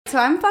so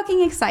I'm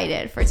fucking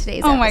excited for today's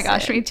episode. Oh my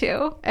gosh, me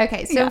too.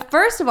 Okay, so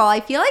first of all, I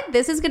feel like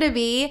this is going to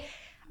be...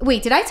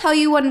 Wait, did I tell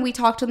you when we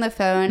talked on the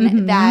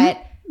phone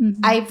that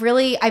I've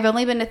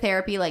only been to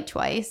therapy like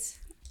twice?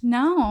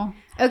 No.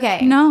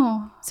 Okay.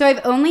 No. So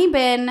I've only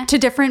been... To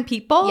different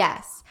people?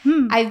 Yes.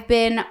 I've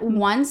been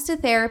once to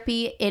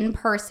therapy in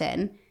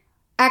person.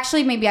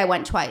 Actually, maybe I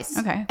went twice.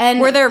 Okay. And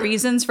were there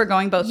reasons for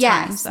going both times?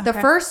 Yes. Okay. The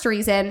first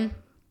reason,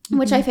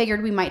 which I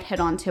figured we might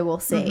hit on to, we'll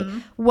see,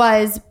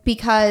 was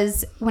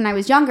because when I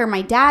was younger,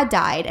 my dad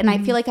died. And I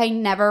feel like I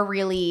never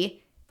really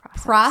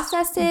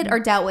processed it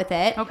or dealt with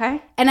it.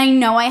 Okay. And I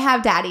know I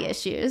have daddy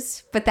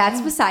issues, but that's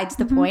besides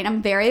the point.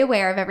 I'm very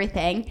aware of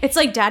everything. It's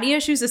like daddy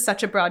issues is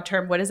such a broad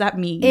term. What does that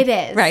mean? It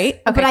is. Right?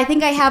 Okay. But I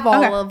think I have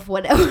all of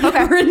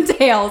whatever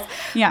entails.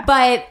 Yeah.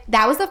 But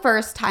that was the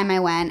first time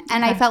I went.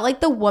 And I felt like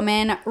the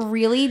woman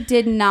really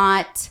did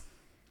not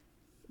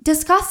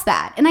discuss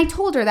that. And I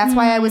told her that's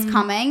why I was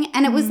coming.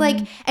 And it was like,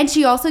 and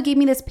she also gave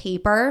me this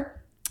paper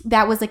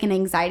that was like an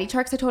anxiety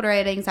chart, because I told her I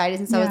had anxiety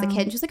since I was a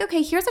kid. And she's like,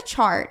 okay, here's a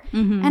chart.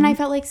 And I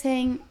felt like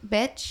saying,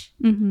 bitch,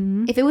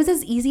 if it was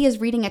as easy as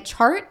reading a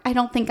chart, I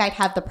don't think I'd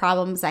have the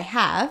problems I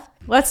have.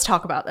 Let's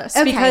talk about this.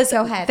 Okay, because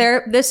go ahead.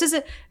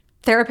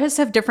 Therapists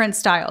have different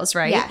styles,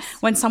 right? Yes.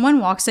 When someone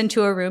walks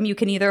into a room, you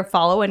can either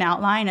follow an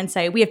outline and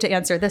say, we have to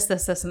answer this,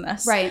 this, this, and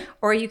this. Right.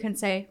 Or you can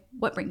say,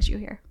 what brings you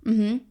here?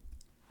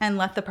 And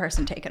let the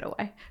person take it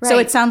away. Right. So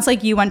it sounds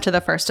like you went to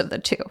the first of the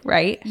two,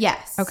 right?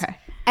 Yes. Okay.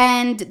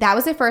 And that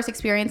was the first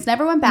experience.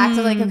 Never went back.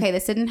 So like, okay,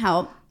 this didn't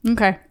help.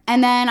 Okay.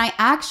 And then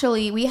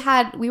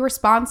we were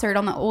sponsored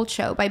on the old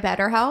show by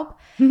BetterHelp.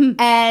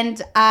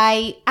 And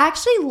I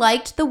actually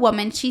liked the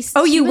woman.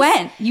 You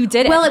went. You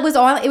did it. Well, it was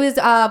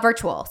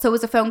virtual. So it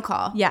was a phone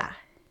call. Yeah.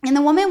 And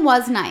the woman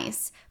was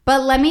nice.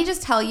 But let me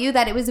just tell you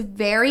that it was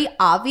very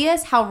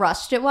obvious how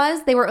rushed it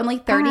was. They were only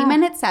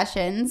 30-minute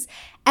sessions.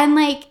 And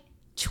like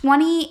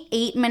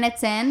 28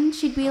 minutes in,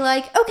 she'd be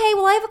like, okay,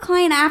 well, I have a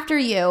client after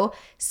you.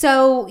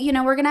 So,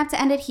 we're going to have to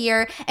end it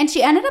here. And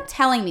she ended up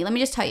telling me, let me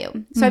just tell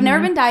you. So I've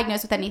never been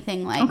diagnosed with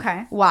anything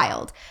like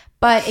wild.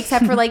 But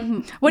except for like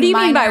what do you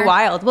mean by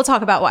wild? We'll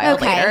talk about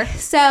wild later.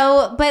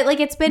 So, but like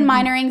it's been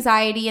minor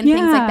anxiety and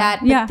things like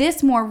that. But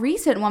this more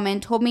recent woman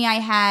told me I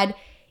had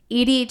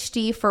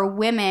ADHD for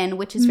women,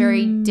 which is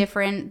very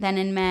different than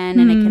in men,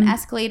 and it can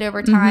escalate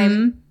over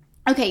time.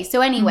 Okay,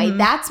 so anyway,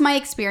 that's my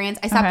experience.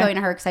 I stopped going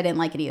to her because I didn't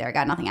like it either. I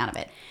got nothing out of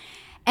it.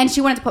 And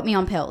she wanted to put me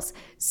on pills.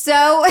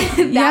 So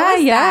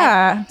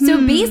that.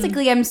 So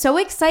basically, I'm so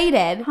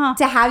excited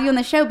to have you on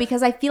the show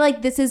because I feel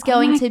like this is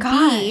going to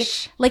be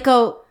like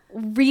a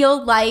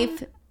real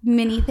life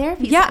mini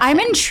therapy session. I'm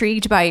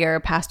intrigued by your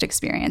past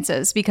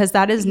experiences because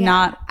that is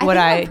not what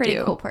I do. I'm a pretty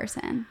cool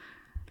person.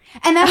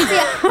 And that's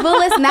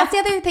that's the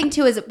other thing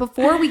too, is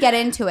before we get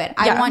into it,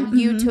 I want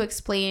you to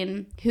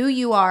explain who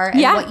you are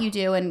and what you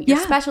do and your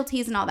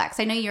specialties and all that. Because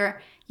I know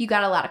you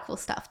got a lot of cool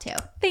stuff too.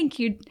 Thank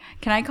you.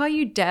 Can I call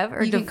you Dev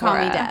or you Devora? Can call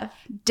me Dev.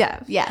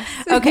 Dev. Yes.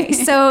 Okay.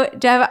 So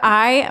Dev,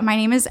 my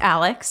name is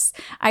Alex.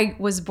 I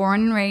was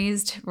born and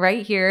raised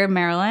right here in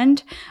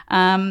Maryland.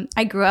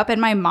 I grew up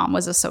and my mom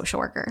was a social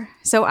worker.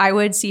 So I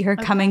would see her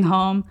coming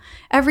home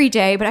every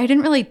day, but I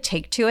didn't really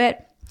take to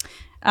it.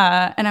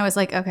 And I was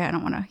like, okay, I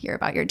don't want to hear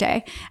about your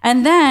day.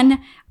 And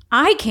then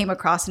I came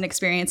across an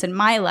experience in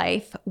my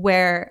life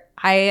where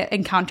I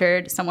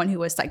encountered someone who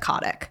was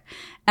psychotic.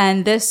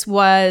 And this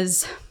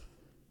was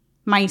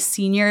my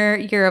senior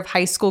year of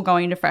high school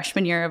going to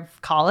freshman year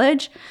of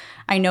college.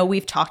 I know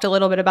we've talked a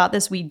little bit about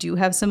this. We do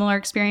have similar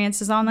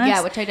experiences on this.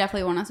 Yeah, which I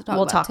definitely want us to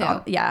talk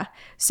about too. Yeah.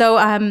 So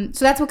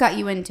that's what got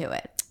you into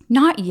it?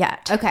 Not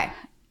yet. Okay.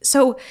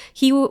 So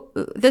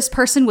this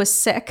person was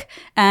sick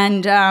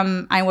and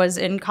I was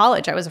in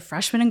college. I was a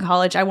freshman in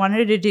college. I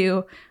wanted to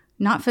do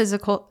not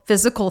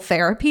physical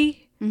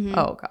therapy.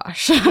 Oh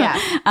gosh.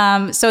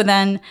 Yeah. So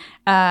then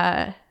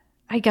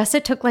I guess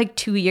it took like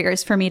 2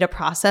 years for me to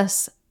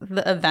process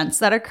the events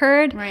that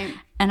occurred. Right.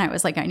 And I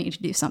was like, I need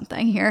to do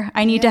something here.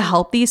 I need to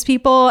help these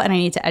people and I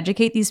need to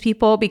educate these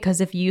people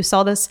because if you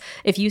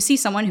see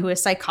someone who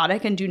is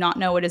psychotic and do not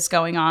know what is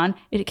going on,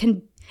 it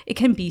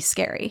can be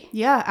scary.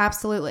 Yeah,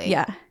 absolutely.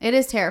 Yeah. It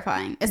is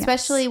terrifying,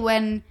 especially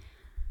when,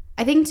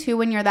 I think too,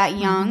 when you're that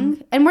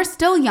young, and we're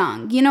still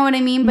young, you know what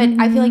I mean? But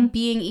I feel like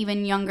being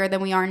even younger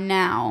than we are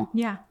now.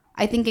 Yeah.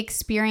 I think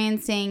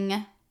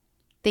experiencing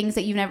things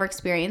that you've never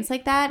experienced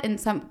like that, and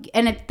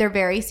if they're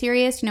very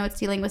serious, it's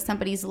dealing with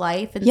somebody's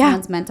life and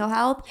someone's mental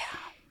health,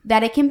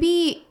 that it can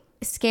be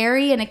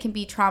scary and it can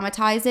be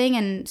traumatizing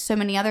and so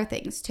many other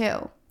things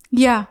too.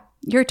 Yeah,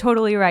 you're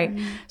totally right.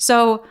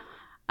 So,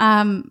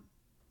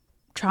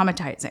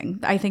 traumatizing.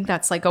 I think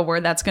that's like a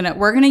word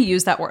we're gonna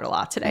use that word a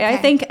lot today. Okay. I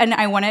think, and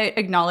I want to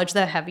acknowledge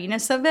the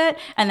heaviness of it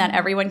and that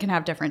everyone can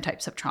have different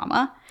types of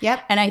trauma.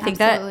 Yep. And I think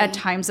that at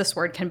times this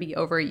word can be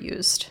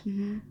overused.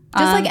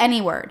 Just like any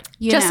word.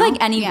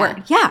 Like any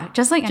word. Yeah.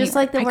 Just like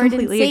the word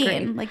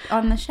insane, agree. Like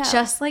on the show.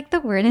 Just like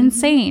the word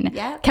insane.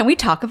 Yeah. Can we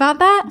talk about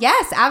that?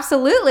 Yes,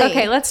 absolutely.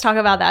 Okay, let's talk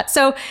about that.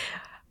 So,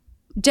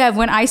 Dev,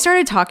 when I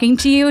started talking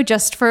to you,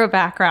 just for a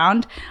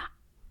background,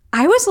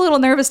 I was a little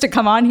nervous to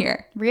come on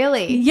here.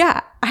 Really?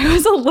 Yeah. I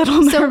was a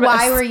little nervous. So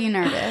why were you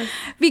nervous?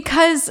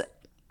 Because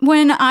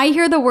when I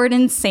hear the word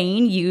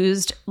insane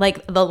used,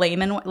 like the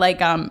layman, like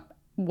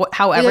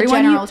how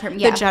everyone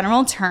the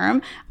general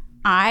term,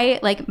 I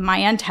like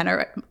my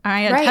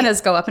antennas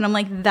go up and I'm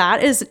like,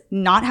 that is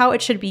not how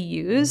it should be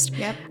used.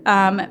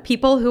 Yep.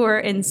 People who are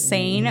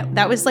insane,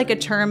 that was like a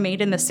term made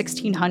in the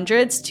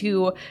 1600s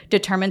to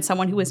determine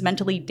someone who was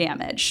mentally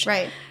damaged.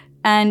 Right.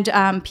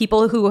 And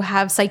people who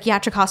have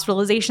psychiatric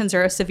hospitalizations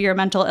or a severe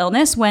mental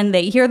illness, when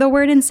they hear the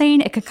word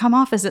insane, it could come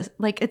off as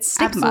it's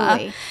stigma.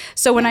 Absolutely.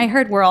 So when I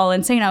heard we're all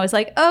insane, I was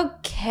like,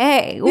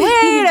 okay,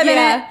 wait a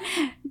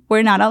minute.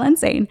 We're not all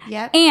insane.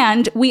 Yep.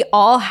 And we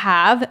all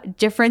have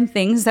different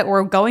things that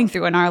we're going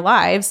through in our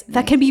lives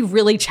that can be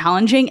really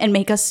challenging and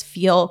make us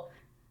feel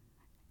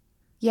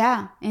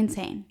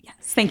insane. Yes.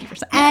 Thank you for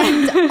saying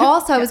that. And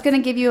also, I was going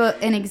to give you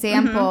an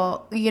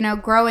example. You know,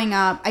 growing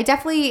up, I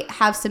definitely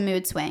have some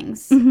mood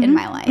swings in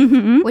my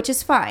life, which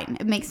is fine.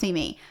 It makes me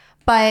me.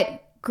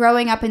 But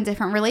growing up in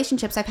different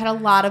relationships, I've had a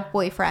lot of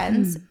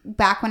boyfriends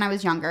back when I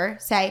was younger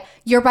say,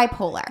 you're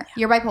bipolar.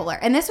 You're bipolar.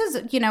 And this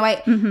was, you know,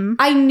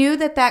 I knew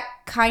that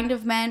kind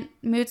of meant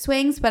mood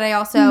swings, but I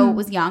also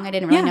was young. I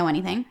didn't really know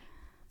anything.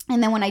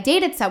 And then when I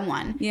dated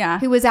someone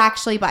who was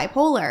actually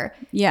bipolar,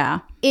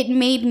 it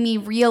made me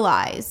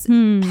realize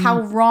how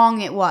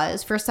wrong it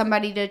was for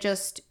somebody to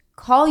just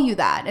call you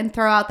that and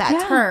throw out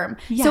that term.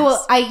 Yes. So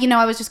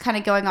I was just kind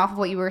of going off of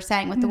what you were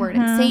saying with the word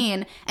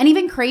insane and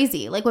even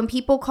crazy. Like when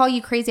people call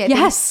you crazy, I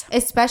think,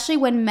 especially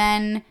when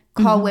men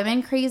call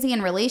women crazy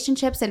in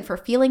relationships and for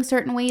feeling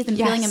certain ways and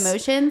feeling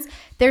emotions,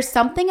 there's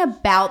something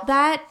about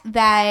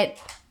that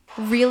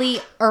really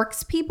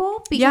irks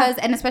people because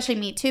and especially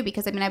me too,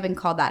 because I mean I've been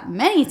called that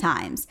many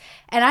times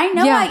and I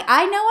know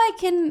I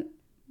can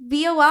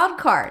be a wild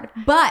card,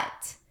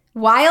 but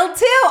wild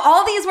too,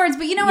 all these words,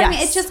 but you know what I mean?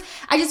 It's just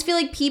I just feel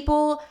like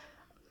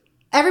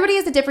everybody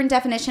has a different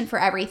definition for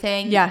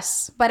everything.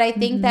 Yes. But I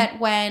think that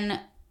when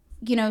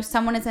you know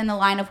someone is in the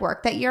line of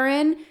work that you're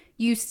in,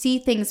 you see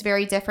things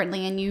very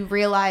differently and you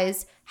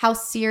realize how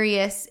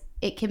serious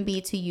it can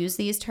be to use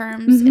these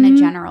terms in a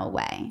general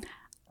way.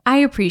 I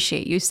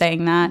appreciate you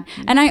saying that.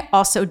 And I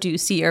also do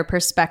see your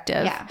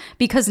perspective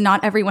because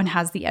not everyone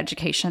has the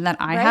education that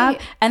I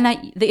have and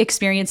that the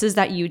experiences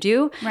that you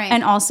do. Right.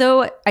 And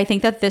also, I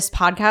think that this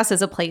podcast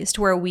is a place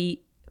to where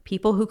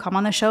people who come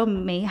on the show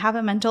may have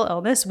a mental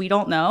illness. We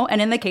don't know.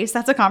 And in the case,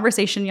 that's a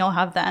conversation you'll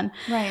have then.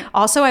 Right.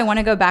 Also, I want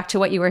to go back to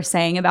what you were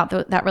saying about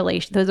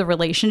those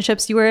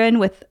relationships you were in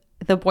with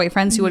the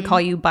boyfriends who would call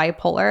you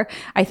bipolar.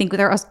 I think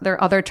there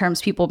are other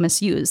terms people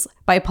misuse.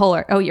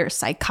 Bipolar. Oh, you're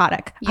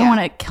psychotic. I want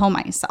to kill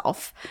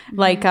myself.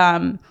 Like,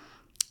 oh,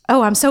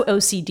 I'm so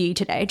OCD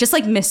today. Just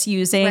like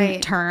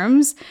misusing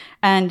terms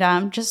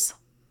and just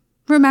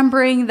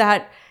remembering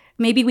that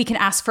maybe we can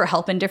ask for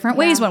help in different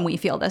ways when we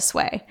feel this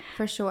way.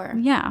 For sure.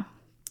 Yeah.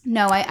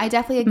 No, I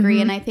definitely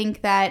agree. And I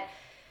think that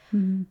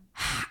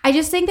I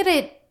just think that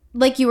it,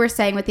 like you were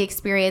saying with the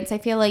experience, I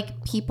feel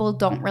like people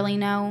don't really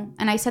know.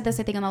 And I said this,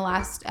 I think, on the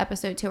last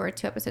episode too, or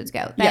 2 episodes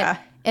ago,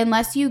 that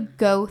unless you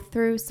go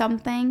through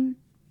something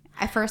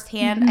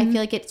firsthand, I feel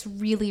like it's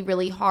really,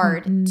 really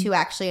hard to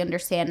actually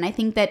understand. And I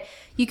think that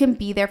you can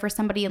be there for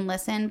somebody and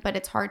listen, but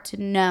it's hard to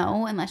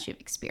know unless you've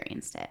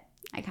experienced it.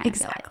 I kind of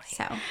feel like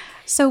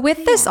so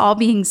with this all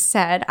being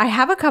said, I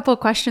have a couple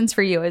questions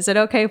for you. Is it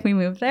okay if we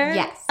move there?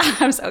 Yes.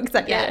 I'm so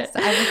excited. Yes,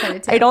 I'm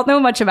excited too. I don't know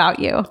much about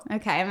you.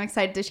 Okay, I'm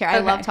excited to share. I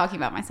love talking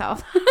about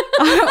myself.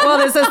 Well,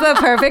 this is the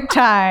perfect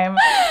time.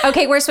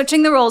 Okay, we're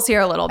switching the roles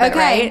here a little bit,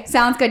 right?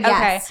 Sounds good,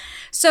 yes. Okay.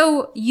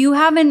 So you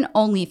have an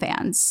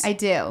OnlyFans. I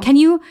do.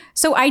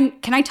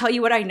 Can I tell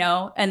you what I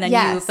know and then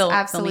you fill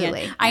absolutely.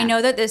 me in? I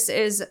know that this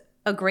is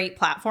a great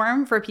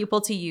platform for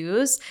people to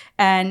use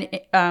and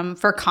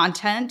for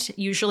content,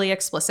 usually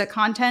explicit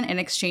content in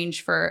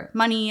exchange for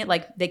money.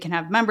 Like they can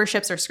have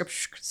memberships or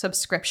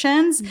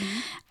subscriptions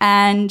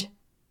and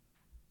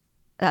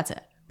that's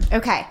it.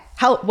 Okay.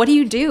 What do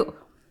you do?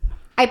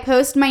 I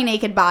post my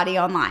naked body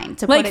online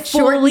to like put it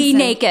short fully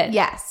naked.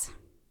 Yes.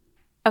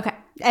 Okay.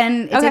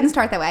 And it didn't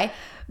start that way.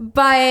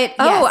 But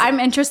I'm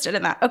interested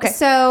in that. Okay.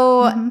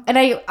 So, and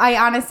I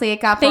honestly, it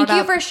got brought up.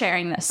 Thank you for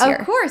sharing this here.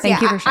 Of course. Thank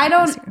you for sharing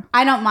this here.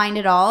 I don't mind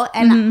at all.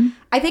 And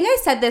I think I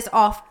said this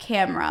off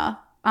camera,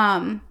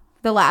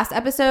 the last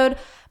episode,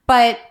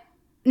 but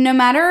no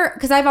matter,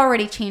 because I've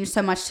already changed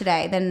so much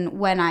today than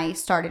when I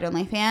started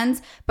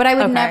OnlyFans, but I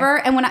would never,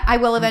 and when I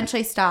will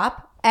eventually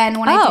stop. And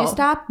when I do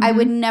stop, I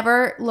would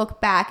never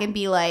look back and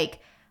be like,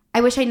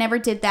 I wish I never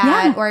did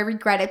that or I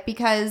regret it,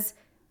 because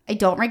I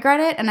don't regret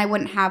it and I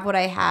wouldn't have what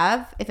I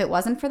have if it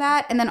wasn't for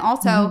that. And then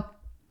also,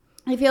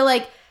 I feel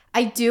like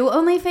I do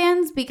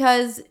OnlyFans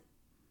because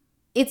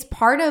it's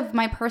part of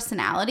my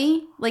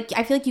personality. Like,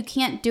 I feel like you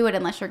can't do it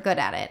unless you're good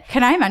at it.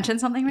 Can I mention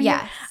something right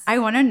Yes. here? I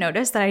want to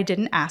notice that I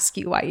didn't ask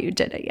you why you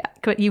did it yet.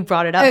 But you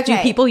brought it up. Okay.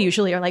 Do people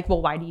usually are like,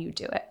 well, why do you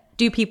do it?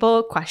 Do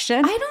people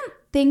question? I don't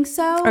think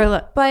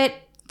so. But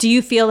do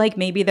you feel like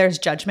maybe there's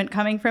judgment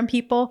coming from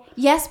people?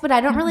 Yes, but I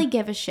don't really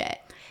give a shit.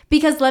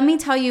 Because let me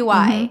tell you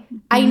why.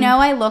 I know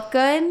I look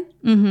good,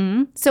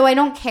 so I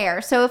don't care.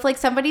 So if like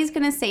somebody's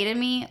going to say to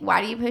me, why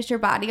do you post your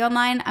body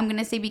online? I'm going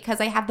to say because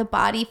I have the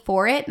body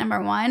for it,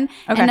 number one.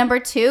 Okay. And number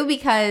two,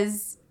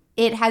 because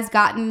it has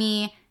gotten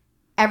me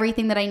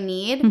everything that I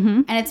need.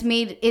 And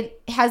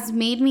it has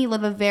made me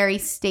live a very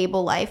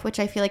stable life, which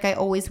I feel like I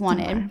always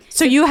wanted. Okay.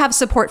 So you have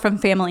support from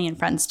family and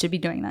friends to be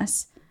doing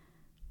this?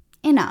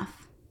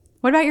 Enough.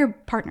 What about your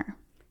partner?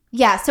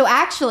 Yeah, so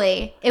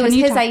actually, it was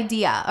his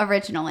idea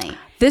originally.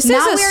 This is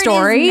a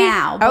story? It is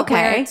now, but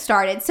where it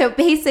started. So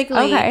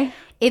basically,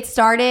 it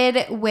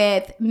started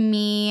with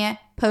me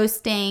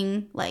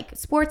posting like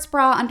sports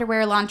bra,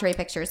 underwear, lingerie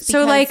pictures.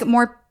 So like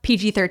more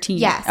PG-13.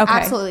 Yes,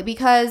 absolutely.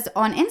 Because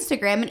on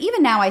Instagram, and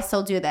even now I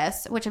still do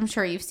this, which I'm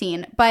sure you've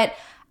seen, but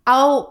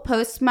I'll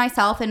post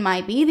myself in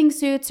my bathing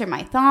suits or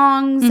my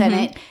thongs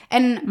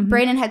and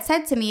Brandon had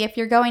said to me, if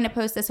you're going to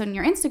post this on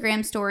your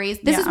Instagram stories,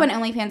 this is when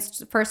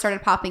OnlyFans first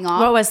started popping off.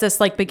 What was this,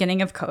 like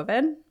beginning of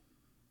COVID?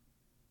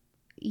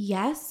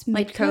 Yes,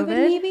 like COVID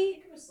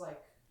maybe? It was like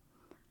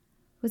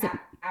was it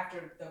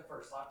after the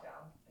first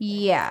lockdown?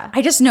 Yeah.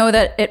 I just know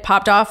that it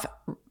popped off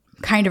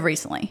kind of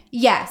recently.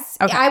 Yes.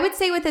 Okay. I would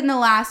say within the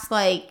last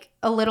like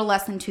a little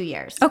less than 2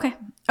 years. Okay.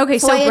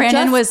 So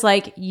Brandon was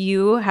like,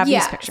 you have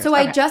these pictures. So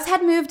I just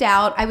had moved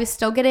out. I was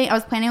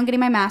planning on getting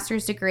my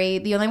master's degree.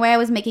 The only way I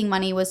was making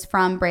money was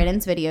from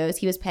Brandon's videos.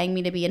 He was paying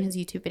me to be in his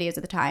YouTube videos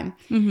at the time.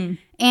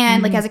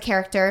 And like as a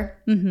character.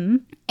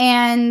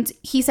 And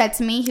he said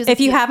to me, he was if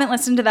you haven't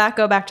listened to that,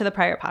 go back to the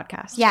prior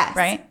podcast. Yes.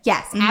 Right?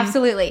 Yes,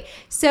 absolutely.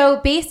 So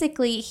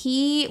basically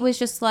he was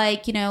just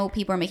like, you know,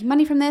 people are making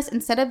money from this.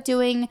 Instead of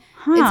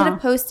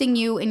posting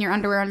you in your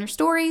underwear on your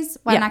stories,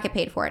 why not get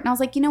paid for it? And I was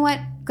like, you know what?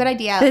 Good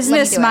idea.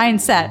 Business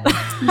mindset.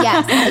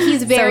 Yes.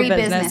 He's very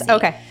business. businessy.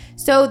 Okay.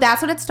 So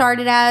that's what it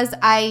started as.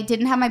 I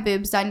didn't have my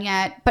boobs done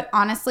yet. But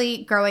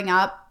honestly, growing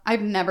up,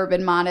 I've never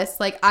been modest.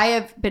 Like I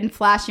have been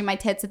flashing my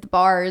tits at the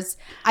bars.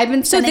 I've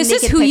been so this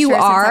is who you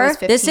are.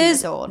 This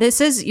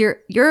is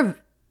your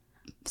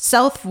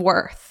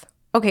self-worth.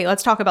 Okay,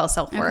 let's talk about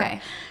self-worth.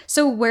 Okay.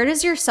 So where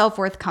does your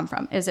self-worth come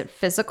from? Is it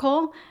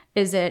physical?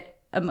 Is it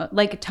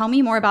like tell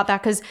me more about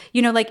that? Because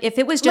you know, like if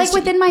it was just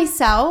like within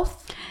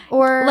myself,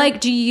 or like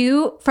do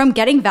you from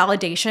getting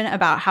validation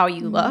about how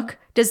you look?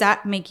 Does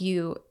that make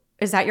you?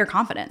 Is that your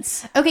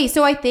confidence? Okay,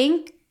 so I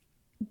think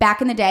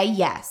back in the day,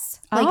 yes.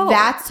 Like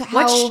that's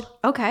how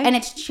and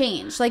it's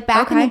changed. Like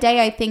back in the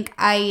day, I think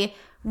I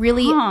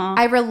really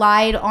I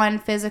relied on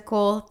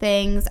physical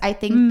things. I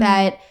think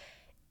that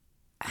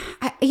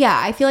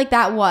I feel like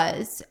that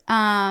was.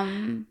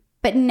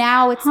 But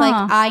now it's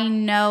like I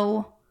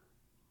know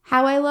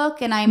how I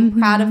look and I'm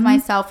proud of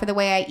myself for the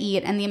way I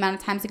eat and the amount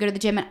of times I go to the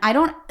gym. And I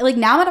don't like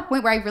now I'm at a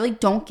point where I really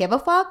don't give a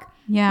fuck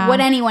what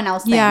anyone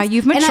else thinks. Yeah,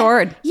 you've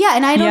matured.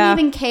 And I don't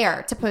even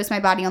care to post my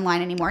body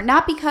online anymore.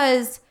 Not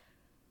because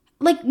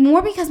like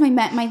more because my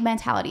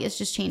mentality has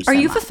just changed. Are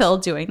you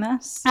fulfilled doing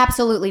this?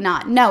 Absolutely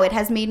not. No, it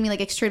has made me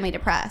like extremely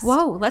depressed.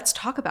 Whoa, let's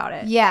talk about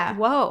it. Yeah.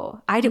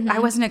 Whoa. I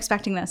wasn't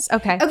expecting this.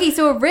 Okay. Okay,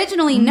 so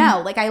originally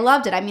no, like I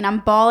loved it. I mean, I'm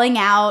bawling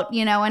out,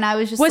 you know, and I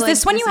was just was like,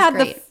 this when you had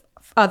the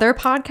other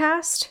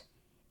podcast?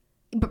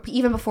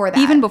 Even before that.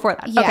 Even before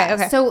that. Yeah.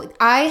 Okay. So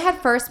I had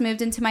first moved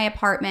into my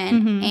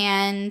apartment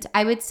and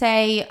I would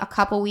say a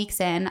couple weeks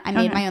in, I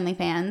made my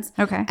OnlyFans.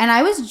 Okay. And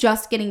I was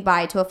just getting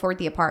by to afford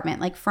the apartment,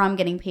 like from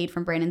getting paid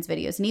from Brandon's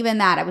videos. And even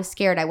that, I was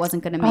scared I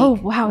wasn't going to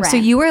make rent. So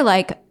you were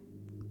like,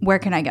 where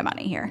can I get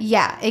money here?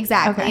 Yeah,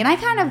 exactly. Okay. And I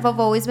kind of have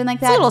always been like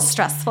that. It's a little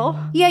stressful.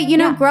 Yeah, you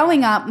know,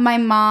 growing up, my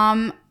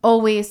mom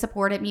always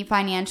supported me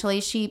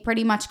financially. She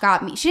pretty much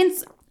got me.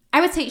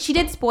 I would say she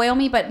did spoil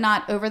me, but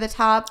not over the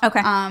top.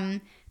 Okay.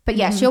 But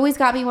yeah, she always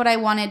got me what I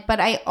wanted. But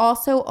I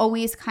also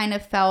always kind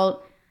of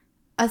felt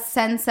a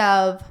sense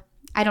of,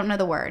 I don't know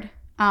the word.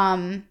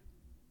 I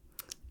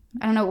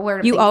don't know what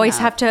word. You always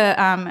have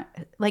to,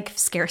 like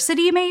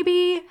scarcity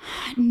maybe?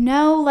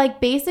 No, like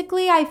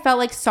basically I felt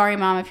like, sorry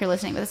mom if you're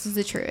listening, but this is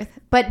the truth.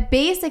 But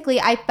basically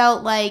I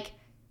felt like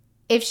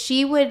if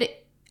she would,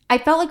 I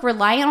felt like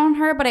reliant on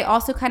her, but I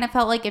also kind of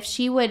felt like if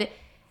she would,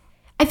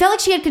 I felt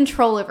like she had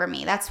control over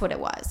me. That's what it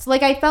was.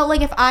 Like I felt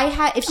like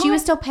if she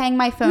was still paying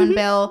my phone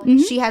bill,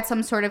 she had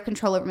some sort of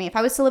control over me. If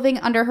I was still living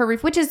under her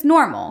roof, which is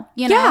normal,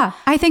 you know? Yeah,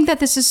 I think that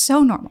this is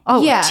so normal.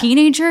 Oh, yeah.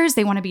 Teenagers,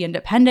 they want to be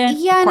independent.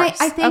 Yeah, and I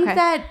think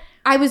that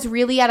I was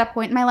really at a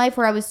point in my life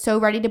where I was so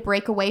ready to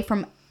break away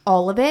from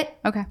all of it.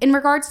 Okay. In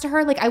regards to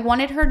her, like I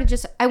wanted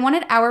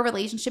our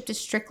relationship to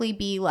strictly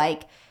be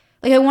like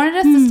I wanted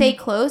us to stay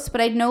close,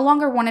 but I no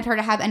longer wanted her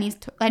to have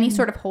any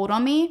sort of hold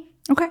on me.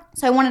 Okay.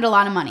 So I wanted a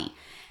lot of money.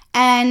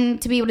 And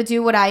to be able to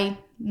do what I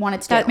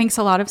wanted to do. That makes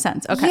a lot of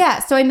sense. Okay. Yeah.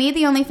 So I made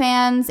the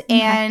OnlyFans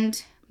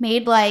and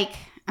made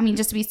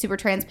just to be super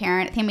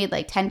transparent, I think I made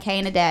like $10K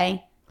in a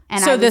day.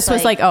 And so this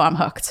was like, oh, I'm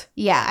hooked.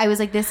 Yeah. I was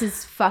like, this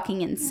is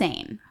fucking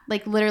insane.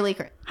 Like literally.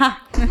 Huh.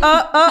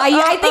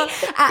 I think,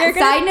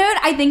 side note,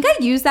 I think I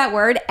use that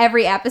word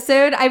every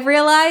episode. I've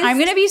realized. I'm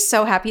going to be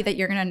so happy that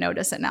you're going to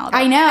notice it now. Though.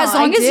 I know. As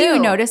long as you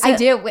notice it. I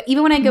do.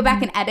 Even when I go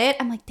back and edit,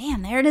 I'm like,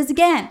 damn, there it is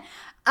again.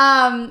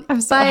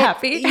 I'm so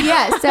happy.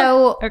 Yeah.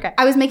 So Okay.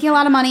 I was making a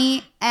lot of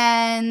money,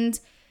 and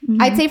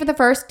I'd say for the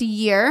first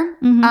year.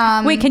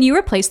 Wait, can you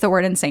replace the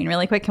word insane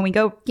really quick? Can we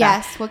go back?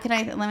 Yes. What can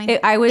I? Let me.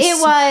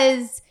 It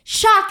was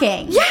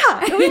shocking. Yeah,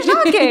 it was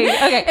shocking.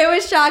 Okay. It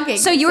was shocking.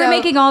 So you were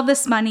making all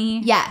this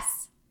money. Yes.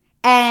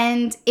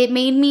 And it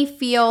made me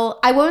feel,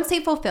 I won't say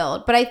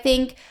fulfilled, but I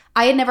think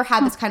I had never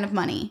had this kind of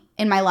money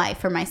in my life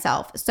for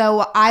myself.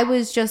 So I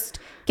was just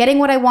getting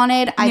what I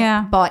wanted.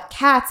 I bought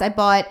cats. I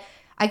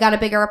got a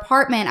bigger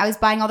apartment. I was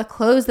buying all the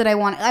clothes that I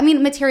wanted. I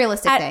mean,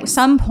 materialistic things. At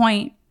some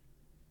point,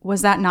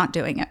 was that not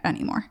doing it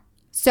anymore?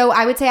 So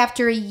I would say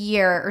after a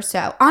year or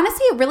so.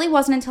 Honestly, it really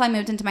wasn't until I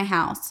moved into my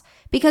house.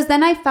 Because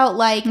then I felt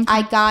like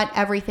I got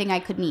everything I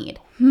could need.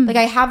 Like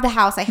I have the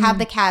house. I have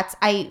the cats.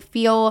 I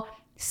feel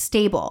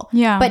stable.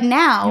 Yeah. But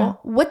now,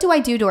 what do I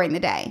do during the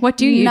day? What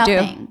do you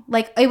Nothing. do?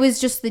 Like it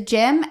was just the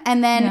gym.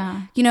 And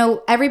then,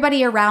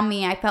 everybody around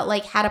me, I felt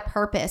like had a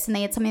purpose and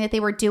they had something that they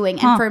were doing.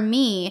 And for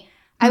me,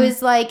 I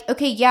was like,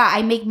 okay, yeah,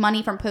 I make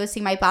money from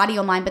posting my body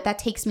online, but that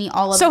takes me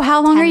all of So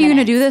how long 10 are you going to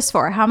minutes. do this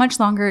for? How much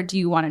longer do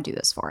you want to do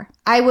this for?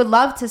 I would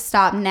love to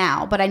stop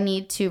now, but I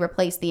need to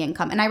replace the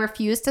income. And I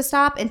refuse to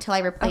stop until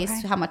I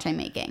replace how much I'm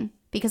making.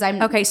 Because I'm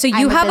Okay, so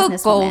you have a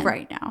goal businesswoman.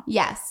 right now.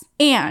 Yes.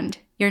 And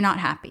you're not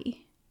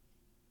happy.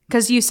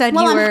 Because you said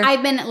Well, you were...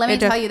 let me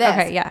tell you this.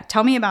 Okay, yeah.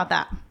 Tell me about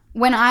that.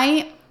 When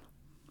I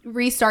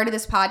restarted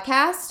this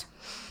podcast,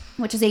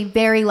 which is a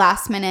very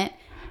last minute,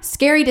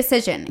 scary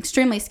decision,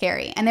 extremely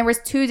scary. And there was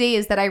 2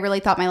 days that I really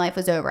thought my life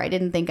was over. I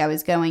didn't think I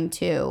was going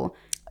to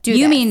do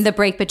You this. mean the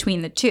break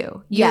between the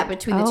two? Yeah,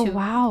 between the two.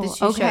 Wow. The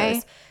two Okay.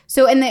 shows.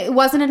 So, and it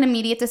wasn't an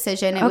immediate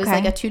decision. It was Okay.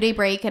 like a 2-day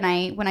break.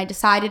 And when I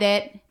decided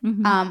it,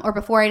 or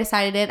before I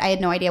decided it, I had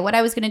no idea what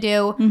I was going to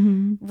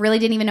do. Really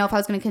didn't even know if I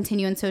was going to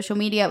continue in social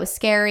media. It was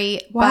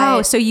scary. Wow.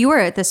 But So you were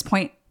at this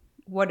point,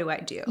 what do I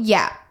do?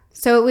 yeah.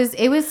 So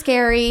it was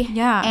scary.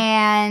 Yeah.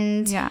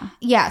 And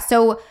Yeah.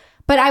 So,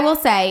 but I will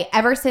say,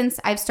 ever since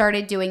I've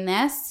started doing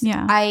this,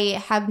 Yeah.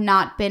 I have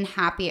not been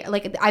happy.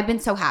 Like I've been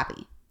so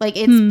happy. Like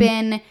it's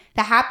been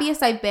the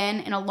happiest I've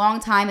been in a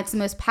long time. It's the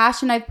most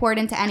passion I've poured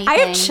into anything. I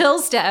have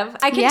chills, Dev.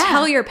 I can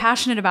tell you're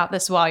passionate about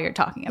this while you're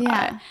talking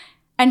about it.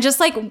 And just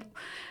like...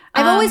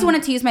 I've always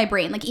wanted to use my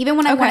brain. Like even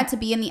when I wanted to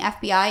be in the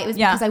FBI, it was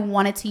because I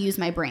wanted to use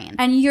my brain.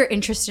 And you're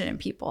interested in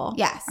people.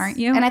 Yes. Aren't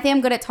you? And I think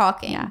I'm good at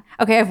talking. Yeah.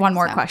 Okay, I have one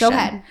more question. Go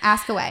ahead.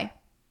 Ask away.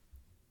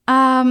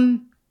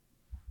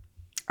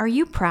 Are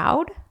you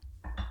proud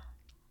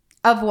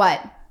Of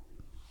what?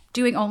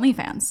 doing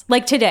OnlyFans?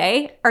 Like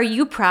today, are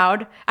you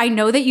proud? I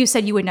know that you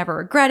said you would never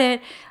regret it.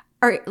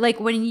 Or like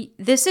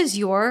this is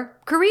your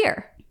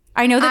career.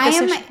 I know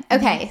that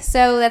okay,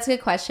 so that's a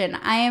good question.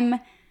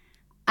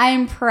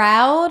 I'm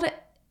proud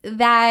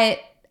that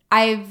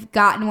I've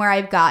gotten where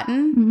I've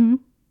gotten,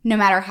 no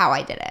matter how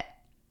I did it.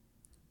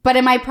 But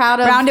am I proud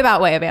of roundabout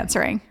way of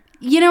answering.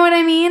 You know what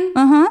I mean?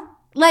 Uh-huh.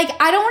 Like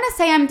I don't want to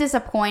say I'm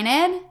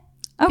disappointed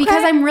because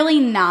Okay. I'm really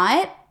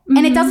not,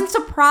 and it doesn't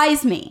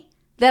surprise me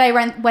that I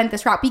went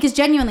this route because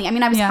genuinely, I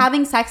mean, I was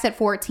having sex at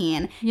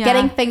 14,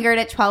 getting fingered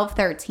at 12,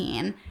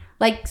 13.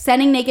 Like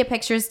sending naked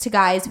pictures to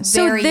guys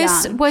very young.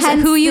 So this was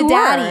who you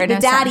were. The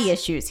daddy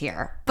issues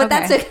here. But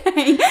that's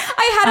okay.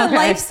 I had a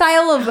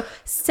lifestyle of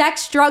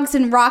sex, drugs,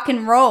 and rock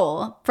and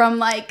roll from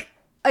like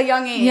a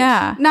young age.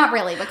 Yeah. Not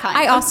really, but kind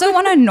of. I also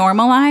want to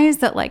normalize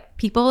that like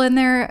people in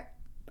their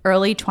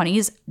early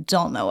 20s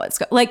don't know what's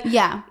like.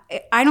 Yeah.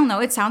 I don't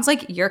know. It sounds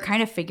like you're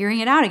kind of figuring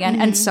it out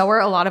again. And so are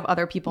a lot of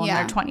other people in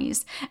their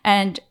 20s.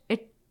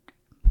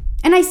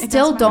 And I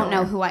still don't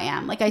know who I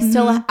am. Like I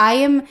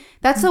am,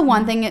 that's the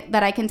one thing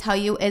that I can tell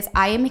you is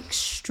I am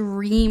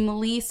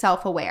extremely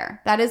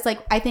self-aware. That is like,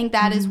 I think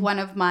that is one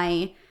of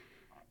my,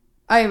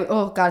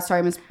 oh God, sorry,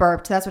 I almost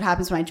burped. That's what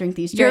happens when I drink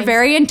these drinks. you're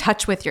very in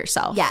touch with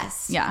yourself.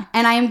 Yes. Yeah.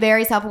 And I am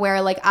very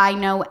self-aware. Like I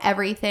know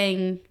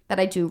everything that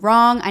I do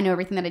wrong. I know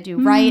everything that I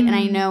do right. And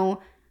I know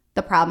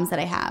the problems that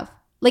I have.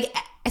 Like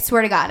I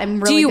swear to God,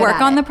 I'm really Do you good work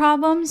at on it. the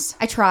problems?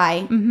 I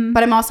try,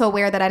 but I'm also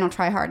aware that I don't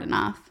try hard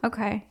enough.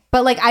 Okay.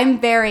 But like I'm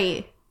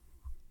very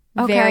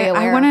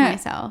aware of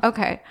myself.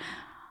 Okay.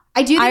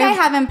 I do think I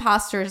have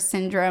imposter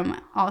syndrome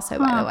also,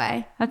 by the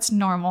way. That's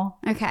normal.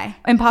 Okay.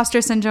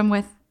 Imposter syndrome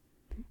with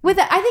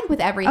I think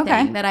with everything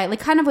Okay. that I like,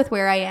 kind of with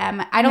where I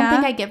am. I don't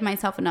think I give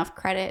myself enough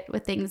credit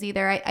with things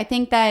either. I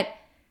think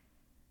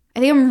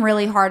I'm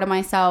really hard on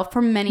myself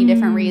for many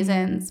different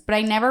reasons, but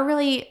I never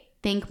really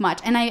think much.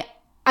 And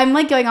I'm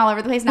like going all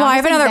over the place now. Well, I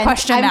have another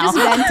question now. I'm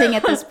just venting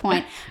at this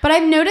point. But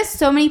I've noticed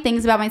so many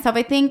things about myself.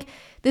 I think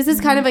this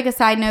is kind of like a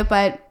side note,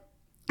 but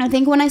I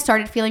think when I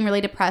started feeling really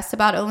depressed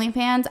about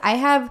OnlyFans, I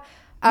have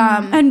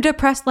and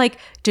depressed, like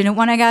didn't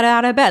want to get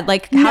out of bed.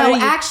 Like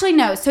actually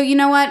no. So you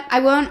know what?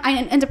 I won't.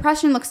 And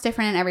depression looks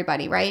different in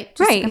everybody, right?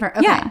 Just Right. Okay.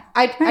 Yeah.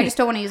 I just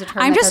don't want to use a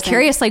term. I'm that just doesn't-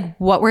 curious, like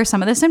what were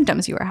some of the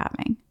symptoms you were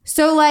having?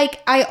 So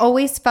like I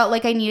always felt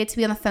like I needed to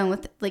be on the phone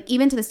with, like,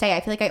 even to this day, I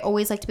feel like I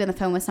always like to be on the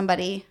phone with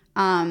somebody.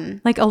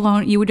 Like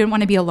alone, you didn't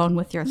want to be alone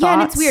with your thoughts. Yeah,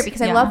 and it's weird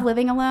because I love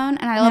living alone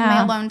and I love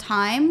my alone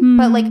time.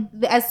 But like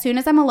as soon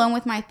as I'm alone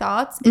with my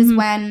thoughts is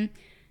when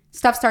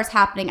stuff starts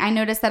happening. I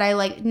noticed that I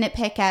like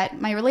nitpick at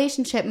my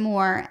relationship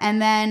more.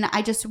 And then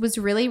I just was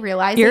really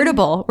realizing.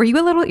 Irritable. Were you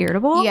a little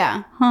irritable?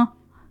 Yeah. Huh.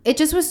 It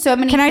just was so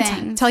many things.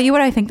 Can I tell you what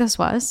I think this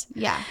was?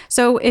 Yeah.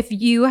 So if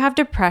you have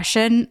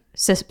depression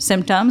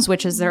symptoms,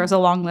 which is there's a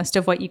long list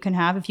of what you can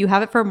have. If you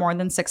have it for more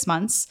than 6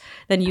 months,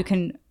 then you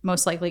can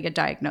most likely get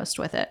diagnosed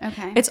with it.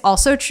 Okay. It's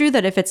also true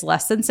that if it's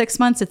less than 6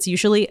 months, it's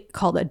usually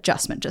called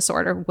adjustment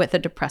disorder with a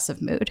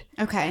depressive mood.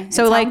 Okay.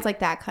 So it sounds like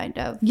that kind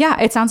of. Yeah.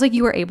 It sounds like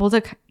you were able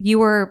to,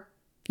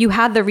 you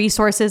had the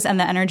resources and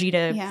the energy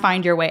to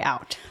find your way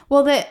out.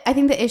 Well, I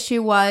think the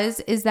issue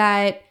is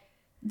that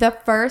the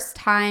first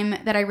time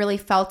that I really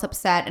felt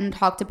upset and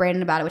talked to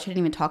Brandon about it, which I didn't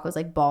even talk, I was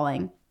like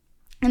bawling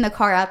in the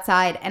car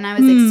outside. And I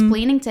was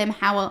explaining to him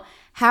how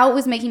it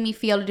was making me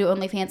feel to do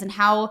OnlyFans and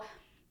how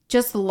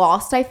just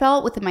lost I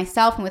felt within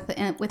myself and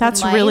within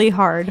That's life. really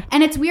hard.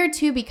 And it's weird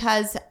too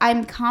because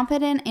I'm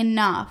confident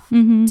enough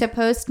to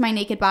post my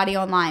naked body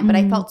online, but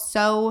I felt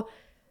so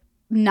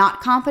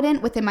not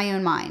confident within my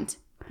own mind.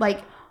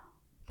 Like,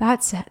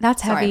 that's sorry,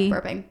 heavy. I'm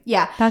burping.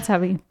 Yeah. That's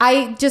heavy.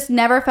 I just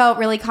never felt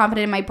really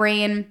confident in my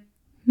brain.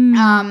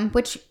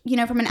 Which,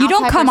 from an outside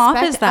don't come off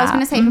as that. I was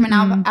going to say from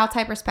an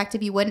outside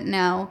perspective, you wouldn't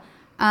know.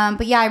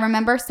 But yeah, I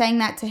remember saying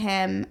that to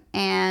him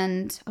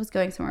and I was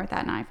going somewhere with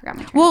that and I forgot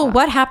my train of thought.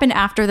 What happened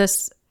after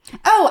this?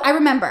 Oh, I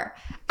remember.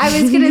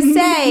 I was going to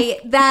say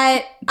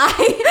that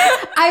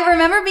I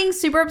remember being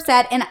super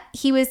upset and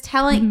he was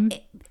telling,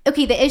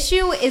 okay, the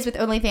issue is with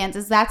OnlyFans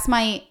is that's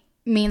my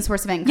main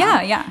source of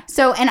income. Yeah.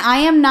 So, and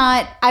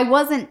I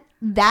wasn't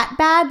that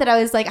bad that I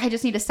was like, I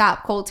just need to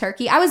stop cold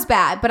turkey. I was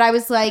bad, but I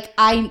was like,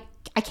 I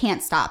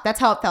can't stop. That's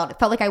how it felt. It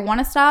felt like I want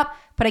to stop,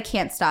 but I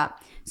can't stop.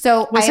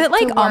 So was it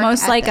like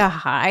almost like a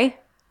high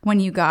when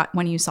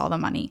you saw the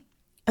money?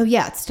 Oh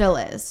yeah, it still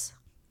is.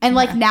 And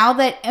like now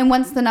and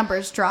once the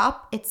numbers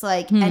drop, it's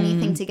like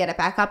anything to get it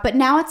back up. But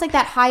now it's like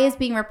that high is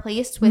being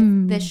replaced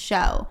with this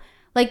show.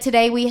 Like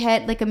today we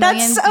hit like 1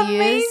 million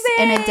views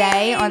in a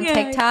day on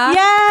TikTok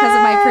because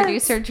of my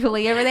producer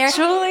Julie over there.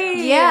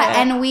 Julie.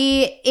 Yeah.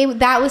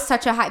 And that was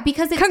such a high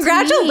because it's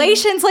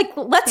congratulations. Like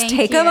let's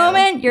take a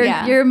moment.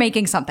 You're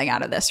making something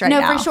out of this right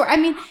now. No, for sure. I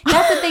mean,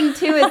 that's the thing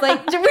too is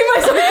like we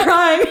might start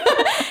crying.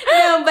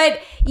 No,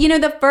 but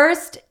the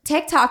first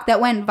TikTok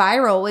that went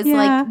viral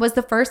was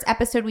the first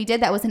episode we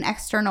did that was an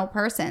external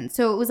person.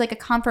 So it was like a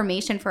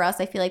confirmation for us.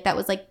 I feel like that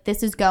was like,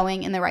 this is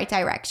going in the right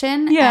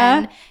direction. Yeah.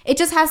 And it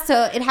just has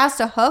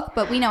to hook,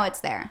 but we know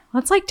it's there.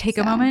 Let's like take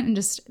a moment and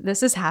just,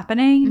 this is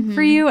happening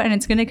for you and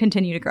it's going to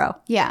continue to grow.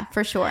 Yeah,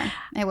 for sure.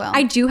 I will.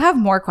 I do have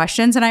more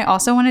questions and I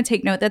also want to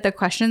take note that the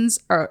questions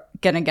are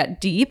going to get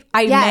deep.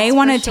 I may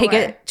want to take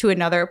it to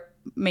another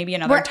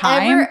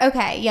time.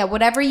 Okay. Yeah.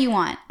 Whatever you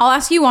want. I'll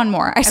ask you one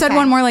more. I said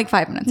one more like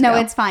 5 minutes ago. No,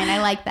 it's fine.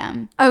 I like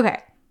them.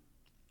 Okay.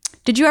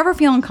 Did you ever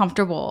feel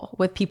uncomfortable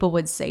with people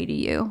would say to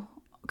you?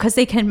 Because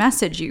they can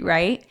message you,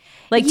 right?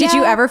 Like, did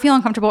you ever feel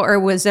uncomfortable or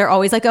was there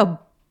always like a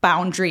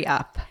boundary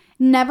up?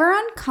 Never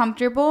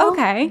uncomfortable.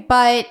 Okay.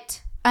 But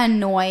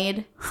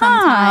annoyed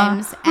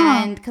sometimes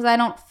and because I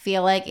don't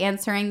feel like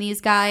answering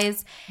these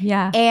guys.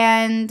 Yeah.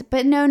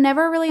 But no,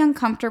 never really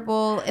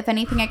uncomfortable. If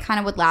anything, I kind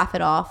of would laugh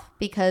it off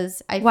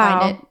because I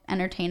find it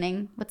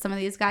entertaining what some of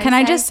these guys Can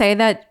I just say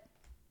that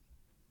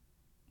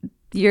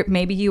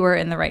maybe you were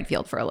in the right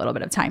field for a little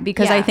bit of time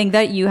because I think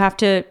that you have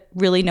to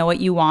really know what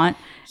you want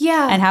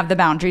and have the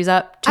boundaries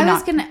up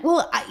that's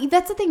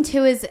the thing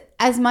too is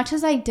as much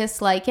as I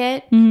dislike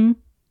it,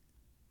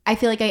 I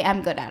feel like I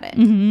am good at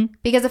it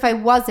because if I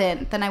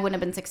wasn't, then I wouldn't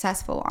have been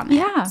successful on it.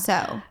 Yeah.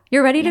 So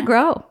you're ready to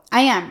grow.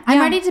 I am. I'm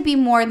ready to be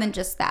more than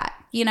just that,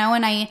 and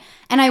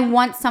I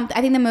want something.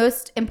 I think the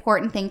most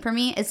important thing for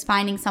me is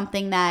finding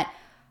something that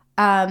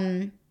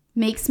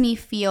makes me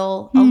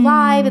feel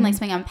alive and like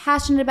something I'm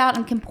passionate about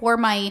and can pour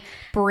my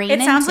brain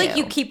into. It sounds like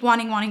you keep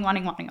wanting.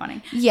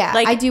 Yeah,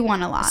 like, I do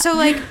want a lot. So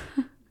like,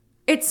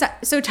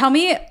 so tell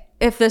me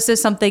if this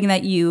is something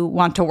that you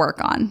want to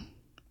work on.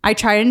 I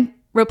try and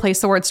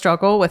replace the word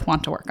struggle with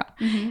want to work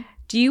on.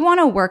 Do you want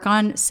to work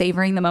on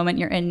savoring the moment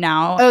you're in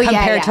now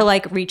compared to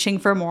like reaching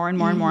for more and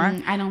more and more?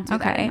 I don't do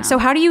that. Okay. So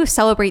how do you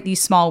celebrate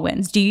these small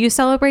wins? Do you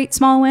celebrate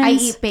small wins? I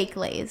eat baked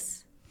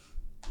lays.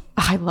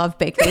 Oh, I love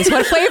baked lays.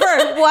 What flavor?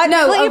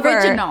 Flavor?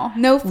 Original.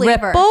 No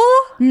flavor. Ripple?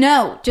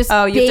 No, just you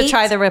have to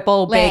try the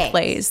Ripple baked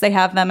lays. They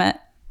have them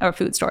at a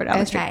food store down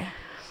the street.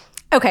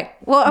 Okay.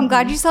 Well, I'm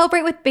glad you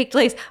celebrate with baked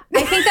lays.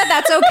 I think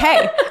that's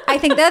okay. I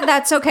think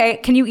that's okay.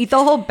 Can you eat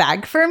the whole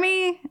bag for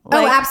me?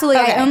 Absolutely.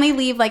 Okay. I only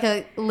leave like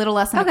a little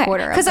less than a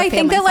quarter. Because I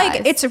think that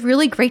like it's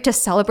really great to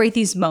celebrate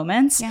these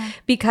moments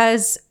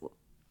because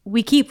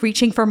we keep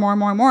reaching for more and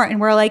more and more.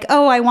 And we're like,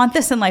 oh, I want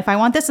this in life. I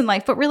want this in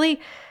life. But really,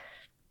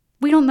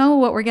 we don't know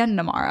what we're getting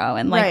tomorrow.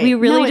 And like we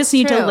really just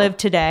need to live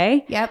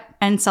today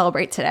and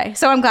celebrate today.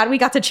 So I'm glad we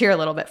got to cheer a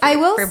little bit for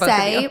both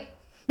of you.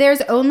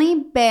 There's only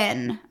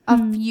been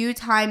a few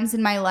times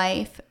in my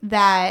life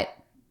that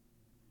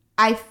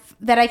I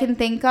can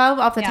think of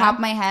off the top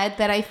of my head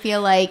that I feel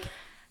like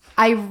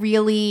I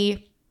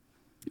really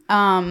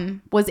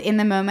was in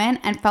the moment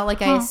and felt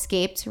like I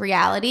escaped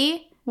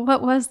reality.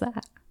 What was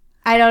that?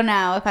 I don't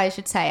know if I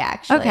should say,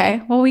 actually.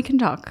 Okay. Well, we can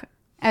talk.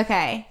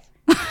 Okay.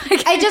 But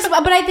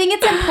I think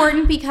it's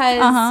important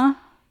because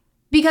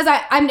because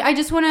I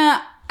just want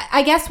to,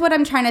 I guess what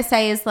I'm trying to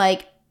say is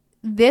like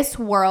this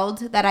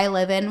world that I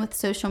live in with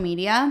social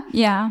media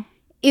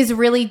is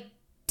really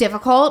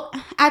difficult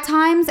at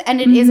times, and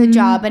it is a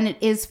job, and it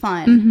is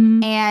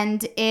fun,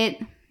 and it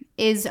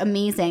is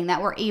amazing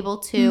that we're able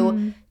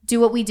to do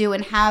what we do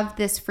and have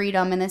this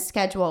freedom and this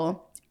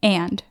schedule.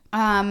 And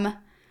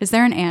is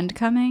there an and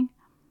coming?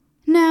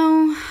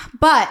 No,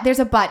 but there's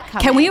a but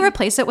coming. Can we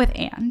replace it with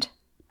and?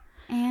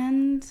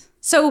 And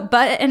so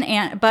but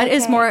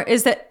is more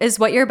is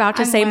what you're about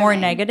to say more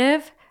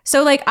negative?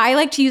 So like I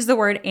like to use the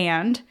word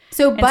and.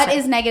 So but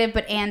is negative,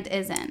 but and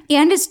isn't.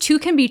 And is two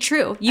can be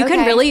true. You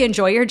can really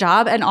enjoy your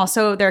job, and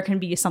also there can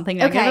be something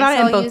negative about it.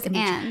 And I'll both use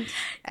and.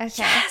 Okay.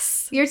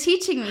 Yes. You're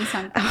teaching me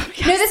something. Oh,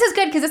 yes. No, this is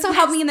good because this will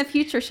help me in the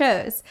future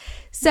shows.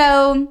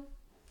 So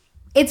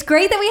it's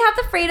great that we have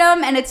the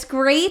freedom, and it's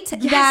great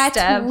that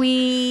Deb.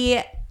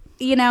 we,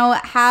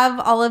 have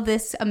all of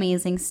this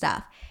amazing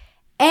stuff.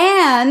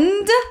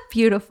 And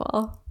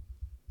beautiful.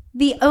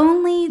 The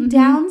only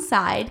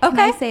downside, can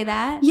I say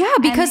that? Yeah,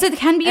 because it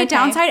can be a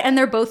downside, and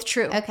they're both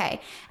true.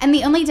 Okay. And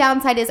the only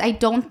downside is I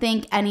don't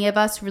think any of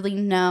us really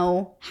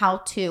know how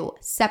to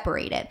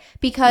separate it.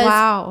 Because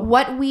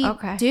what we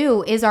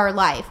do is our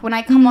life. When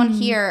I come on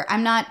here,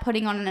 I'm not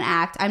putting on an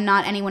act. I'm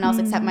not anyone else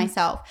except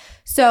myself.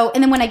 So,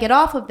 and then when I get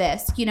off of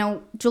this,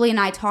 Julie and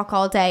I talk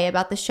all day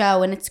about the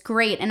show, and it's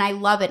great, and I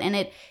love it.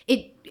 And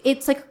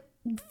it's like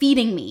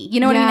feeding me. You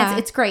know what I mean?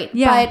 It's great.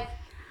 Yeah. But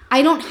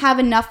I don't have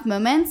enough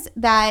moments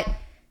that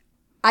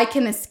I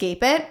can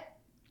escape it.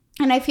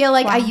 And I feel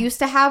like I used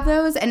to have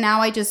those, and now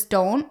I just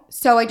don't.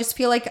 So I just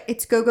feel like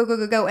it's go, go, go,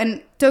 go, go.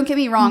 And don't get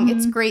me wrong.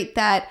 It's great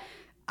that,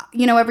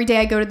 every day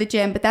I go to the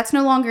gym, but that's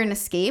no longer an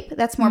escape.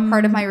 That's more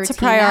part of my routine. It's a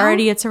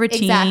priority. Now. It's a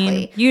routine.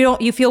 Exactly.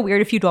 You feel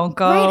weird if you don't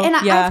go. Right. And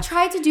I've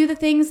tried to do the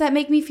things that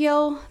make me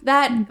feel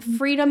that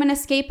freedom and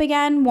escape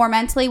again more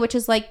mentally, which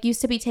is like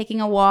used to be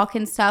taking a walk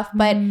and stuff.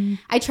 But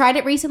I tried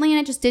it recently, and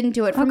it just didn't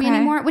do it for me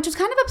anymore, which was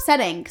kind of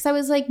upsetting because I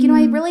was like,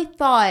 I really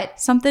thought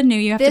something new.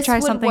 You have to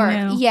try something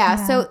new.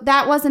 Yeah. So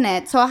that wasn't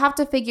it. So I'll have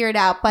to figure it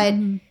out. But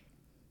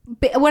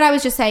what I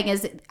was just saying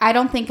is I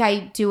don't think I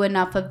do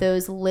enough of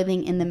those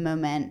living in the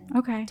moment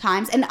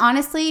times. And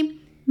honestly,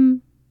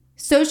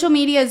 social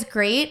media is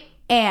great.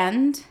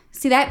 And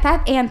see that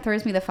and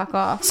throws me the fuck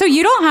off. So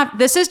you don't have,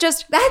 this is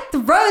just. That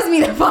throws me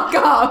the fuck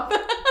off.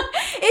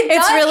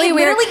 It's really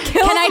weird.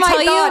 Kills Can I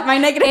tell you, my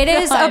negative it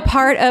is a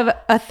part of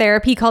a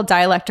therapy called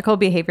dialectical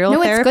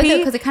behavioral therapy. No, it's good though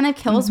because it kind of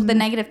kills the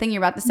negative thing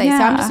you're about to say. So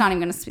I'm just not even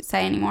going to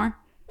say anymore.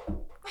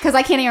 Because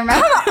I can't even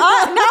remember. Now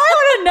I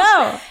want to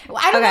know.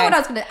 I don't know what I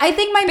was going to. I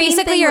think my main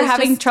basically thing you're was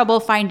having just, trouble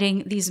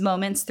finding these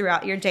moments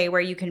throughout your day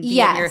where you can be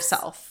in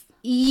yourself.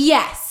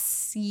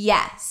 Yes.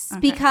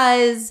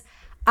 Because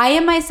I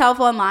am myself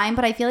online,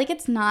 but I feel like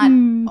it's not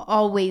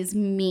always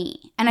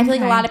me. And I feel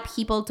like a lot of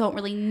people don't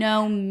really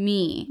know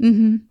me.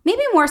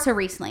 Maybe more so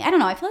recently. I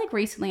don't know. I feel like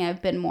recently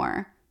I've been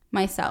more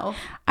myself.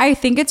 I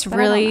think it's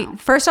really,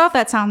 first off,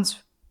 that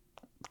sounds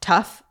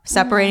tough,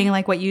 separating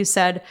like what you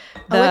said.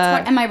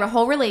 And my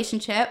whole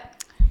relationship,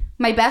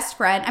 my best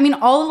friend. I mean,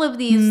 all of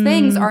these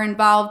things are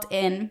involved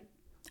in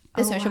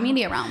the social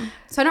media realm.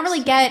 So I don't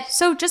really get.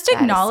 So just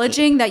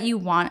acknowledging that you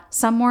want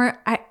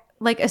somewhere,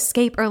 like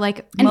escape or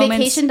like and moments.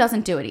 Vacation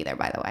doesn't do it either,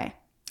 by the way.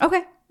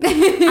 Okay.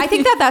 I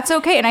think that's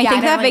okay. And I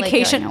think that really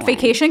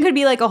vacation could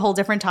be like a whole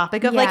different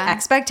topic of like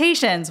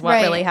expectations,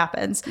 what really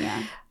happens.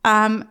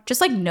 Yeah. Just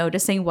like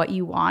noticing what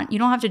you want. You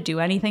don't have to do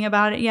anything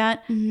about it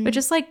yet, but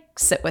just like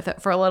sit with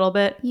it for a little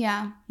bit.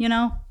 Yeah.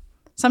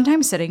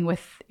 Sometimes sitting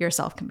with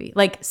yourself can be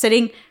like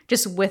sitting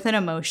just with an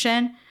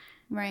emotion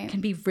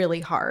can be really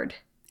hard.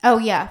 Oh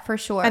yeah, for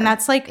sure. And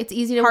that's like it's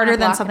easy to harder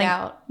than block something it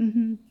out.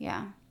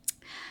 Yeah.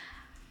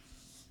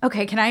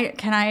 Okay, can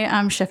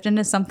I shift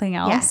into something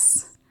else?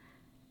 Yes.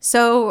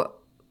 So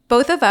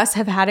both of us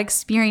have had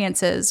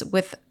experiences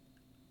with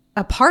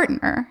a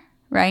partner,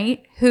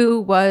 right, who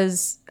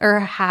was or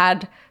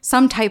had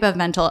some type of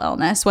mental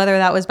illness, whether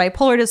that was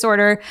bipolar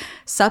disorder,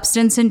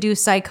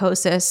 substance-induced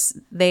psychosis.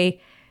 They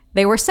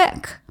were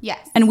sick.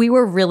 Yes. And we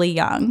were really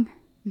young.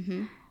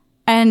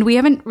 And we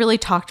haven't really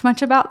talked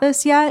much about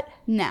this yet.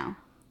 No.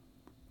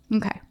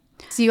 Okay.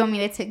 So you want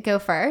me to go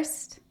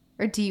first?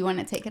 Or do you want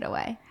to take it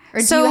away? Or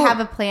do you have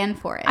a plan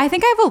for it? I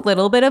think I have a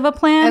little bit of a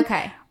plan.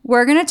 Okay.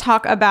 We're going to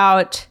talk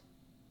about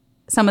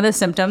some of the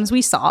symptoms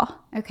we saw.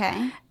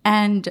 Okay.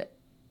 And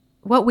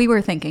what we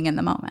were thinking in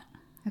the moment.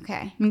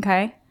 Okay.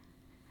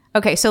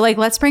 Okay, so like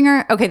let's bring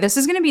this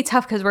is going to be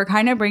tough because we're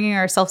kind of bringing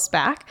ourselves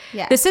back.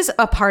 Yeah. This is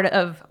a part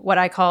of what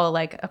I call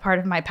like a part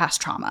of my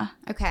past trauma.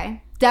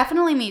 Okay.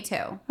 Definitely me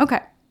too. Okay.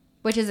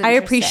 Which is I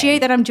appreciate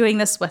that I'm doing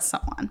this with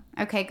someone.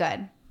 Okay,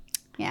 good.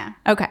 Yeah.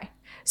 Okay.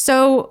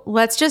 So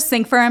let's just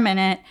think for a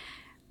minute.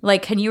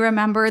 Like, can you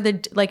remember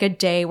a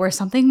day where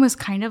something was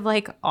kind of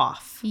like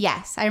off?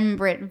 Yes, I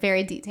remember it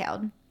very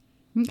detailed.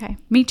 Okay.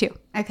 Me too.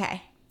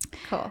 Okay.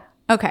 Cool.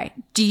 Okay.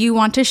 Do you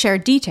want to share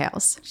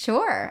details?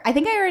 Sure. I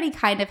think I already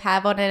kind of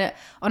have on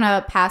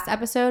a past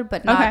episode,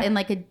 but not in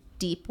like a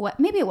deep way.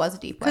 Maybe it was a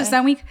deep way. Because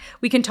then we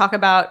can talk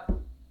about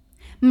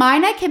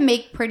mine. I can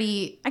make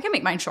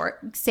mine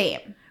short.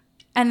 Same.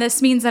 And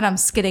this means that I'm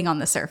skidding on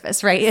the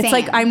surface, right? It's Same.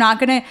 like I'm not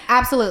going to.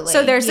 Absolutely.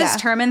 So there's this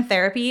term in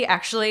therapy.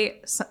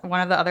 Actually,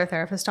 one of the other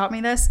therapists taught me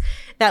this,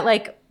 that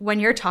like when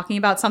you're talking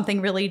about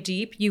something really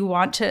deep,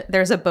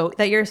 there's a boat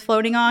that you're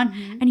floating on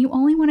and you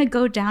only want to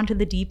go down to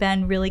the deep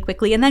end really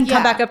quickly and then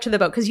come back up to the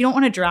boat because you don't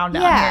want to drown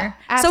down here.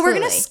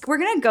 Absolutely. So we're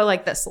going to go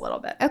like this a little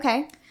bit.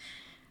 Okay.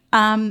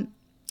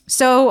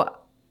 So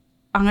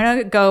I'm going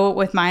to go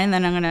with mine and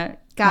then I'm going to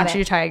want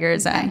you to tie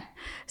yours in.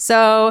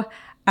 So,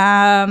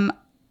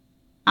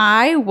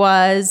 I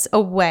was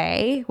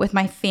away with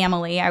my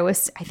family. I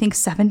was, I think,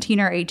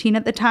 17 or 18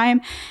 at the time.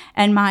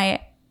 And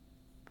my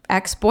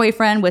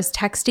ex-boyfriend was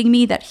texting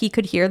me that he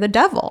could hear the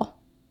devil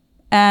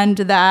and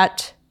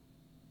that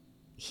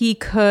he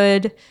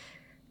thought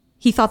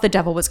the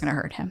devil was going to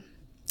hurt him.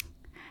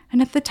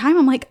 And at the time,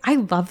 I'm like, I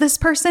love this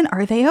person.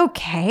 Are they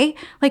okay?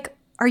 Like,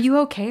 are you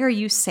okay? Are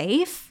you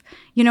safe?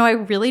 You know, I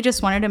really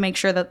just wanted to make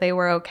sure that they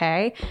were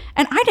okay.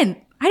 And I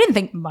didn't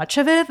think much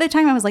of it at the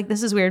time. I was like,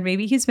 this is weird.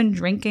 Maybe he's been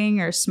drinking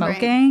or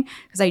smoking,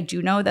 because I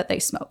do know that they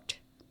smoked,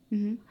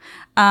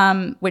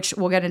 which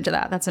we'll get into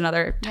that. That's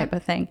another type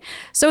of thing.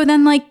 So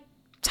then like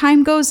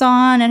time goes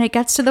on and it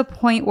gets to the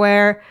point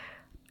where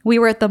we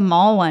were at the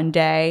mall one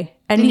day.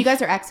 And you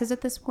guys are exes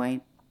at this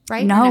point,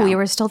 right? No, we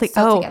were still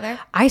together?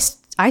 I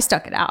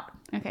stuck it out.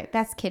 Okay,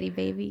 that's kitty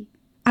baby.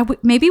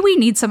 Maybe we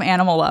need some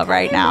animal love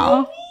right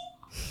now.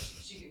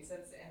 She can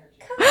sense the energy.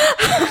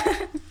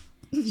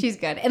 She's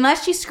good.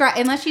 Unless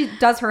she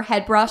does her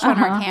head brush on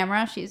her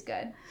camera, she's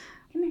good.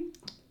 Come here.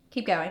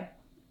 Keep going.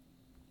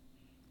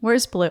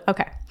 Where's Blue?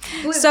 Okay.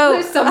 Blue's I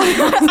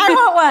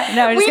want one.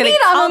 No, I'm just we kidding. need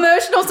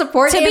emotional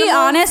support. To be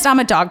honest, I'm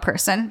a dog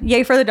person.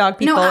 Yay for the dog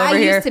people over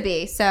here. I used to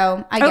be,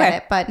 so I get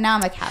it. But now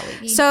I'm a cat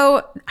lady.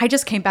 So I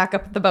just came back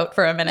up the boat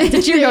for a minute.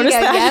 Did you notice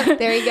that? Yep,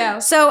 there you go.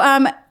 So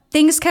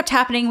things kept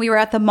happening. We were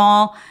at the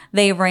mall.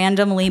 They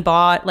randomly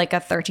bought like a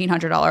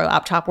 $1,300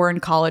 laptop. We're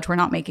in college. We're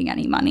not making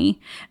any money.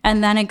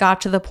 And then it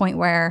got to the point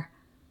where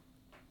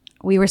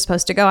we were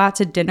supposed to go out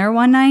to dinner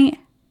one night.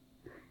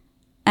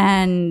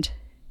 And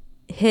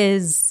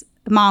his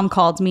mom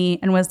called me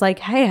and was like,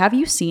 hey, have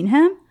you seen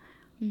him?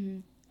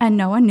 Mm-hmm. And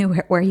no one knew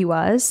where he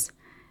was.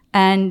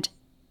 And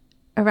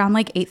around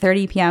like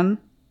 8:30 p.m.,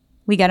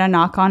 we get a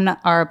knock on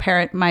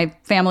my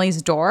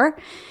family's door.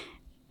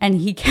 And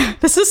they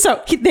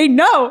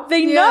know.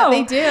 Yeah,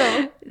 they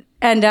do.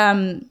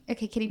 And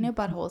okay, kitty, no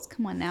buttholes.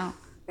 Come on now.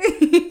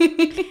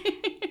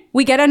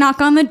 We get a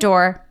knock on the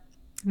door.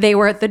 They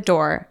were at the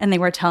door and they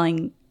were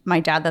telling my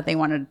dad that they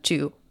wanted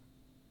to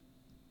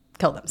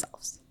kill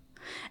themselves.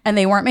 And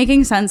they weren't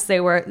making sense.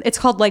 It's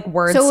called like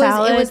word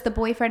salad. So it was the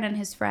boyfriend and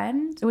his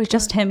friend? It was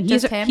just him. He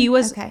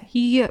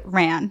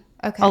ran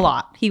a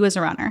lot. He was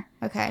a runner.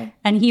 Okay.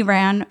 And he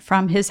ran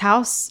from his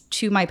house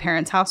to my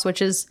parents' house, which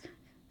is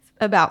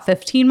about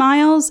 15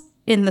 miles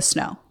in the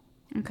snow.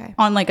 Okay.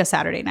 On like a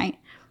Saturday night.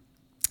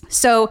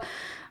 So,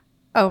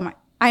 I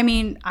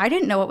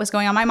didn't know what was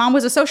going on. My mom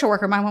was a social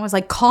worker. My mom was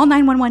like, call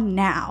 911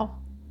 now.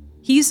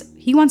 He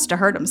wants to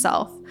hurt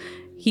himself.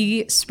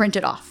 He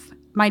sprinted off.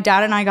 My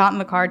dad and I got in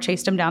the car,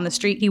 chased him down the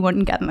street. He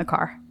wouldn't get in the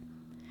car.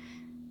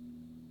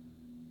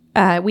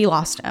 We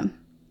lost him.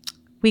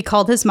 We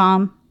called his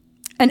mom.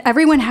 And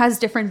everyone has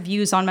different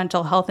views on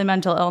mental health and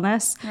mental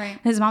illness. Right.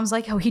 His mom's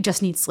like, oh, he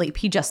just needs sleep.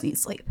 He just needs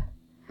sleep.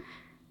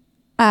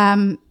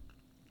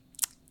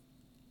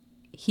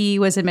 He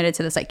was admitted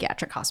to the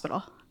psychiatric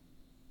hospital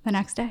the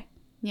next day.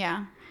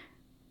 Yeah.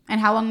 And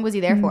how long was he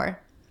there for?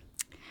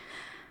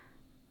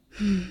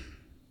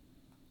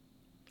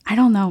 I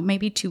don't know,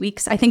 maybe 2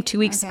 weeks. I think 2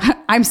 weeks. Okay.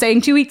 I'm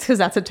saying 2 weeks because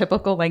that's a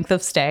typical length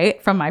of stay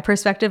from my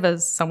perspective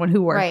as someone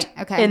who worked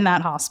in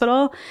that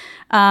hospital.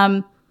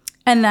 And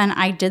then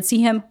I did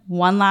see him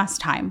one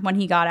last time when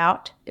he got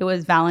out. It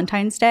was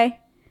Valentine's Day.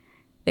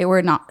 They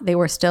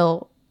were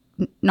still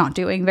not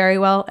doing very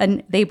well.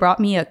 And they brought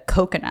me a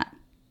coconut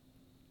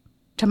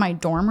to my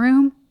dorm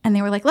room. And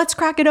they were like, let's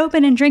crack it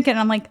open and drink it. And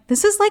I'm like,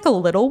 this is like a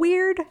little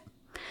weird.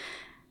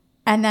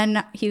 And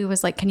then he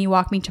was like, can you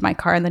walk me to my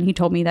car? And then he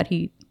told me that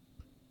he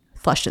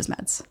flushed his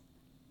meds.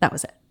 That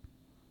was it.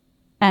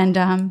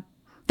 And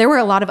there were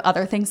a lot of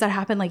other things that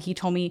happened. Like he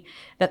told me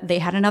that they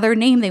had another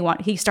name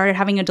he started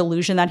having a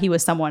delusion that he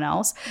was someone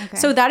else. Okay.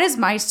 So that is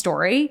my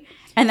story.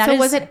 And that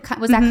was that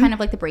kind of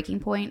like the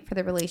breaking point for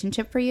the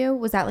relationship for you?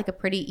 Was that like a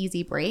pretty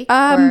easy break?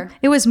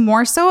 It was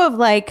more so of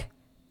like,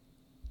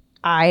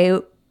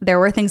 there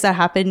were things that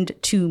happened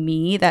to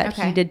me that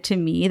he did to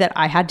me that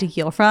I had to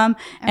heal from.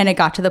 Okay. And it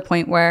got to the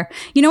point where,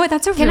 you know what,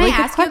 that's a really good question. Can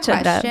I ask you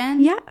a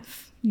question? Yeah.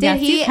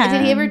 Did he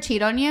ever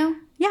cheat on you?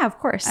 Yeah, of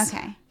course.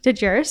 Okay.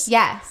 Did yours?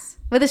 Yes.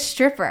 With a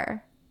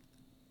stripper.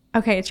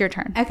 Okay, it's your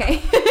turn. Okay.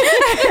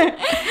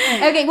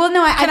 Okay, well,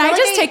 no, Can I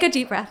just take a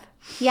deep breath?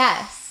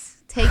 Yes.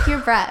 Take your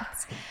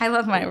breaths. I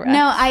love my breath.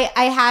 No,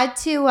 I had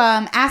to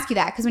ask you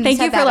that because when you said that,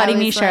 thank you for letting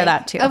me share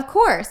that too. Of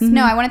course. Mm-hmm.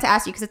 No, I wanted to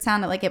ask you because it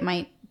sounded like it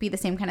might be the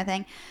same kind of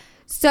thing.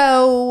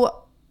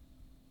 So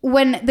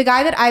when the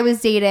guy that I was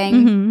dating,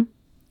 Mm-hmm.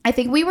 I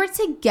think we were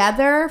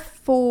together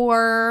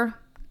for,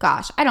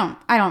 gosh, I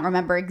don't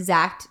remember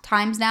exact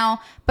times now,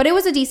 but it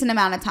was a decent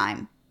amount of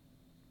time.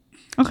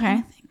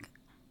 Okay.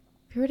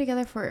 We were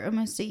together for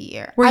almost a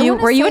year.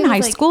 Were you in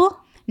high school?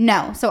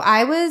 No. So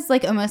I was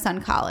like almost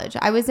on college.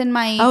 I was in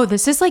my... Oh,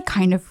 this is like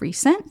kind of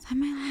recent. Is that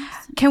my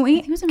last?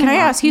 Can I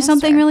ask you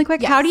something really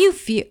quick? Yes. How do you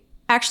feel?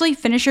 Actually,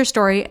 finish your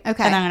story. Okay. And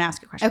then I'm going to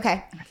ask you a question.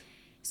 Okay.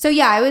 So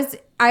yeah,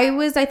 I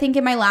was, I think,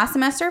 in my last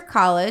semester of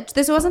college.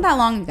 This wasn't that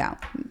long ago,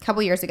 a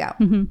couple years ago.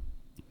 Mm-hmm.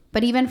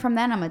 But even from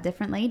then, I'm a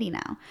different lady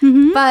now.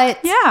 Mm-hmm. But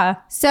yeah.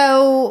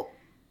 So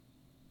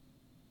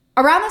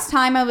around this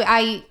time,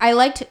 I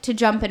liked to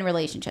jump in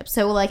relationships.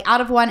 So like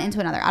out of one into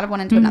another, out of one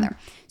into another.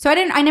 So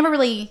I never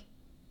really,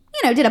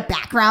 did a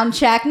background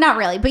check. Not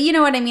really, but you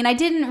know what I mean? I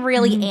didn't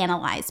really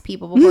analyze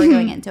people before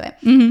going into it.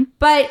 Mm-hmm.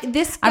 But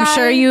this guy... I'm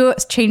sure you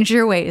changed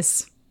your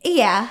ways.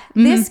 Yeah.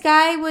 This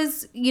guy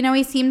was,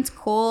 he seemed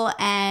cool,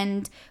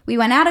 and we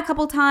went out a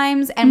couple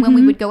times, and when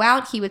we would go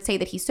out, he would say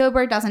that he's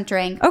sober, doesn't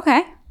drink.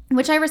 Okay.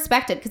 Which I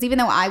respected, because even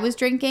though I was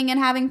drinking and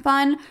having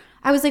fun,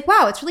 I was like,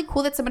 wow, it's really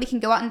cool that somebody can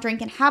go out and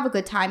drink and have a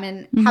good time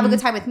and have a good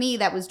time with me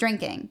that was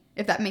drinking,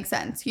 if that makes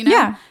sense,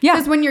 Yeah, yeah.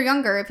 Because when you're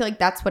younger, I feel like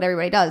that's what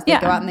everybody does. They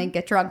go out and they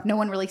get drunk. No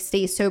one really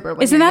stays sober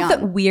when Isn't you're that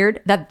young.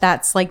 weird that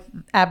that's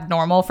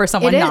abnormal for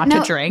someone not to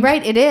drink?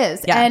 Right, it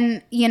is. Yeah.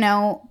 And,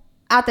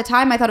 at the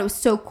time, I thought it was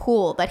so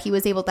cool that he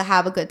was able to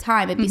have a good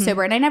time and be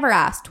sober. And I never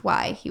asked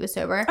why he was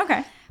sober.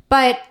 Okay.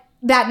 But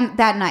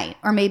that night,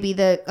 or maybe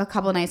a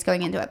couple of nights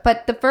going into it.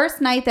 But the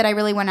first night that I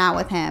really went out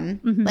with him,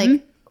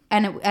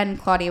 and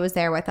Claudia was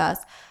there with us,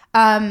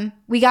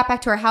 we got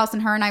back to our house,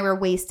 and her and I were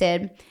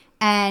wasted.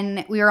 And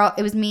it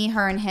was me,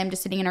 her, and him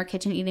just sitting in our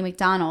kitchen eating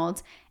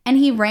McDonald's. And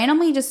he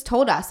randomly just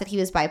told us that he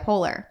was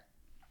bipolar.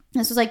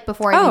 This was like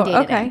before I even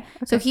dated him.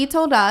 So he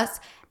told us,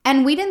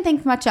 and we didn't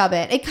think much of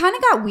it. It kind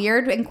of got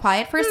weird and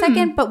quiet for a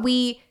second, but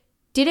we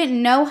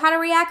didn't know how to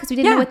react because we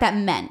didn't know what that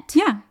meant.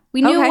 Yeah.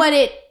 We knew what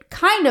it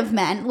kind of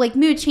meant, like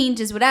mood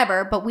changes,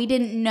 whatever, but we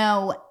didn't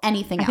know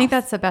anything else. I think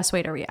that's the best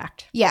way to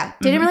react. Yeah.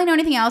 Didn't really know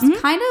anything else.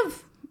 Kind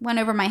of went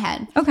over my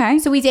head. Okay.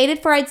 So we dated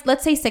for,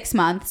 let's say, 6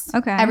 months.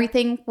 Okay.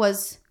 Everything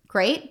was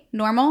great.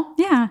 Normal.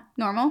 Yeah.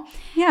 Normal.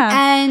 Yeah.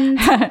 And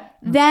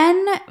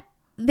then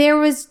there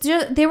was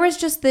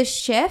just this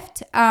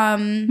shift.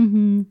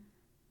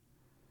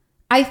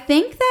 I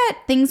think that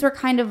things were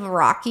kind of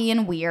rocky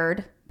and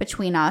weird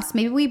between us.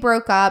 Maybe we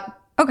broke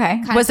up.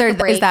 Okay.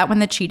 Is that when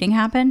the cheating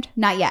happened?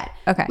 Not yet.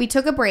 Okay. We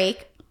took a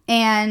break,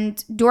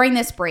 and during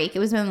this break, it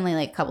was only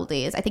like a couple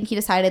days. I think he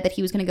decided that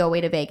he was going to go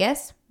away to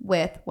Vegas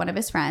with one of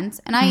his friends.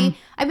 And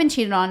I've been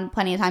cheated on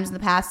plenty of times in the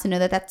past to know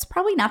that that's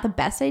probably not the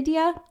best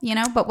idea,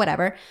 but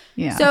whatever.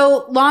 Yeah.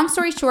 So long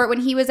story short, when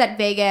he was at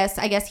Vegas,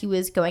 I guess he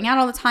was going out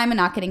all the time and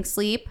not getting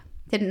sleep.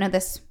 Didn't know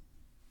this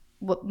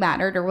what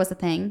mattered or was a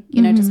thing,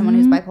 to someone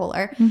who's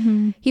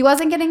bipolar. He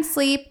wasn't getting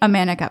sleep. A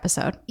manic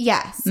episode.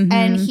 Yes.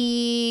 And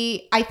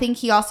I think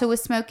he also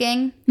was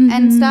smoking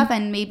and stuff,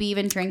 and maybe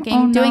even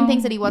drinking, doing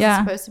things that he wasn't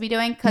supposed to be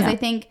doing. Because I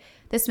think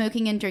the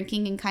smoking and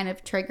drinking can kind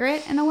of trigger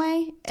it in a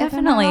way.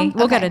 Definitely.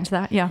 We'll get into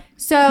that. Yeah.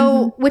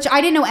 So, which I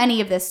didn't know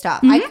any of this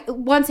stuff.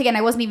 Once again,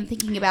 I wasn't even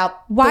thinking about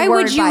why the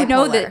word would you bipolar.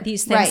 know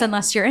these things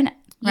unless you're in it?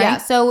 Right? Yeah.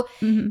 So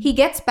he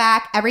gets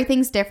back.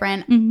 Everything's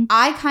different.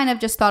 I kind of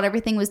just thought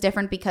everything was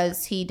different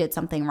because he did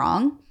something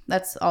wrong.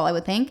 That's all I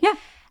would think. Yeah.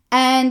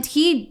 And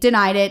he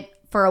denied it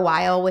for a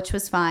while, which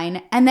was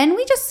fine. And then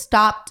we just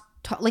stopped.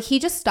 He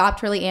just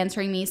stopped really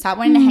answering me, stopped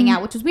wanting to hang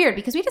out, which was weird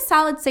because we had a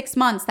solid 6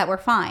 months that were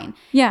fine.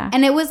 Yeah.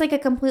 And it was like a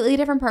completely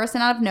different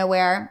person out of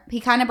nowhere. He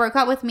kind of broke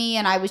up with me,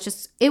 and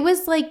it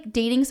was like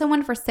dating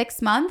someone for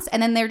 6 months.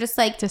 And then they're just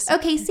like,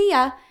 okay, see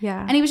ya.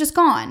 Yeah. And he was just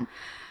gone.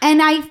 And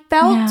I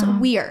felt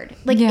weird.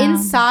 Like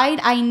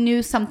inside, I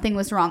knew something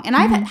was wrong. And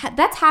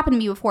that's happened to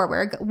me before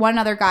where one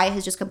other guy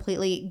has just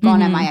completely gone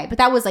MIA. But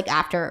that was like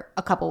after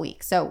a couple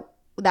weeks. So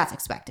that's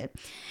expected.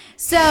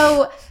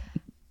 So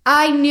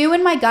I knew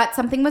in my gut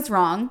something was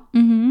wrong.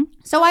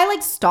 So I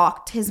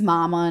stalked his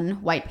mom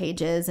on white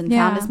pages and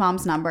found his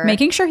mom's number.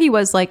 Making sure he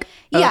was okay.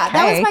 Yeah,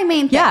 that was my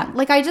main thing. Yeah.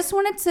 I just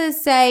wanted to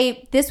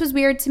say, this was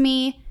weird to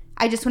me.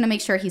 I just want to make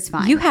sure he's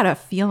fine. You had a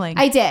feeling.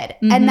 I did.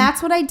 And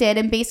that's what I did.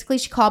 And basically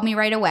she called me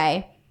right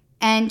away.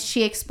 And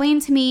she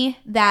explained to me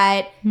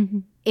that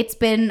it's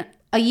been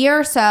a year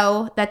or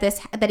so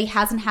that he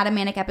hasn't had a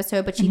manic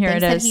episode, but she thinks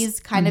that he's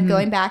kind of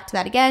going back to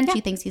that again. Yep. She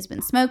thinks he's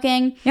been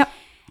smoking. Yep.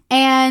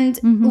 And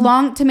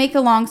to make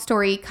a long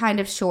story kind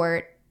of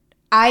short,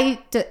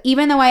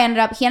 even though he ended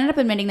up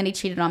admitting that he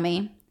cheated on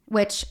me,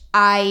 which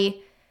I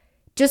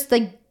just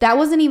that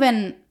wasn't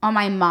even on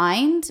my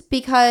mind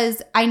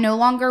because I no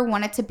longer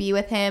wanted to be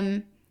with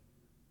him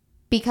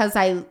because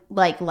I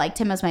liked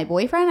him as my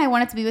boyfriend. I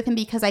wanted to be with him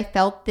because I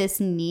felt this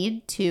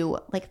need to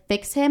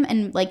fix him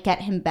and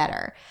get him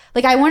better.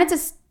 I wanted to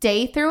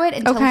stay through it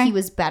until he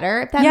was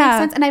better, if that makes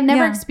sense. And I've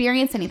never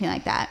experienced anything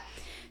like that.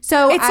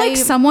 So it's like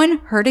someone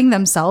hurting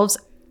themselves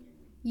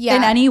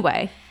in any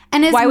way.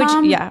 And his Why mom,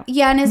 would you? Yeah.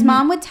 Yeah, and his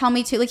mom would tell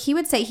me to, like, he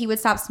would say he would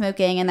stop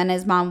smoking, and then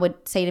his mom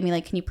would say to me,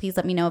 like, can you please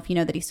let me know if you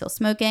know that he's still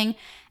smoking?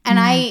 And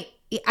I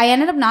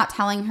ended up not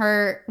telling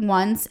her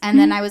once, and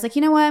then I was like,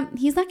 you know what?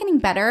 He's not getting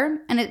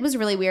better. And it was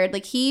really weird.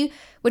 Like, he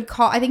would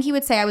call, I think he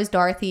would say I was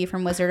Dorothy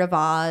from Wizard of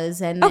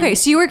Oz. And Okay,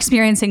 so you were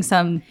experiencing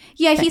some...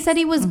 Yeah, he said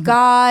he was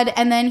God,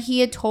 and then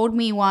he had told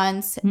me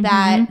once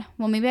that,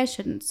 well, maybe I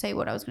shouldn't say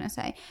what I was going to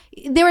say.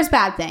 There was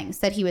bad things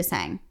that he was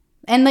saying.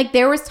 And, like,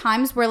 there was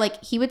times where,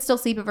 like, he would still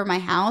sleep over my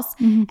house,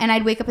 and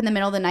I'd wake up in the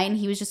middle of the night, and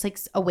he was just, like,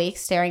 awake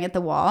staring at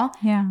the wall.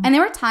 Yeah. And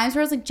there were times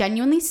where I was, like,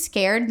 genuinely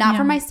scared, not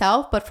for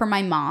myself, but for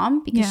my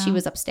mom, because she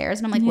was upstairs.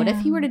 And I'm like, what if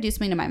he were to do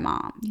something to my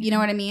mom? You know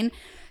what I mean?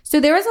 So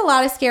there was a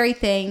lot of scary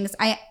things.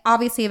 I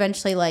obviously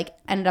eventually, like,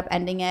 ended up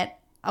ending it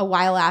a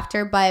while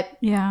after, but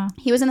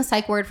he was in a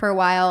psych ward for a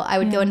while. I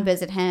would go and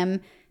visit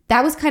him.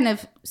 That was kind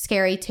of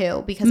scary,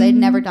 too, because I had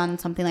never done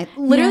something like...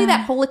 Literally,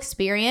 that whole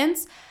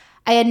experience...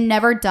 I had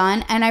never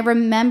done. And I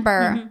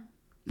remember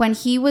when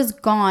he was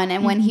gone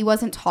and when he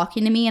wasn't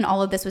talking to me and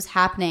all of this was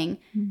happening.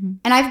 And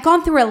I've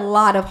gone through a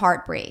lot of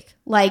heartbreak.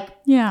 Like,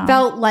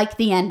 felt like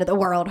the end of the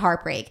world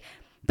heartbreak.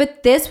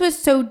 But this was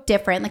so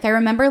different. Like, I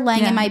remember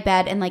laying in my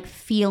bed and, like,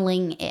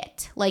 feeling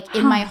it. Like,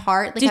 in my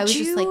heart. Like, I was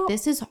just like,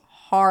 this is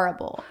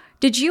horrible.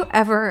 Did you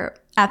ever,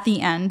 at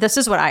the end, this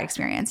is what I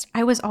experienced.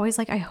 I was always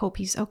like, I hope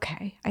he's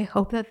okay. I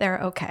hope that they're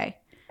okay.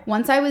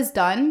 Once I was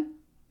done...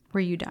 Were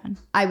you done?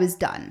 I was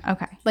done.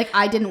 Okay. Like,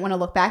 I didn't want to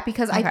look back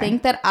because I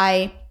think that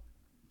I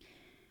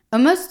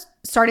almost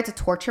started to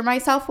torture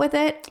myself with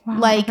it. Wow,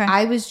 like,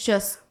 I was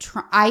just,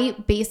 I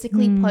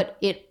basically put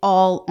it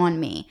all on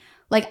me.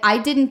 Like, I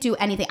didn't do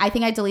anything. I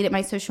think I deleted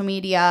my social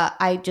media.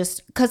 I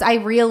just, because I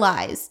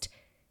realized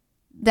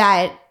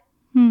that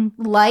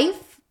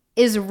life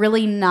is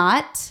really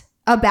not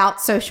about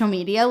social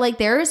media. Like,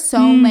 there are so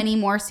many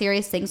more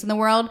serious things in the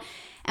world.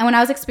 And when I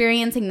was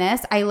experiencing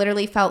this, I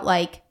literally felt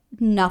like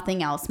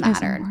nothing else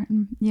mattered.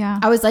 Yeah.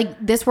 I was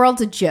like, this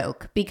world's a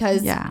joke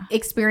because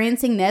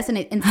experiencing this and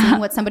seeing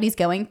what somebody's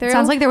going through.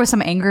 Sounds like there was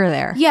some anger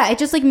there. Yeah. It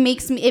just like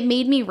it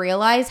made me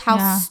realize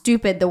how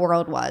stupid the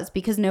world was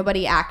because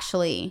nobody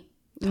actually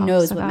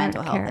knows what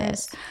mental health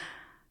is.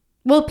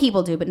 Well,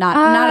 people do, but not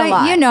a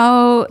lot. You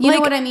know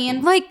what I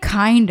mean? Like,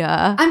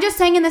 kinda. I'm just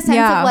saying in the sense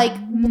of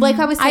like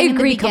I was saying in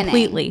the beginning.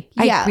 Completely.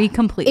 I agree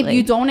completely. If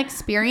you don't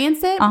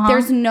experience it,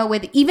 there's no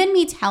way even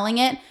me telling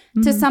it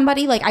to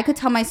somebody, like I could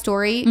tell my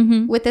story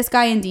with this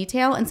guy in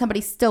detail and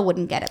somebody still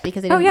wouldn't get it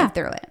because they didn't live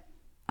through it.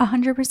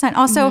 100%.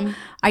 Also,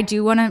 I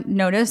do want to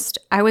notice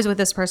I was with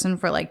this person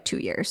for like 2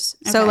 years.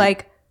 Okay. So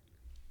like,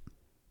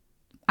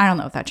 I don't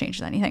know if that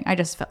changed anything. I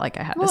just felt like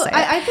I had to say it.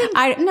 I think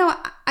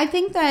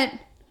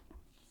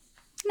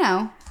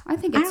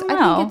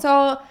it's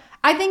all.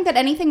 I think that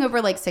anything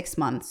over like 6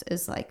 months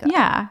is like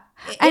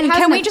and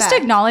can we just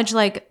acknowledge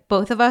like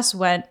both of us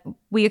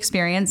we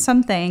experienced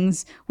some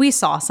things, we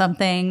saw some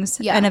things,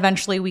 and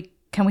eventually we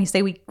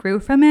say we grew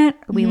from it,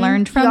 we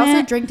learned from it. He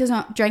also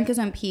drank his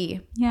own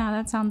pee. Yeah,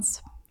 that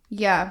sounds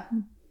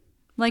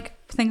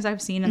like things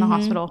I've seen in the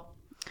hospital.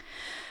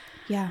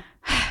 Yeah.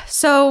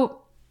 So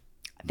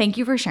thank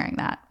you for sharing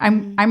that.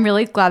 I'm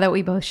really glad that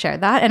we both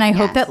shared that. And I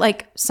hope that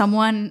like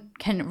someone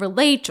can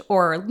relate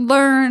or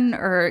learn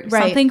or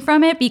something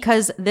from it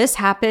because this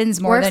happens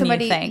more than you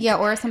think. Yeah,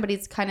 or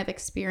somebody's kind of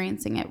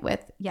experiencing it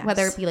with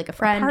whether it be like a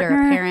friend or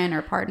a parent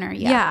or partner.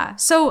 Yeah.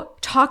 So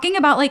talking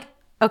about like,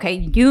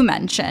 okay, you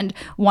mentioned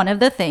one of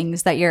the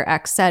things that your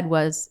ex said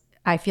was,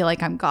 I feel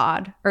like I'm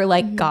God or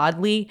like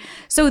godly.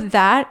 So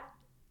that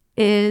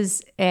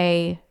is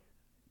I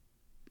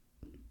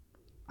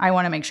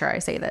want to make sure I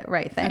say the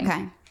right thing.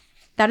 Okay.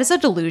 That is a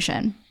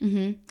delusion.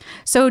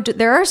 So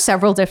there are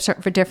several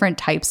different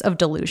types of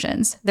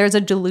delusions. There's a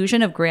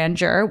delusion of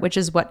grandeur, which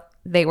is what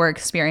they were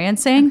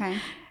experiencing. Okay.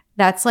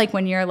 That's like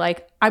when you're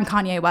like, I'm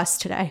Kanye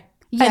West today.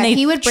 Yeah, and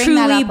he would bring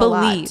that up a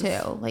lot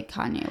too. Like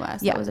Kanye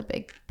West. Yeah. That was a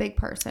big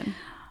person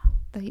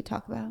that he'd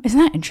talk about. Isn't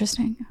that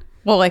interesting?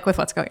 Well, like with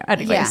what's going on.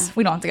 Anyways,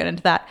 we don't have to get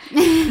into that.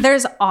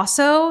 There's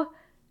also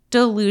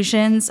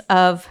delusions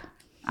of,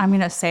 I'm going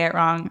to say it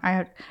wrong.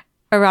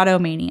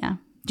 Erotomania.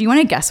 Do you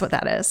want to guess what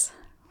that is?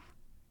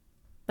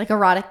 Like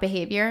erotic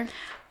behavior?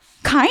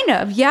 Kind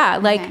of, yeah.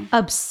 Like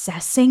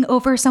obsessing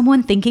over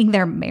someone, thinking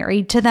they're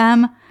married to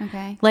them.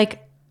 Okay.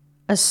 Like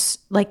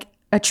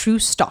a true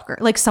stalker.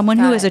 Like someone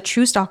who is a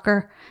true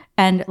stalker.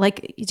 And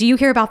like, do you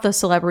hear about the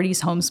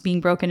celebrities' homes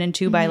being broken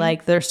into by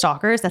like their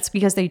stalkers? That's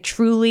because they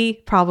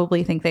truly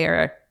probably think they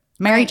are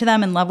married to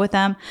them, in love with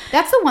them.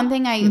 That's the one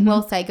thing I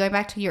will say, going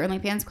back to your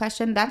Onlyfans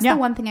question, that's the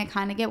one thing I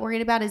kind of get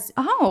worried about is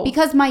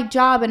because my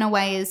job in a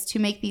way is to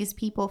make these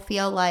people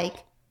feel like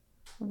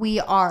we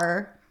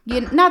are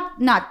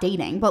not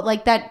dating, but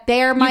like that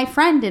they're my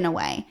friend in a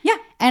way. Yeah.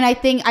 And I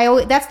think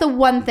that's the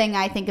one thing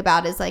I think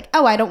about is like,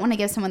 I don't want to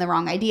give someone the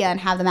wrong idea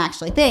and have them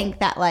actually think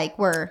that like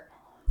we're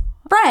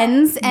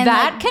friends. And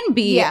that like, can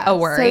be a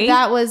worry.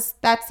 So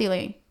that's the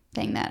only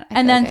thing that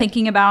and then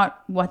thinking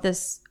about what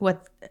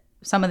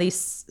some of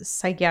these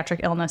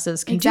psychiatric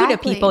illnesses can do to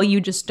people, you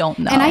just don't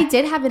know. And I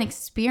did have an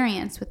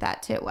experience with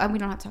that too. We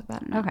don't have to talk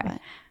about it now. Okay.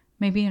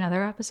 Maybe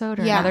another episode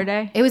or another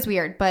day. It was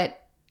weird, but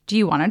do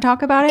you want to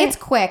talk about it? It's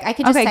quick. I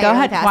could just say go it really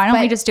ahead. fast, Why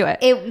don't we just do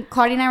it?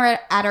 Claudia and I were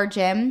at our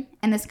gym,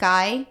 and this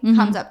guy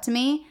comes up to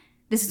me.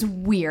 This is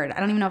weird. I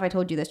don't even know if I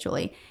told you this,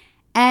 Julie.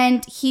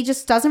 And he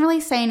just doesn't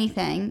really say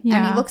anything. Yeah.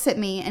 And he looks at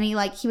me, and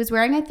he was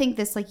wearing, I think,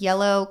 this like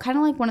yellow, kind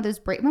of like one of those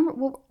remember,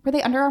 were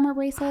they Under Armour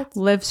bracelets?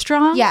 Live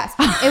Strong? Yes.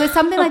 It was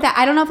something like that.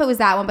 I don't know if it was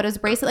that one, but it was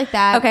a bracelet like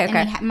that. Okay.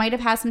 And he might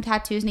have had some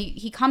tattoos. And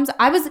he comes,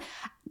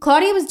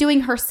 Claudia was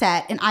doing her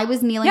set, and I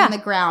was kneeling on the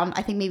ground,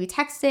 I think maybe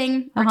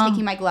texting or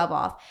taking my glove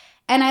off.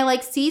 And I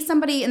like see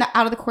somebody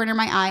out of the corner of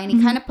my eye, and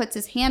he kind of puts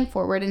his hand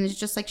forward and is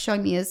just like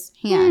showing me his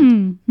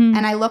hand.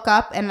 And I look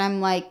up and I'm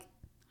like,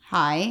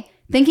 hi,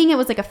 thinking it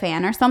was like a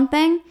fan or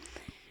something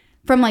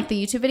from like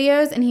the YouTube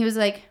videos. And he was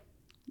like,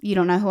 you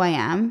don't know who I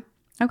am?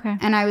 Okay.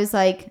 And I was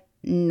like,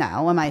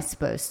 no, am I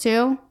supposed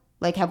to?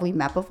 Like, have we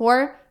met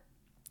before?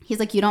 He's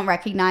like, you don't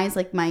recognize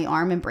like my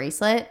arm and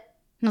bracelet?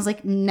 And I was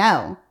like,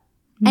 no.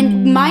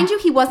 And mind you,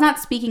 he was not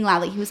speaking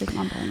loudly. He was like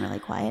mumbling really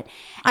quiet.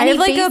 And I have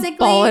like a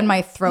ball in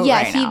my throat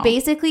right now. Yeah, he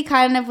basically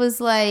kind of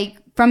was like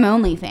from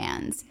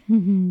Onlyfans.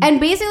 And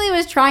basically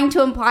was trying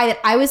to imply that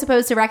I was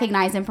supposed to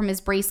recognize him from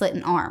his bracelet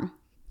and arm.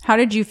 How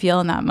did you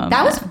feel in that moment?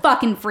 That was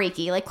fucking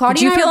freaky. Like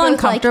Claudia, did you feel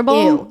uncomfortable?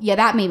 Like, ew. Yeah,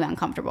 that made me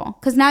uncomfortable.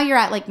 Because now you're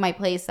at like my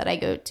place that I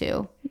go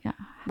to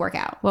work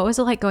out. What was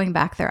it like going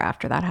back there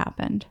after that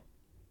happened?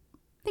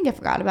 I think I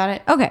forgot about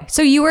it. Okay,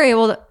 so you were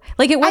able to,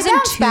 like, it wasn't I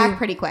bounced back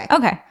pretty quick.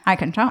 Okay, I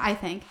can tell. I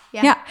think.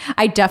 Yeah,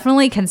 I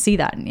definitely can see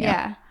that in you.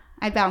 Yeah,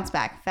 I bounced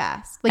back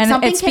fast. Like, and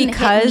something it's can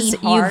because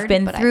hit me hard, you've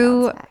been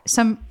through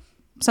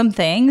some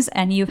things,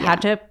 and you've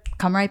had to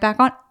come right back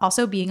on.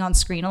 Also, being on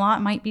screen a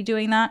lot might be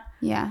doing that.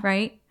 Yeah.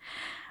 Right.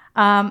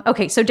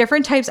 Okay, so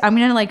different types. I'm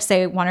gonna like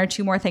say one or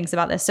two more things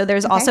about this. So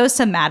there's also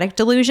somatic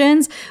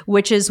delusions,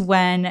 which is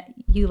when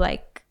you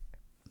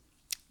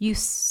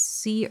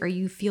see or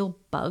you feel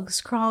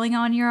bugs crawling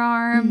on your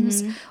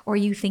arms, or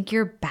you think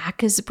your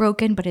back is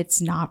broken, but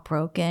it's not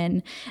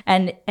broken.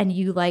 And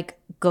you like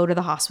go to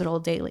the hospital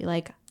daily.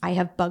 Like, I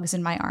have bugs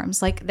in my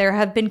arms. Like, there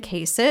have been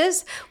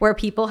cases where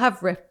people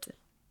have ripped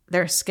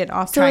their skin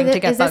off trying to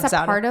get bugs out. Is this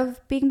a part of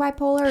being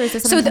bipolar, or is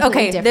this something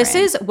different? This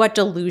is what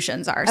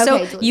delusions are.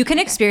 Okay, so you can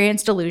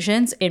experience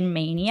delusions in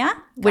mania,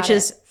 which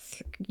is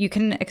you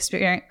can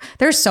experience.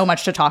 There's so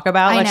much to talk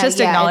about. Let's just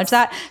acknowledge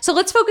that. So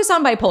let's focus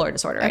on bipolar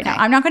disorder right now.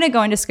 I'm not going to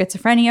go into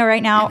schizophrenia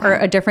right now or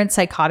a different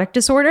psychotic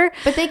disorder.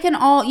 But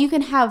you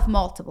can have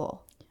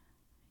multiple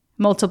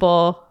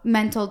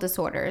mental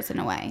disorders in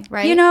a way,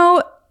 right? You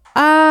know,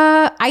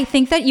 I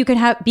think that you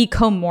can be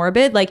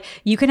comorbid. Like,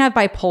 you can have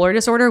bipolar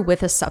disorder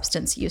with a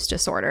substance use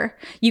disorder.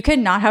 You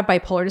cannot have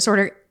bipolar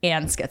disorder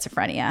and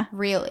schizophrenia.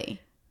 Really?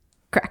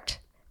 Correct.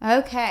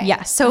 Okay.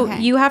 Yeah. So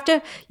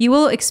you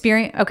will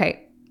experience.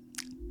 Okay.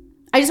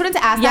 I just wanted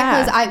to ask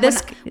that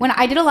because when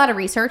I did a lot of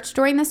research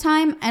during this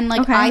time, and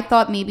like I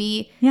thought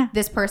maybe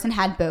this person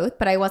had both,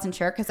 but I wasn't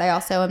sure because I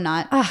also am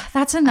not.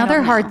 That's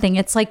another hard thing.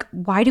 It's like,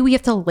 why do we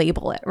have to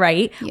label it,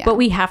 right? Yeah. But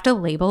we have to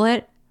label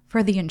it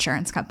for the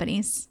insurance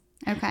companies.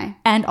 Okay.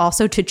 And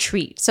also to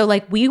treat. So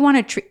like, we want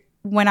to treat.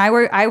 When I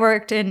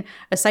worked in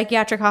a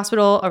psychiatric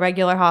hospital, a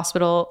regular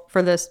hospital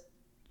for this.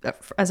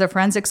 As a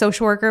forensic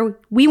social worker,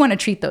 we want to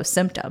treat those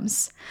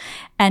symptoms.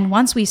 And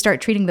once we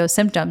start treating those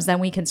symptoms, then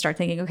we can start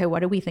thinking, okay,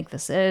 what do we think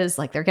this is?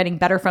 Like, they're getting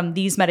better from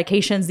these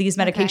medications. These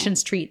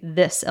medications treat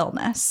this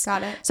illness.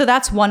 Got it. So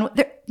that's one,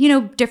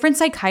 different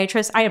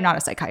psychiatrists. I am not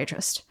a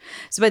psychiatrist.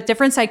 But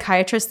different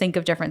psychiatrists think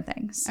of different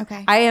things.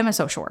 Okay. I am a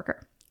social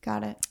worker.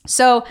 Got it.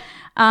 So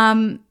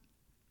the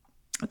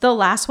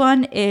last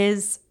one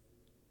is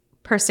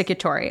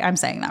persecutory. I'm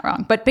saying that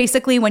wrong. But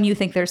basically, when you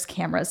think there's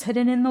cameras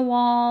hidden in the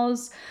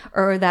walls,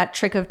 or that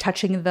trick of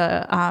touching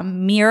the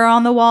mirror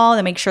on the wall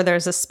to make sure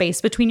there's a space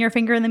between your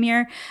finger and the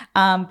mirror,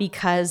 or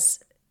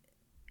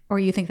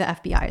you think the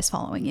FBI is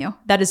following you.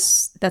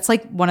 That's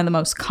like one of the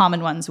most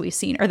common ones we've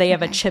seen, or they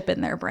have a chip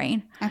in their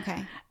brain.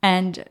 Okay.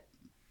 And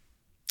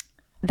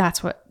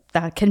that's what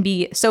that can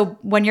be. So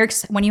when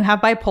you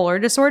have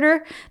bipolar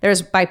disorder,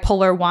 there's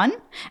bipolar 1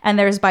 and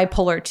there's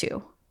bipolar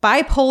 2.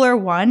 Bipolar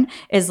 1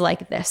 is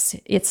like this.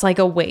 It's like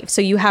a wave.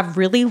 So you have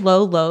really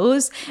low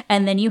lows,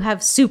 and then you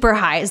have super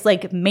highs,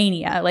 like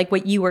mania, like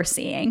what you were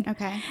seeing.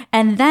 Okay.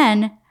 And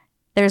then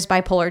there's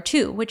bipolar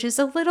 2, which is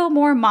a little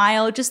more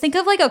mild. Just think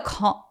of like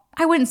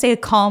I wouldn't say a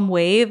calm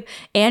wave,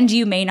 and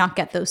you may not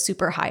get those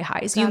super high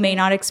highs. You may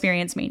not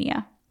experience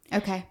mania.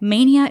 Okay.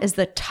 Mania is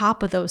the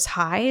top of those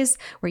highs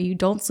where you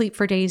don't sleep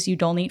for days, you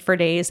don't eat for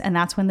days, and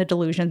that's when the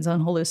delusions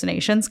and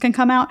hallucinations can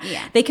come out.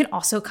 Yeah. They can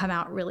also come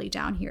out really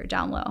down here,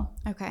 down low.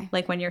 Okay.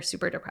 Like when you're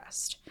super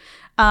depressed.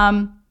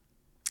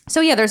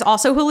 So yeah, there's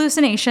also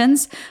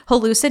hallucinations.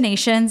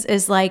 Hallucinations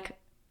is like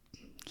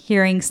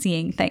hearing,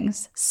 seeing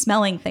things,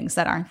 smelling things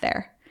that aren't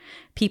there.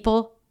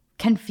 People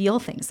can feel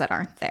things that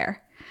aren't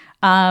there.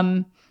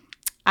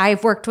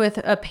 I've worked with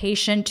a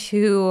patient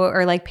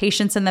or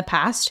patients in the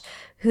past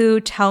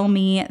who tell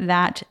me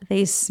that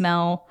they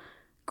smell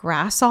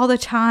grass all the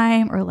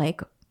time, or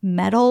like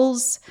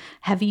metals,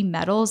 heavy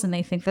metals, and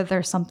they think that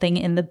there's something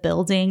in the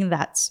building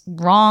that's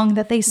wrong,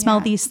 that they smell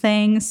these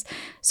things.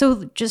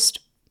 So just,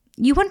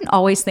 you wouldn't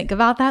always think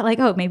about that, like,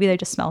 oh, maybe they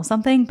just smell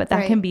something, but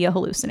that can be a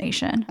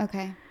hallucination.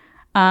 Okay.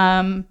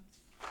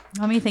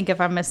 Let me think if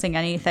I'm missing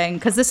anything,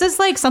 because this is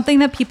like something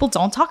that people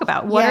don't talk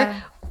about.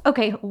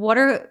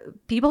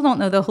 People don't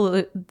know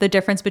the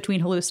difference between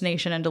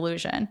hallucination and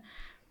delusion.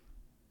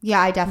 Yeah,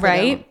 I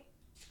definitely don't.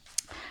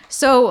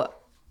 So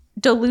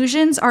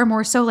delusions are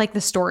more so like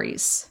the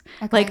stories.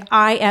 Okay. Like,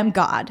 I am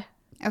God.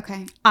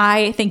 Okay.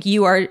 I think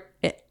you are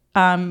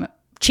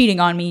cheating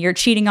on me. You're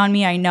cheating on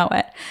me. I know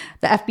it.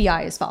 The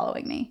FBI is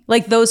following me.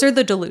 Like, those are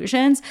the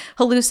delusions.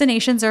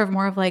 Hallucinations are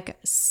more of like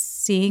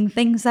seeing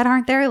things that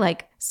aren't there,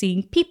 like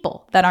seeing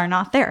people that are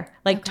not there,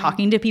 like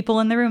talking to people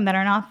in the room that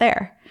are not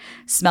there,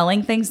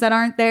 smelling things that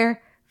aren't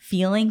there,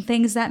 feeling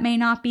things that may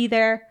not be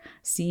there,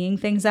 seeing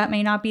things that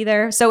may not be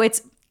there. So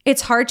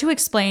it's hard to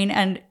explain,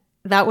 and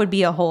that would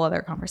be a whole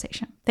other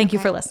conversation. Thank you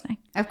for listening.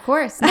 Of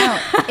course. No,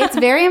 it's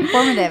very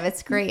informative.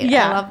 It's great.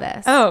 Yeah. I love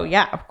this. Oh,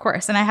 yeah, of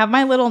course. And I have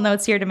my little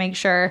notes here to make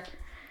sure.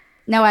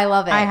 No, I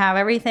love it. I have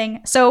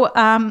everything. So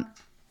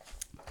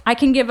I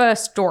can give a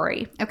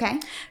story. Okay.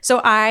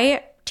 So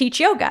I teach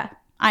yoga.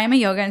 I am a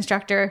yoga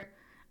instructor.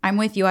 I'm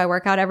with you. I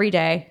work out every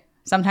day.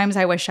 Sometimes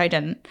I wish I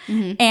didn't.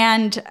 Mm-hmm.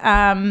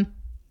 And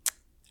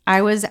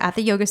I was at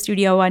the yoga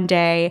studio one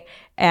day,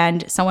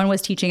 and someone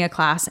was teaching a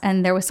class,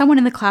 and there was someone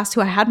in the class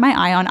who I had my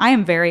eye on. I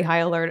am very high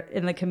alert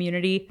in the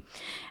community.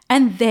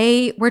 And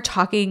they were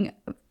talking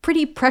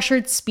pretty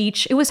pressured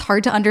speech. It was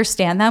hard to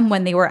understand them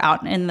when they were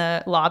out in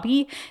the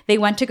lobby. They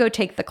went to go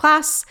take the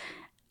class.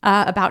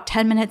 About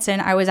 10 minutes in,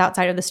 I was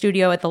outside of the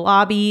studio at the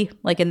lobby,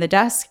 like in the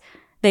desk.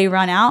 They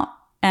run out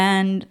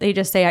and they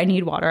just say, I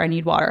need water. I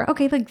need water.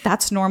 Okay, like,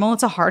 that's normal.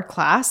 It's a hard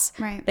class.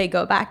 Right. They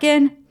go back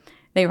in.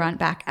 They run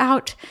back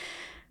out.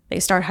 They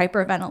start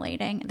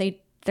hyperventilating.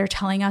 They're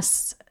telling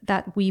us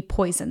that we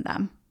poisoned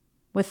them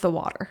with the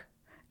water,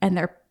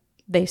 and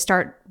they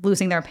start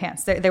losing their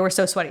pants. They were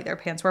so sweaty, their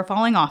pants were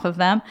falling off of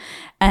them.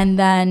 And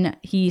then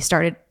he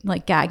started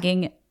like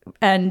gagging,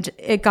 and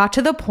it got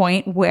to the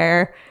point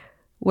where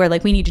we're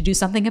like, we need to do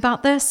something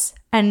about this.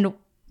 And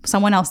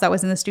someone else that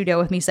was in the studio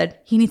with me said,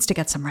 he needs to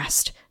get some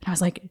rest. And I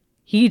was like,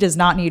 he does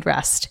not need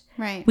rest.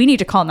 Right. We need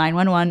to call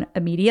 911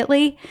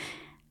 immediately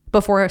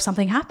before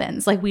something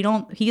happens. Like, I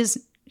don't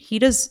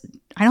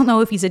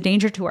know if he's a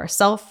danger to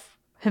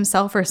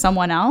himself or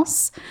someone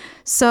else.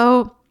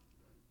 So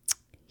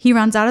he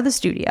runs out of the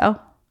studio.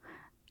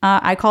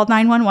 I called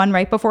 911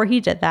 right before he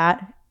did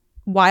that.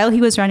 While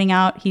he was running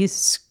out,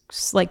 he's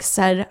like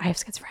said, I have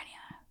schizophrenia.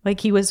 Like,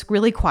 he was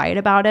really quiet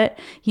about it.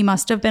 He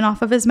must have been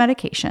off of his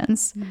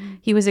medications. Mm-hmm.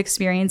 He was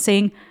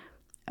experiencing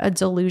a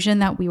delusion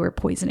that we were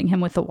poisoning him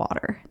with the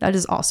water. That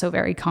is also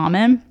very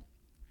common.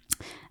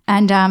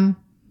 And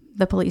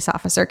the police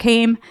officer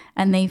came,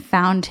 and they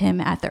found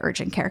him at the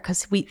urgent care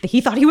because he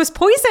thought he was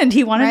poisoned.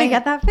 He wanted to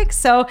get that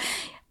fixed. So,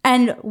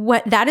 and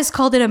what that is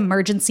called an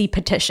emergency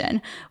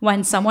petition.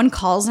 When someone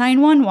calls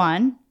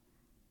 911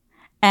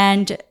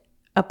 and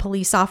a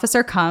police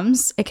officer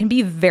comes, it can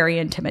be very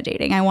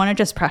intimidating. I want to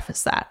just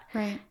preface that.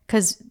 Right.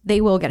 Because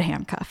they will get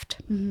handcuffed.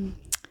 Mm-hmm.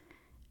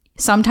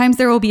 Sometimes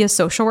there will be a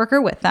social worker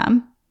with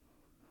them,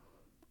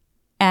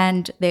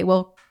 and they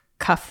will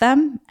cuff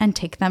them and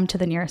take them to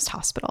the nearest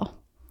hospital.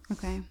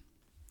 Okay.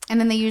 And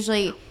then they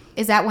usually,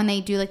 is that when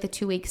they do like the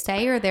 2-week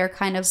stay, or they're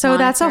kind of so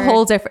that's a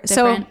whole different.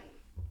 So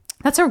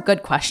that's a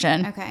good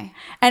question. Okay.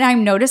 And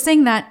I'm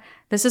noticing that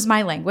this is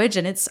my language,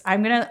 and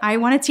I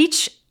want to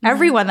teach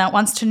everyone that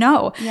wants to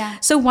know. Yeah.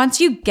 So once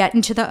you get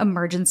into the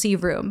emergency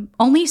room,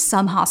 only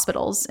some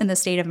hospitals in the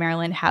state of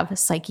Maryland have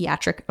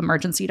psychiatric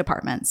emergency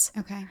departments.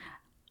 Okay.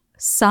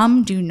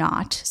 Some do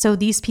not. So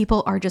these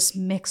people are just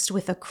mixed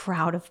with a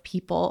crowd of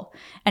people.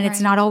 And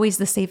it's not always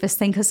the safest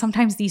thing, because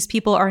sometimes these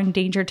people are in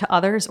danger to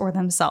others or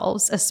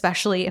themselves,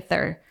 especially if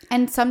they're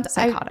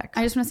psychotic.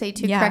 I just want to say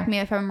too, correct me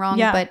if I'm wrong,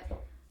 but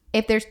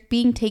if they're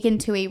being taken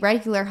to a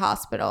regular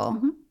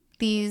hospital,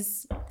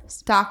 these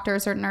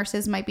doctors or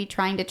nurses might be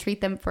trying to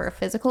treat them for a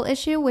physical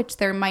issue, which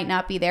there might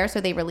not be there. So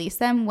they release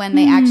them when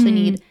they actually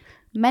need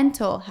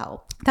mental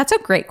help. That's a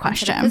great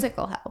question.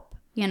 Physical help,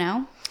 you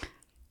know?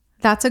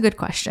 That's a good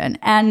question.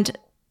 And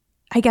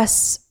I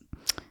guess,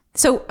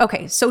 so,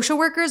 okay, social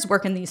workers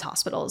work in these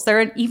hospitals.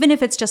 Even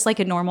if it's just like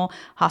a normal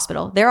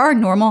hospital, there are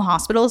normal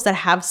hospitals that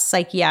have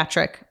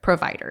psychiatric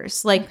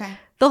providers. Like,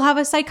 they'll have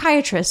a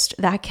psychiatrist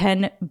that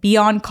can be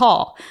on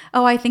call.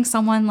 Oh, I think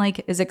someone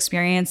like is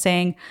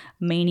experiencing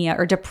mania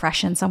or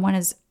depression. Someone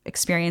is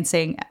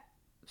experiencing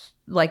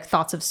like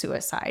thoughts of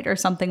suicide or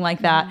something like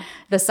that.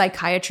 The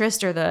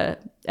psychiatrist or the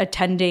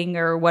attending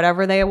or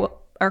whatever they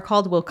are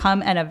called will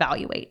come and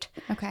evaluate.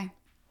 Okay.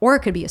 Or it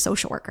could be a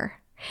social worker,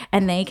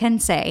 and they can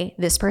say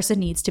this person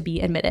needs to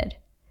be admitted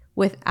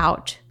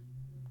without,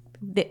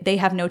 they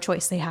have no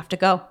choice. They have to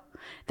go.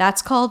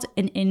 That's called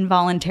an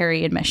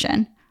involuntary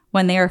admission,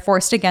 when they are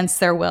forced against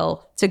their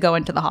will to go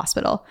into the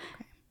hospital.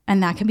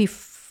 And that can be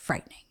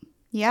frightening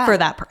for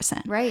that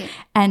person. Right.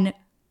 And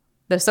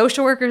the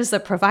social workers, the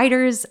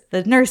providers,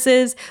 the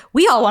nurses,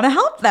 we all want to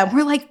help them.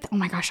 We're like, oh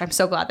my gosh, I'm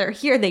so glad they're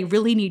here. They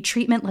really need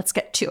treatment. Let's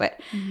get to it.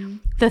 Mm-hmm.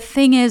 The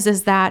thing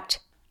is that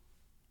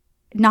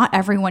not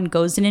everyone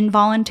goes in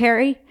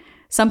involuntary.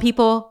 Some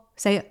people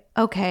say,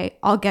 okay,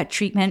 I'll get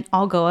treatment.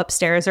 I'll go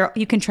upstairs, or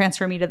you can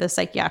transfer me to the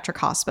psychiatric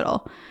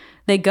hospital.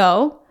 They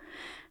go,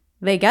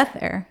 they get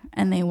there,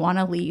 and they want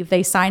to leave.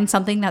 They sign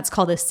something that's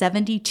called a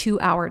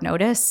 72-hour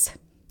notice.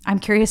 I'm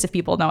curious if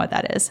people know what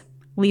that is.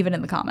 Leave it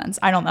in the comments.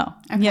 I don't know,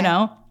 you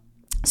know?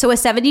 So a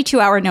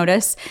 72-hour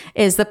notice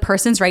is the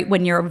person's right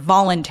when you're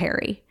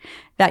voluntary,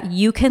 that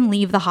you can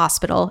leave the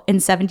hospital in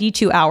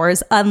 72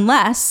 hours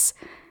unless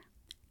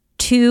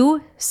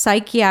 2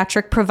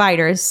 psychiatric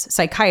providers,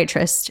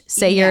 psychiatrists,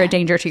 say you're a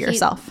danger to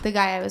yourself. The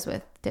guy I was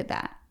with did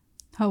that.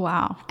 Oh,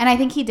 wow. And I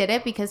think he did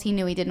it because he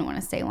knew he didn't want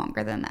to stay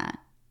longer than that.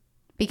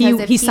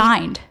 Because he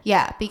signed.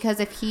 Yeah, because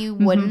if he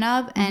wouldn't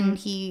have and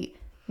he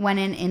went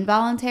in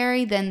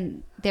involuntary,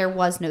 then there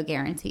was no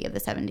guarantee of the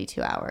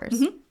 72 hours.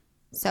 Mm-hmm.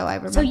 So I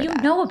remember that. So you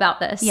know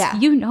about this. Yeah.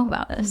 You know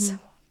about this.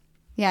 Mm-hmm.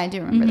 Yeah, I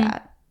do remember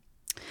that.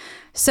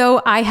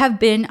 So I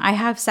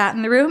have sat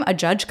in the room. A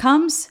judge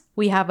comes.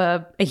 We have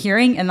a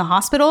hearing in the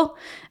hospital,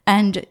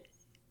 and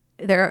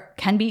there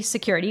can be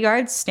security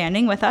guards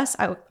standing with us.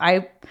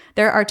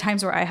 There are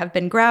times where I have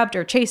been grabbed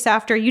or chased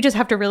after. You just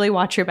have to really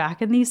watch your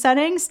back in these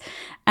settings.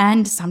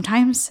 And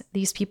sometimes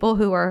these people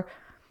who are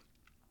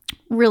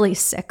really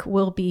sick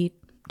will be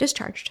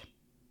discharged.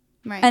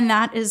 Right. And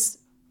that is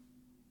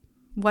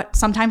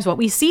sometimes what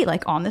we see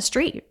like on the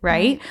street,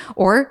 right?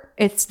 Or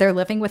they're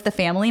living with the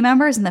family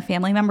members, and the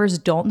family members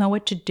don't know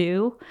what to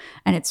do,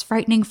 and it's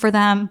frightening for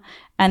them.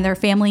 And their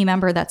family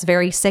member that's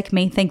very sick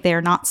may think they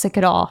are not sick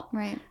at all.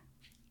 Right.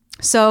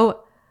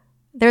 So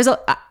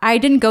I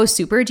didn't go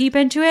super deep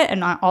into it,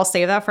 and I'll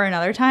save that for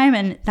another time.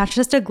 And that's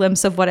just a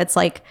glimpse of what it's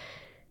like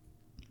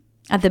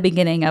at the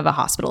beginning of a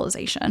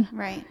hospitalization.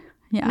 Right.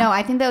 Yeah. No,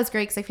 I think that was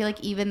great because I feel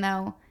like even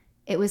though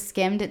it was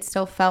skimmed, it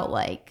still felt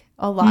like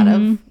a lot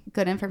of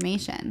good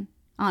information,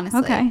 honestly.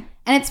 Okay.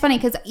 And it's funny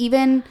because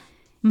even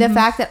the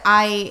fact that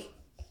I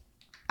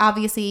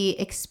obviously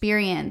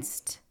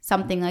experienced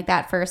something like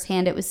that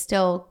firsthand, it was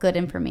still good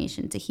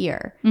information to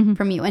hear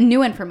from you, and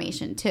new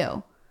information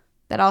too,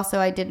 that also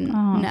I didn't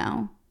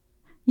know.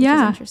 Which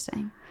is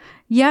interesting.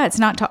 Yeah, it's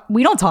not.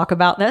 We don't talk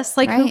about this.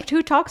 Like,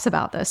 who talks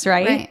about this,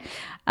 right?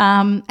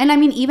 And I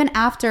mean, even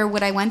after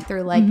what I went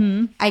through, like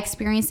I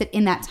experienced it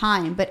in that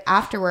time, but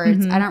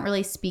afterwards, I don't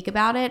really speak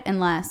about it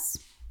unless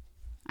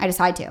I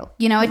decide to.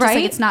 You know, it's just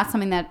like it's not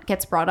something that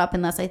gets brought up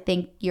unless I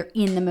think you're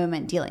in the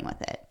moment dealing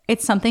with it.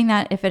 It's something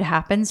that if it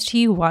happens to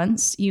you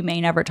once, you may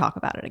never talk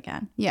about it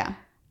again. Yeah.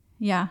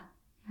 Yeah.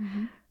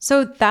 Mm-hmm.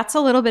 So that's a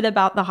little bit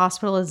about the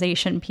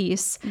hospitalization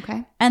piece.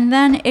 Okay. And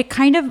then it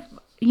kind of,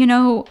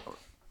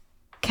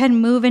 can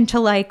move into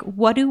like,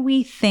 what do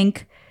we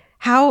think?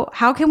 How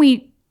can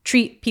we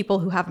treat people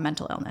who have a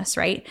mental illness,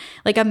 right?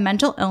 Like a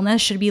mental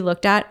illness should be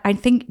looked at. I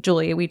think,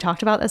 Julia, we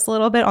talked about this a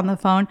little bit on the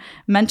phone.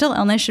 Mental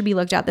illness should be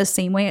looked at the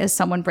same way as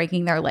someone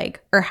breaking their leg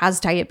or has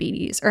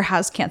diabetes or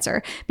has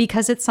cancer,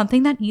 because it's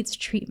something that needs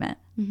treatment.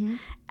 Mm-hmm.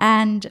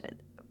 And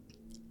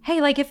hey,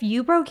 like if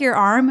you broke your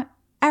arm,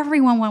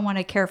 everyone would want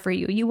to care for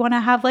you. You want to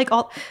have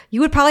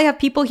you would probably have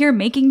people here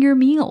making your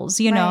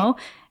meals, you know?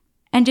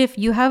 And if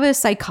you have a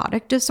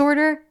psychotic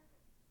disorder,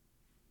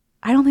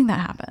 I don't think that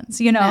happens,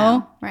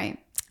 No, right.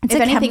 If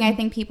anything, I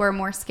think people are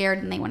more scared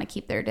and they want to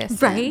keep their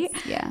distance. Right.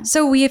 Yeah.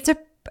 So we have to,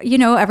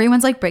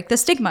 everyone's like, break the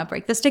stigma.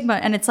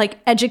 And it's like,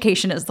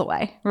 education is the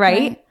way.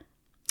 Right.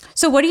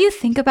 So what do you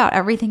think about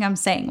everything I'm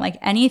saying? Like,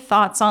 any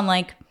thoughts on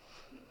like,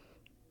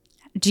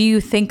 do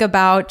you feel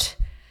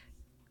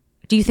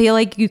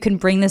like you can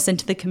bring this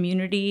into the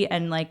community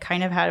and like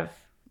kind of have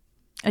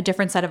a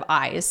different set of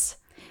eyes?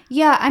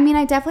 Yeah. I mean,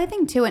 I definitely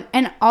think too.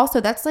 And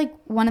also that's like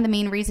one of the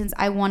main reasons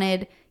I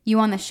wanted you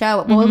on the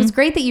show. Well, it was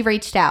great that you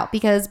reached out,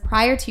 because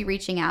prior to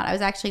reaching out, I was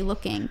actually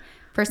looking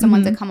for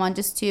someone to come on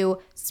just to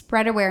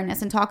spread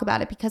awareness and talk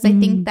about it, because I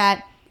think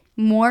that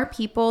more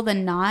people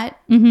than not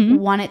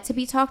want it to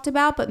be talked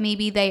about, but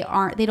maybe they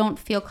don't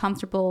feel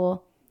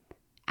comfortable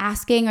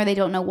asking, or they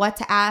don't know what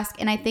to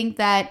ask. And I think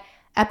that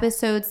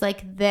episodes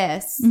like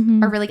this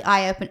are really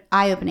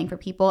eye-opening for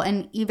people,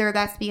 and either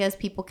that's because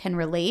people can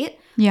relate,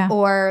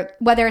 or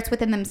whether it's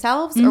within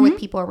themselves or with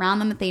people around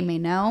them that they may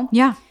know.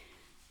 Yeah.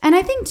 And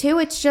I think, too,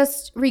 it's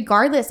just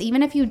regardless,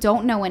 even if you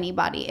don't know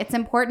anybody, it's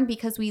important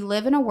because we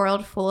live in a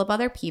world full of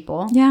other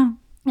people. Yeah.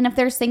 And if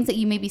there's things that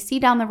you maybe see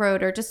down the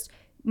road or just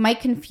might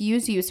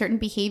confuse you, certain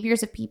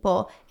behaviors of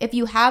people, if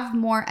you have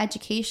more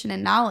education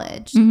and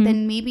knowledge,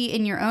 then maybe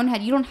in your own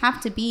head, you don't have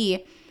to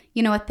be,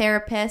 a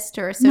therapist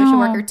or a social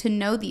worker to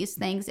know these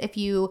things. If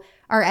you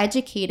are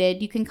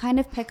educated, you can kind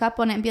of pick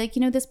up on it and be like,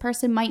 this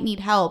person might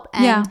need help.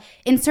 And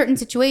in certain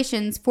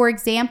situations, for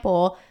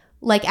example,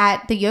 like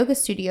at the yoga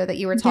studio that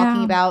you were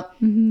talking about,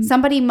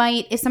 somebody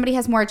might, if somebody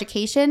has more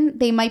education,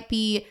 they might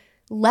be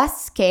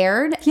less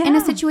scared in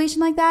a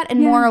situation like that and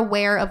more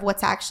aware of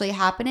what's actually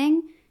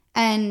happening.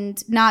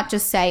 and not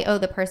just say, oh,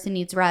 the person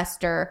needs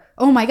rest, or,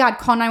 oh my God,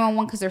 call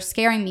 911 because they're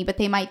scaring me. But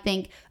they might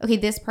think, okay,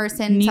 this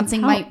person, Needs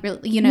something help. might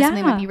really,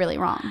 something might be really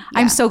wrong. Yeah.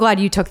 I'm so glad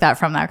you took that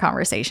from that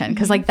conversation,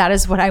 because like that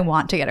is what I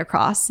want to get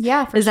across.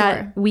 Yeah, for is sure.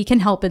 that we can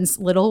help in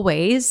little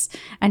ways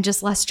and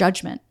just less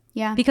judgment.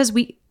 Yeah. Because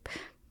we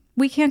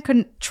can't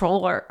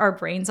control our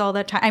brains all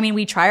the time. I mean,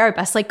 we try our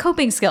best, like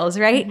coping skills,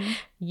 right? Mm-hmm.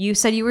 You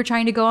said you were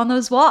trying to go on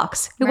those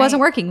walks. It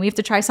wasn't working. We have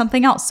to try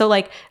something else. So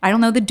like, I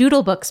don't know, the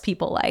doodle books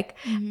people like.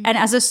 Mm-hmm. And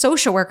as a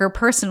social worker,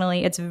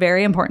 personally, it's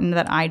very important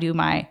that I do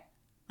my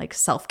like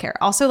self-care.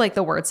 Also, like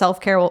the word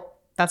self-care, well,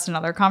 that's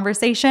another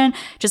conversation.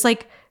 Just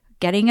like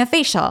getting a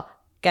facial,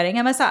 getting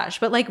a massage.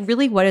 But like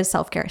really, what is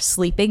self-care?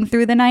 Sleeping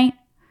through the night.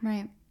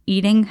 Right.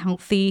 Eating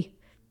healthy.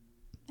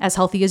 As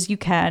healthy as you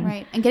can.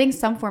 Right. And getting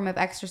some form of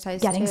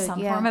exercise Getting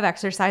some form of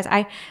exercise.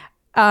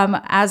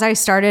 As I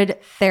started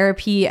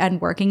therapy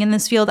and working in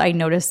this field, I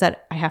noticed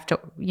that I have to,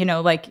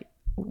 like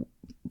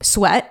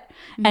sweat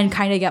and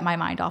kind of get my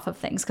mind off of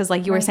things. Cause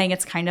like you were saying,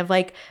 it's kind of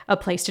like a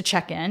place to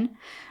check in.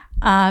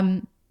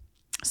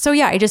 So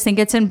yeah, I just think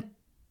it's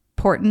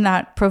important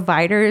that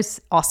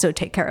providers also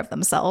take care of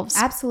themselves.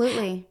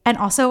 Absolutely. And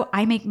also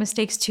I make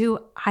mistakes too.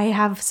 I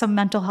have some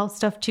mental health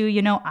stuff too.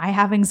 I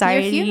have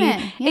anxiety. You're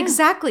human. Yeah.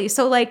 Exactly.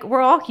 So like we're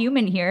all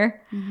human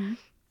here. Mm-hmm.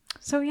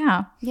 So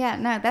yeah. Yeah,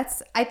 no,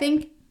 I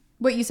think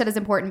what you said is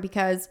important,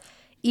 because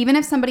even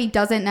if somebody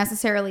doesn't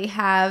necessarily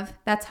have,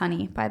 that's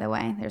Honey, by the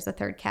way. There's a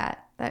third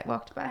cat that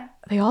walked by.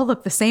 They all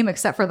look the same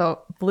except for the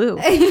blue.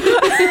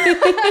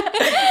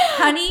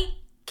 Honey,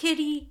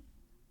 kitty,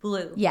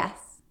 blue. Yes.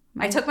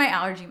 I took my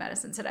allergy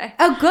medicine today.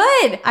 Oh,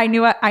 good. I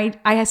knew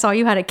I saw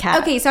you had a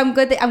cat. Okay, so I'm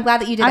glad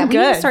that you did that. We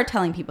need to start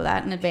telling people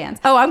that in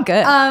advance. Oh, I'm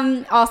good.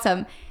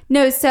 Awesome.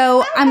 No,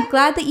 so I'm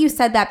glad that you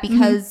said that,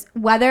 because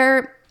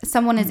whether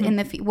someone is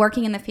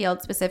working in the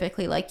field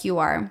specifically like you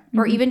are,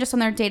 or even just on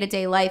their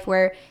day-to-day life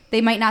where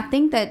they might not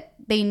think that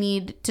they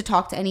need to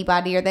talk to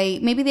anybody, or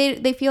maybe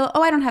they feel,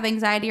 oh, I don't have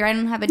anxiety, or I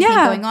don't have anything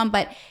going on,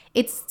 but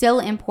it's still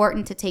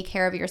important to take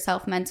care of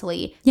yourself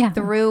mentally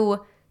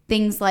through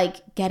things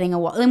like getting a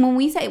walk. And when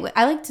we say,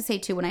 I like to say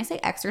too, when I say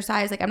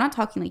exercise, like I'm not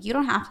talking like you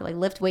don't have to like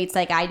lift weights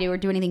like I do or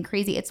do anything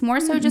crazy. It's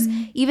more so just,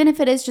 even if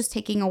it is just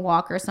taking a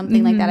walk or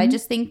something like that, I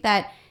just think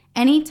that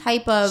any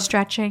type of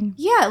stretching,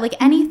 like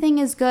anything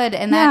is good.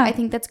 And that I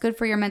think that's good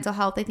for your mental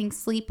health. I think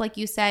sleep, like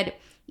you said,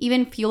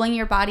 even fueling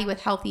your body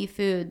with healthy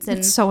foods. And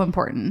it's so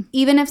important.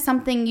 Even if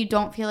something you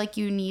don't feel like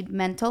you need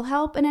mental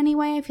help in any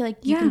way, I feel like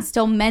you can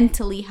still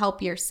mentally help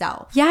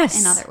yourself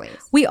in other ways.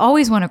 We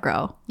always want to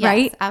grow,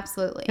 right?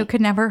 Absolutely. It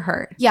could never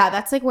hurt. Yeah,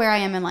 that's like where I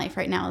am in life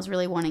right now, is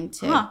really wanting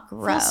to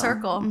grow. Full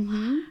circle.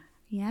 Mm-hmm.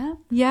 Yeah.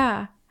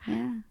 Yeah.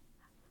 Yeah.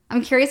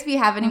 I'm curious if you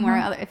have any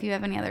if you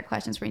have any other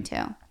questions for me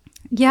too.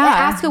 Yeah.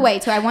 Ask away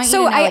too. I want you to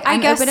know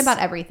I'm open about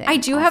everything. I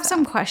do have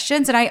some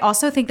questions, and I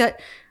also think that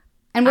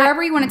and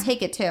wherever you want to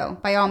take it to,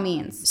 by all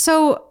means.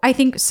 So I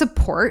think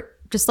support,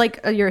 just like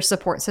your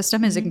support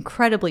system, is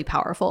incredibly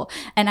powerful.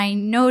 And I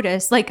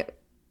noticed, like,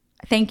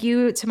 thank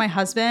you to my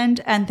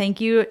husband, and thank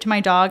you to my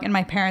dog and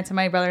my parents and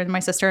my brother and my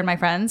sister and my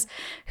friends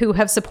who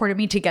have supported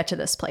me to get to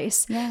this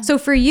place. Yeah. So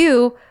for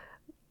you,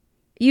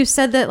 you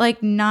said that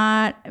like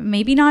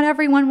maybe not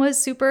everyone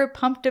was super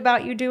pumped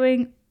about you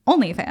doing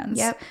OnlyFans.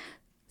 Yep.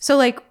 So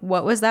like,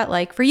 what was that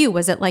like for you?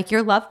 Was it like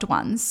your loved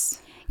ones?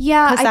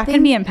 Yeah. Because that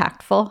can be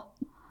impactful.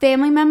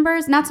 Family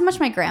members, not so much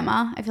my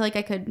grandma. I feel like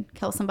I could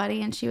kill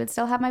somebody and she would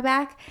still have my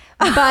back.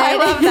 But I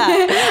love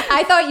that.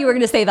 I thought you were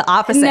going to say the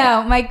opposite.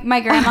 No, my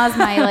grandma's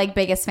my like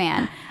biggest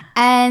fan.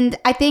 And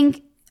I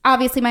think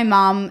obviously my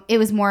mom, it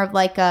was more of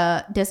like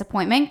a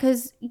disappointment,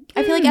 because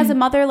I feel like as a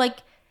mother, like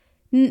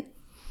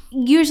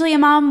usually a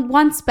mom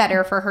wants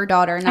better for her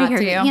daughter, not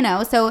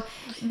to, so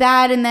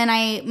that, and then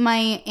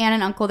my aunt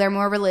and uncle, they're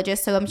more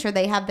religious, so I'm sure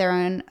they have their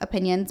own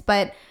opinions,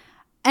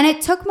 and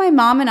it took my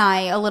mom and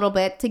I a little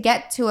bit to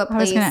get to a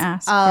place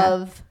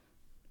of,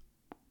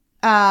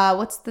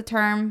 what's the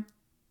term?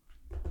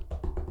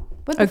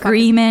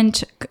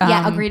 Agreement.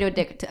 Agree to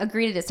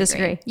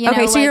disagree.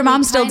 Okay, so your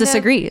mom still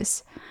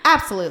disagrees.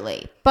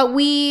 Absolutely. But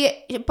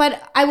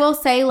I will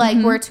say, like,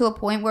 we're to a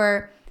point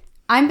where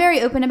I'm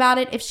very open about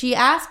it. If she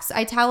asks,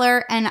 I tell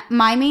her. And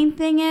my main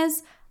thing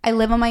is I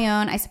live on my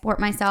own. I support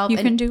myself. You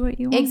can do what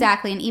you want.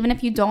 Exactly. And even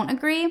if you don't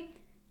agree,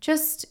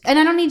 and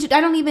I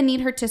don't even need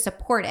her to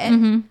support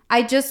it.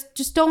 I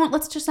just don't,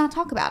 let's just not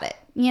talk about it.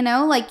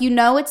 Like,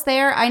 it's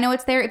there. I know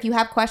it's there. If you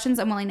have questions,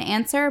 I'm willing to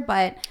answer.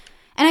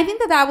 And I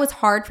think that was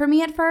hard for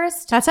me at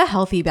first. That's a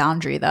healthy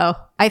boundary, though.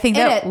 I think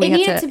that it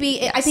needed to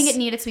be. Yes. I think it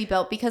needed to be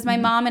built, because my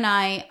mom and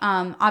I,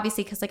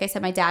 obviously, because like I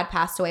said, my dad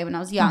passed away when I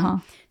was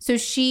young. So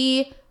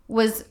she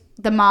was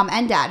the mom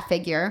and dad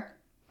figure,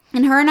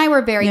 and her and I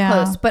were very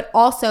close, but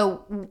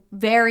also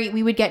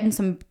we would get in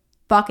some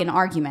fucking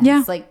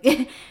arguments,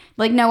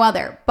 like no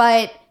other.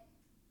 But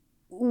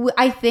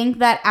I think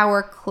that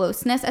our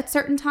closeness at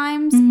certain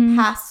times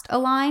passed a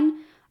line,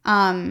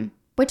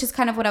 which is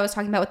kind of what I was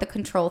talking about with the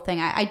control thing.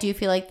 I do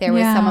feel like there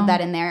was some of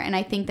that in there, and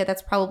I think that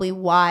that's probably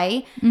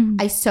why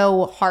I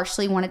so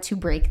harshly wanted to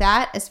break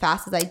that as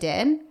fast as I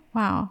did.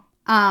 Wow.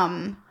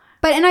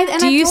 But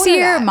do you see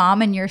your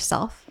mom and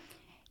yourself?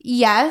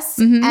 Yes.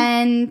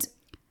 And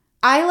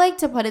I like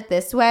to put it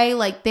this way,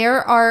 like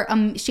there are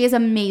she has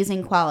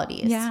amazing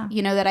qualities,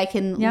 that I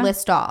can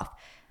list off.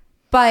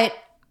 But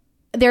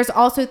there's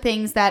also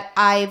things that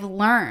I've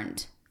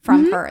learned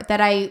from her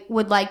that I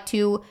would like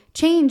to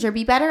change or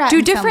be better at.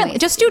 Do differently.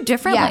 Just do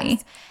differently.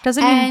 Yes.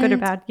 Doesn't mean good or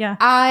bad. Yeah.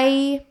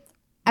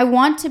 I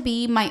want to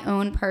be my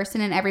own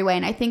person in every way.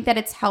 And I think that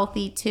it's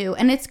healthy too.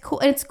 And it's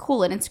cool.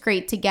 And it's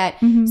great to get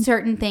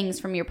certain things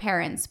from your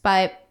parents.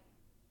 But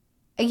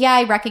yeah,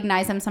 I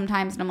recognize them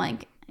sometimes and I'm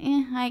like,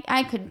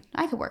 I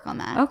could work on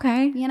that.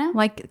 Okay.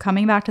 Like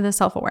coming back to the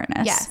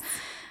self-awareness. Yes.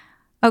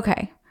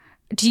 Okay.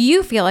 Do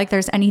you feel like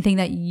there's anything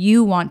that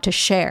you want to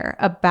share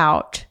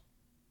about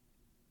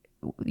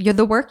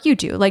the work you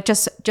do, like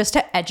just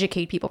to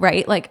educate people,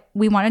 right? Like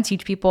we want to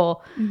teach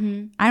people,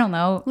 I don't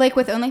know. Like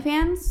with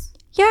OnlyFans?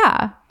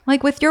 Yeah.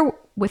 Like with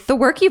the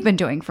work you've been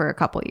doing for a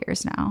couple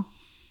years now.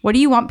 What do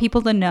you want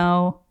people to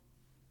know?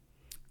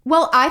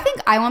 Well, I think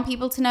I want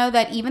people to know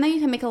that even though you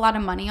can make a lot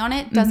of money on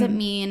it, doesn't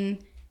mean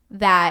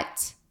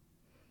that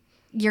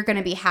you're going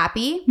to be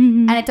happy.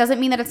 And it doesn't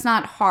mean that it's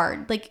not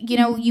hard. Like,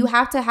 you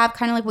have to have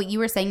kind of like what you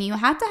were saying, you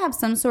have to have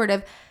some sort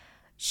of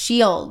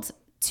shield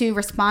to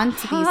respond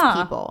to these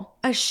people.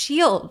 A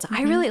shield.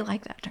 I really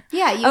like that term.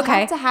 Yeah, you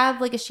have to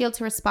have like a shield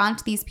to respond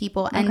to these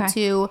people and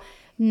to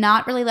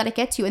not really let it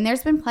get to you. And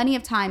there's been plenty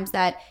of times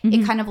that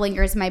it kind of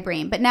lingers in my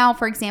brain. But now,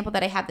 for example,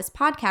 that I have this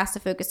podcast to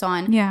focus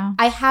on,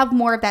 I have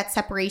more of that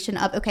separation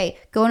of, okay,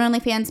 go on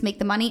OnlyFans, make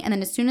the money. And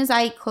then as soon as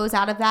I close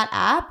out of that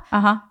app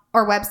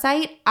or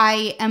website,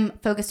 I am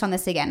focused on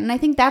this again. And I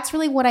think that's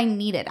really what I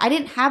needed. I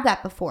didn't have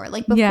that before.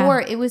 Like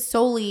before, it was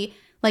solely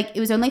like it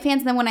was OnlyFans.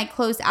 And then when I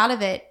closed out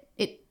of it,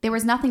 there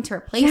was nothing to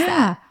replace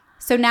that.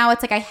 So now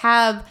it's like I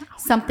have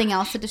something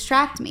else to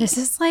distract me. This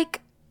is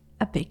like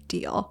a big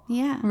deal.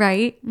 Yeah.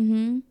 Right?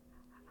 Mm-hmm.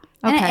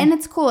 Okay. And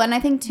it's cool. And I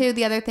think, too,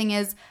 the other thing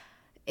is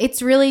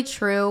it's really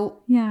true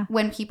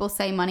when people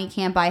say money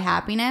can't buy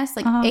happiness.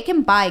 Like it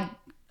can buy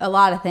a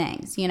lot of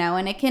things,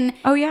 and it can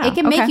it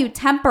can make you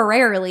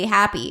temporarily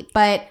happy.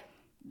 But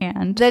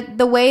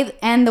the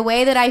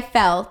way that I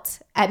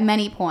felt at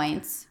many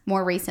points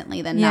more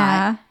recently than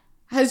not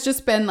has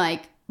just been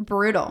like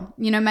brutal,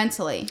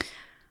 mentally.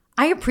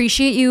 I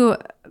appreciate you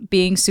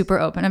being super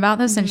open about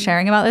this and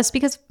sharing about this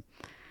because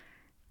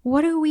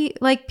what do we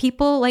like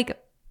people like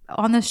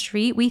on the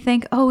street? We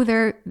think, oh,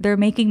 they're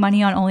making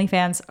money on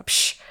OnlyFans.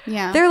 Psh,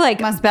 they're like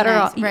better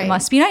off. Right.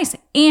 Must be nice.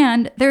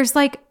 And there's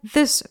like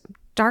this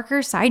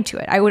darker side to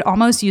it. I would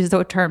almost use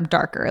the term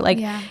darker. Like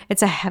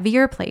it's a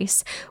heavier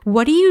place.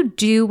 What do you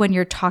do when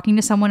you're talking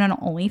to someone on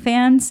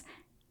OnlyFans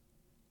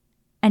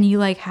and you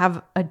like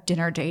have a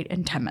dinner date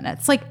in 10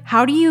 minutes? Like,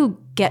 how do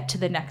you get to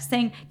the next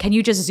thing? Can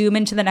you just zoom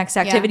into the next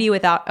activity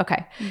without,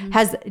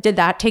 did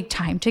that take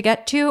time to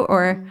get to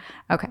or,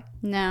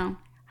 No.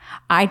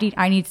 I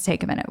need to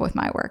take a minute with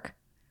my work.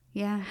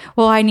 Yeah.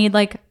 Well, I need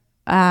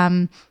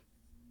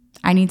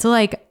I need to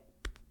like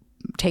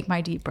take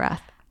my deep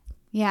breath.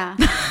 Yeah.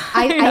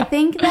 I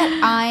think that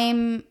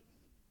I'm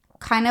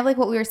kind of like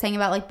what we were saying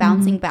about like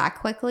bouncing back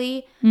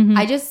quickly.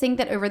 I just think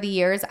that over the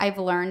years I've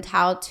learned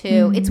how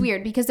to it's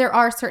weird because there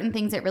are certain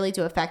things that really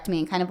do affect me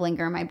and kind of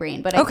linger in my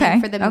brain, but I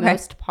think for the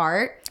most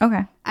part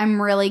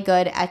I'm really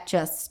good at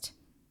just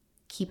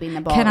keeping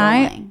the ball rolling. Can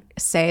I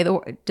say the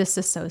word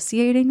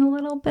disassociating a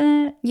little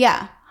bit?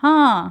 Yeah.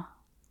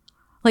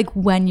 Like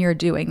when you're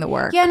doing the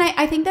work. Yeah, and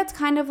I think that's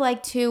kind of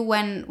like too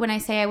when I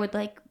say I would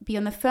like be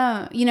on the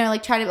phone,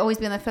 like try to always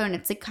be on the phone.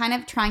 It's like kind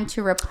of trying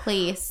to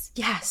replace.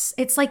 Yes,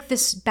 it's like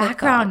this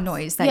background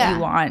noise that you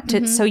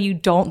want so you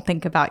don't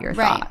think about your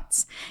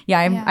thoughts.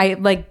 Yeah,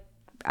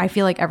 I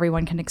feel like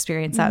everyone can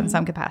experience that in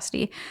some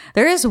capacity.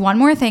 There is one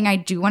more thing I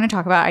do want to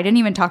talk about. I didn't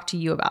even talk to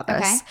you about this.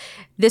 Okay.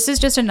 This is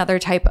just another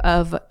type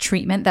of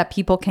treatment that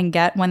people can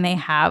get when they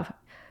have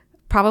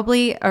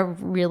probably a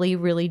really,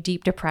 really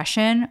deep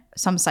depression,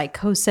 some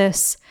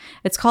psychosis.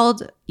 It's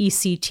called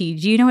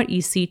ECT. Do you know what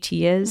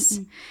ECT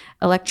is?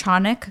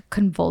 Electronic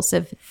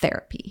convulsive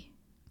therapy.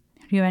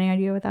 Do you have any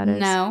idea what that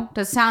is? No.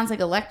 That sounds like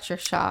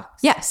electroshock.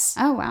 Yes.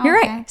 Oh, wow. You're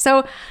right.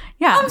 So,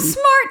 yeah. I'm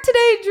smart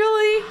today,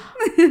 Julie.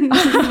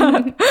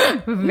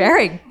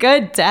 Very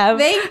good, Deb.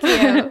 Thank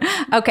you.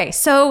 Okay.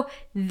 So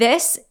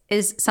this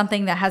is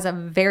something that has a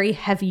very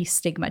heavy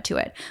stigma to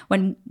it.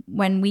 When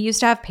we used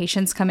to have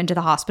patients come into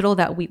the hospital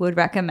that we would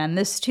recommend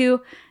this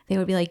to, they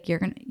would be like,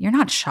 "You're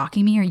not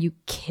shocking me. Are you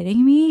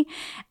kidding me?"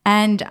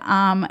 And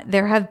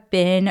there have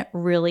been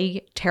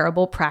really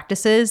terrible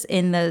practices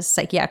in the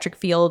psychiatric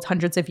field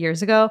hundreds of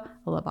years ago.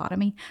 A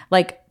lobotomy.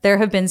 Like there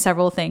have been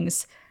several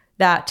things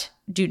that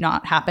do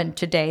not happen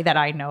today that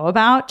I know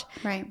about.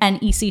 Right. And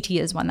ECT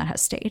is one that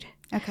has stayed.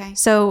 Okay.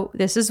 So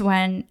this is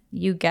when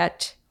you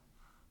get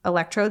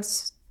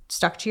electrodes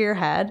stuck to your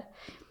head.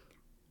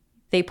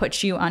 They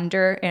put you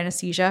under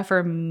anesthesia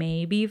for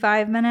maybe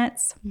 5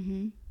 minutes.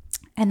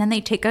 And then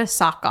they take a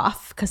sock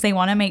off because they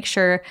want to make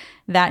sure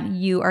that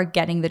you are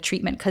getting the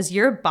treatment because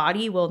your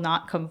body will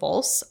not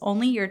convulse.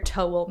 Only your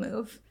toe will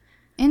move.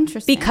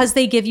 Interesting. Because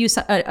they give you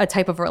a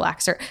type of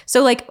relaxer.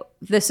 So like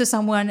this is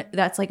someone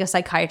that's like a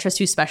psychiatrist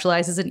who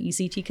specializes in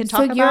ECT can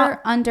talk about. So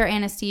you're under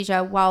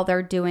anesthesia while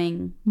they're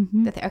doing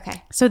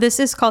okay. So this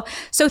is called,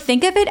 so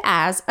think of it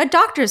as a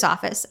doctor's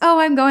office.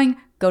 Oh,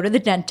 go to the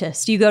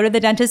dentist. You go to the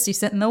dentist, you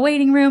sit in the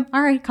waiting room.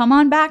 All right, come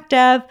on back,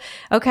 Dev.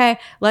 Okay,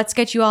 let's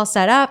get you all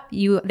set up.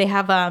 They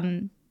have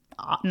an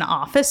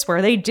office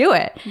where they do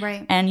it.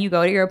 Right. And you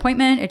go to your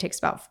appointment. It takes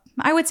about,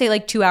 I would say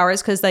like 2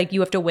 hours because like you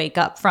have to wake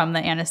up from the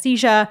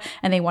anesthesia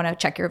and they want to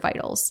check your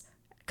vitals.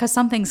 Because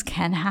some things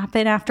can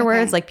happen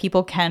afterwards. Okay. Like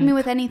people can. I mean,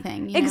 with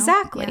anything. You know?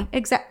 Exactly.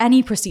 Yeah.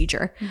 Any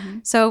procedure.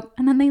 So,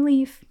 and then they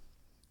leave.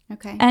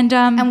 Okay.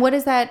 And what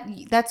is that?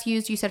 That's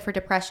used, you said, for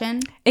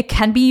depression? it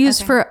can be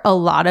used for a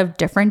lot of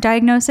different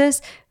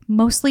diagnoses,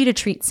 mostly to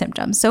treat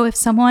symptoms. So if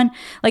someone,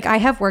 like I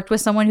have worked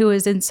with someone who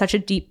is in such a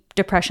deep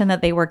depression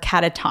that they were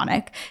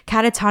catatonic.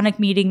 Catatonic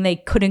meaning they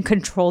couldn't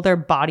control their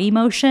body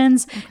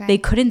motions. Okay. They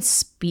couldn't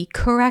speak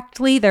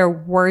correctly. Their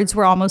words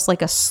were almost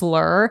like a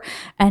slur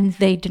and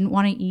they didn't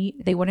want to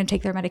eat. They wouldn't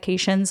take their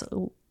medications.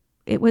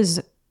 It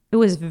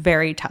was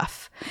very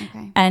tough.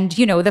 Okay. And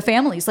the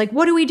family's like,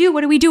 what do we do?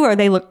 What do we do?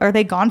 Are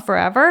they gone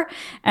forever?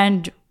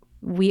 And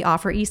we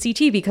offer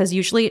ECT because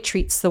usually it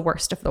treats the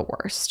worst of the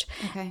worst.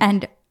 Okay.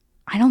 And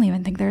I don't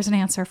even think there's an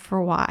answer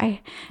for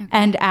why. Okay.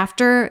 And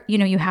after,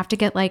 you have to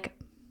get like,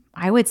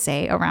 I would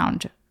say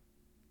around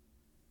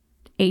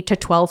 8 to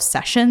 12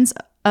 sessions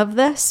of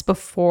this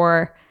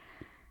before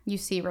you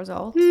see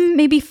results.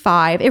 Maybe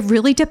 5. It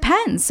really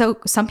depends. So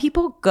some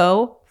people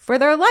go for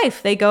their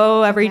life. They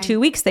go every 2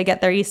 weeks. They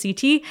get their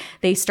ECT.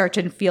 They start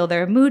to feel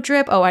their mood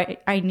drip. Oh,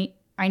 I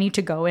need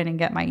to go in and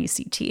get my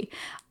ECT.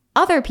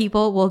 Other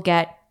people will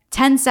get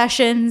 10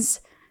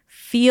 sessions,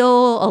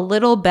 feel a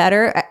little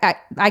better.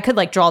 I could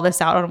like draw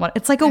this out on what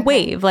it's like a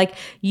wave. Like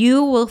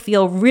you will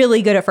feel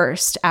really good at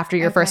first after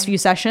your first few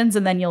sessions,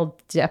 and then you'll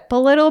dip a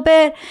little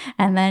bit.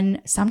 And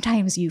then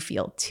sometimes you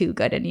feel too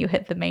good and you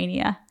hit the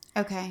mania.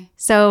 Okay.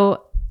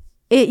 So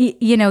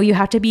you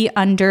have to be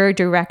under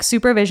direct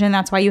supervision.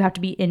 That's why you have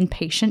to be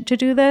inpatient to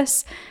do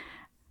this.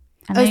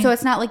 And so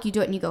it's not like you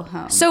do it and you go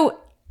home. So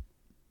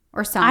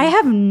or some. I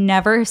have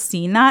never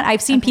seen that.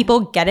 I've seen people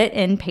get it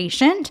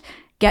inpatient,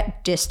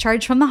 get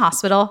discharged from the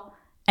hospital,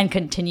 and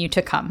continue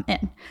to come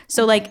in.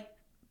 So like,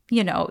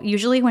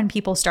 usually when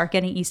people start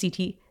getting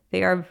ECT,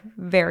 they are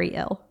very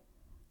ill.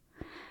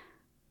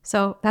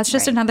 So that's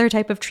just another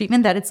type of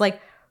treatment that it's like,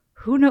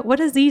 who know what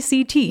is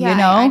ECT,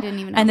 I didn't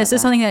even know and this about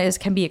is something that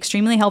can be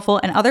extremely helpful,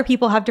 and other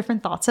people have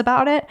different thoughts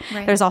about it.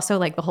 Right. There's also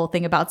like the whole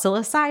thing about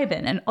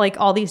psilocybin and like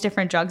all these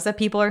different drugs that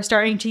people are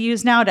starting to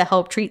use now to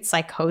help treat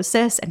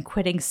psychosis and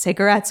quitting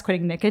cigarettes,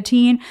 quitting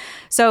nicotine.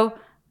 So,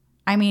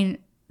 I mean,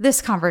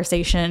 this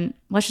conversation,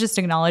 let's just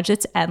acknowledge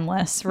it's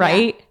endless,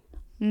 right?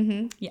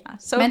 Yeah.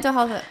 So mental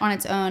health on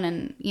its own,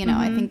 and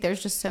I think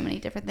there's just so many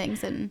different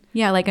things, and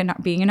like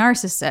being a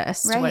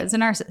narcissist. Right. What is a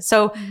narcissist?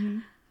 So.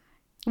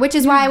 Which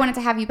is why I wanted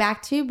to have you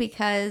back too,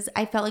 because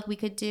I felt like we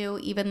could do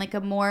even like a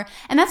more,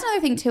 and that's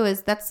another thing too,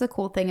 is that's the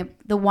cool thing,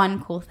 the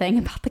one cool thing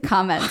about the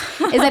comments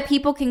is that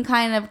people can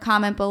kind of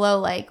comment below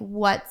like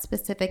what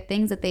specific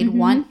things that they'd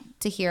want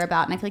to hear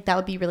about. And I feel like that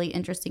would be really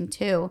interesting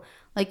too.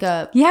 Like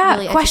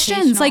really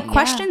questions,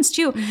 questions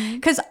too.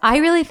 Because I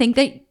really think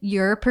that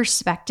your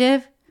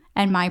perspective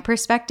and my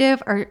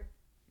perspective are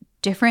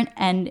different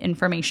and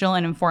informational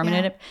and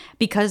informative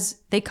because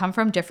they come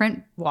from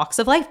different walks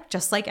of life,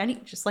 just like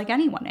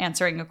anyone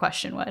answering a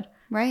question would.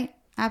 Right.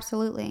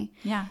 Absolutely.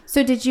 Yeah.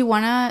 So did you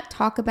want to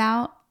talk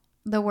about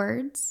the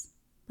words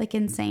like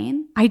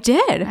insane? I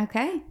did.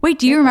 Okay. Wait,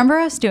 do you remember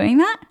us doing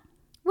that?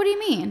 What do you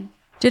mean?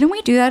 Didn't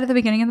we do that at the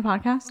beginning of the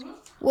podcast?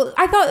 Well,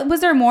 I thought, was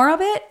there more of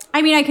it?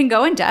 I mean, I can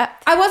go in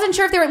depth. I wasn't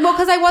sure if there were,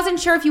 because I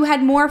wasn't sure if you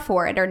had more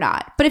for it or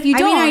not. But if you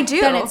don't, I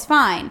do. Then it's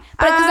fine.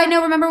 But because I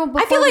know, remember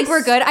before I feel like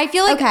we're good. I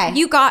feel like I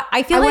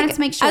wanted to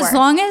make sure. As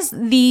long as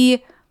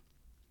I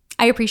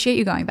appreciate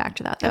you going back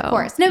to that though. Of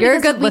course. No, you're a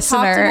good we listener.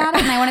 Talked about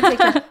it and I want to take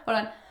sure.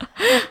 Hold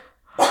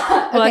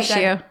on. Bless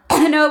you.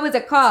 I know it was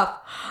a cough.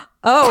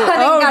 Oh, I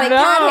got a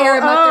cat hair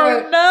in my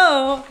throat.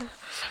 No.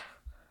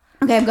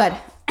 Okay, I'm good.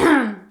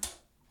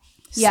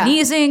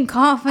 Sneezing,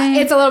 coughing.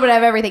 It's a little bit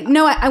of everything.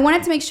 No, I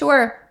wanted to make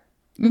sure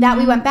that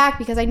we went back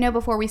because I know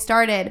before we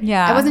started,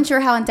 I wasn't sure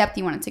how in depth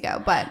you wanted to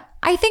go, but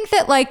I think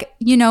that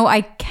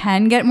I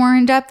can get more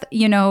in depth.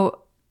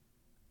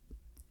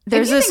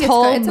 There's this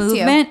whole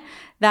movement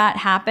that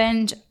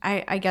happened.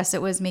 I guess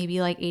it was maybe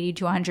like 80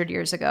 to 100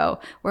 years ago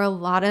where a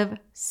lot of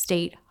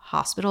state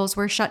hospitals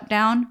were shut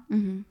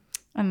down.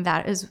 And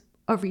that is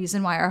a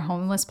reason why our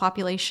homeless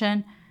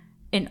population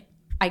in,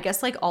 I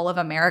guess, like all of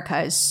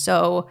America is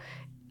so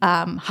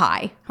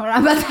high. Hold on,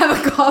 I'm about to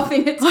have a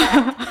coughing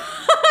attack.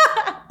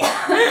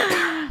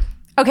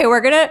 Okay, we're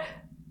gonna.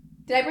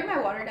 Did I bring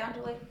my water down,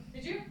 Julie?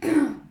 Did you?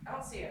 I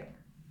don't see it.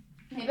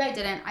 Maybe I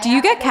didn't. Do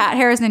you get cat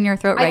hairs in your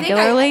throat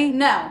regularly?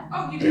 No.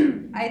 Oh, you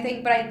do. I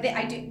think, but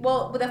I do.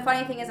 Well, the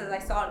funny thing is I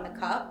saw it in the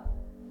cup,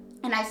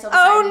 and I still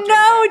decided to drink it.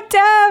 Oh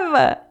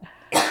no, Dev!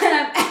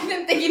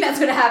 I'm thinking that's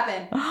what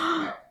happened.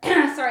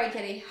 Sorry,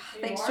 kitty.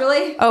 Thanks,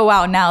 Julie. Oh,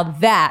 wow. Now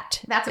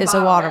that's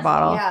a water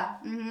bottle. Yeah.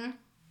 Mm-hmm.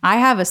 I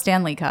have a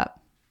Stanley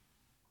cup.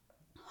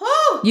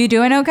 Oh, You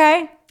doing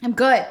okay? I'm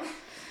good.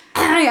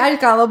 I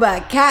just got a little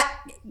bit of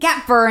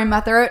cat fur in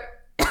my throat.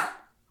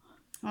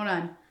 Hold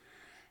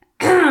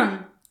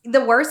on.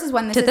 The worst is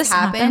when this has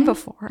happened. Happen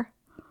before?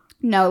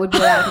 No, it would be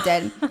loud if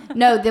it did.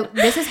 No,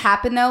 this has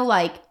happened though,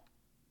 like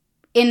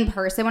in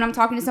person when I'm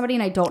talking to somebody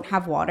and I don't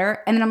have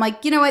water, and then I'm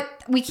like, you know what?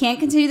 We can't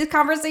continue this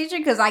conversation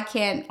because I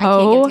can't get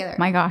it together.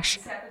 My gosh!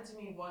 This happened to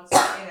me once in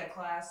a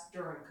class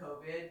during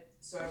COVID.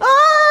 So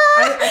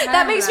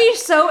That makes me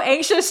so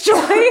anxious, Joy.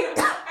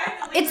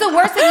 It's the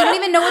worst thing. You don't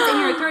even know what's in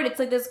your throat. It's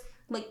like this,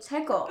 like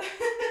tickle.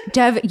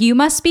 Dev, you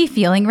must be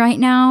feeling right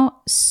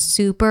now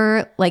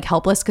super like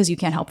helpless because you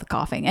can't help the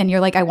coughing, and you're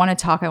like, I want to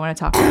talk, but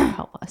I'm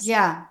helpless.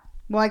 Yeah.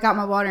 Well, I got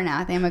my water now.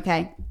 I think I'm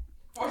okay.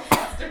 Your voice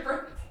sounds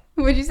different.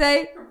 What'd you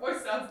say? Your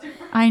voice sounds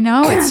different. I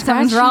know it's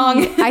Something's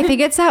wrong. wrong. I think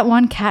it's that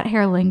one cat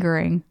hair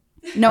lingering.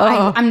 No,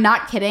 I'm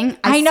not kidding.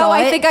 I know. Saw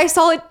I it, think I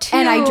saw it too.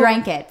 and I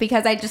drank it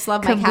because I just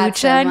love my cat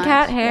so Kombucha and much.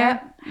 cat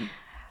hair. Yep.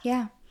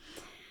 Yeah.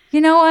 You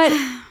know what?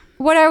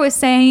 What I was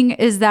saying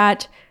is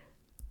that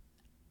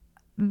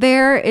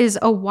there is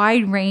a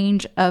wide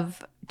range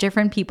of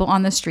different people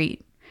on the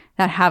street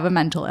that have a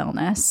mental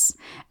illness.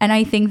 And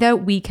I think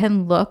that we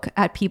can look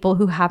at people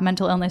who have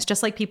mental illness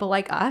just like people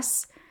like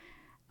us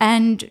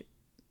and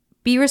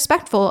be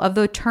respectful of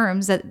the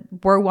terms that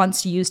were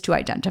once used to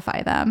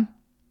identify them.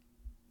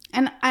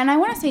 And I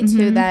want to say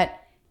too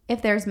that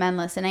if there's men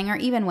listening or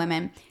even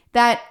women,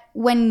 that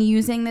when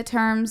using the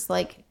terms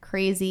like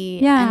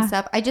crazy and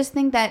stuff, I just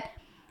think that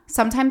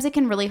sometimes it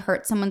can really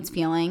hurt someone's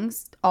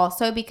feelings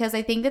also, because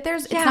I think that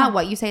it's not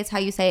what you say, it's how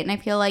you say it. And I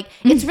feel like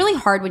it's really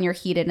hard when you're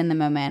heated in the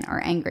moment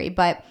or angry.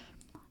 But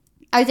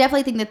I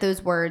definitely think that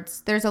those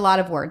words, there's a lot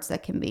of words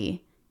that can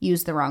be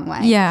used the wrong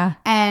way. Yeah.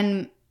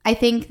 And I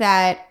think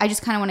that I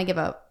just kind of want to give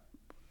a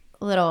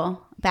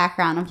little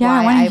background of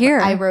I why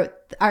I wrote,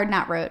 or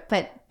not wrote,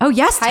 but oh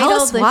yes, tell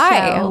us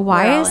why.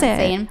 Why is it?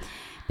 Insane.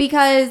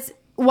 Because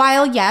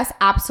while yes,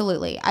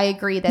 absolutely, I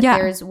agree that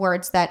there's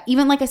words that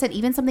even, like I said,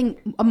 even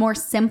something a more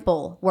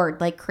simple word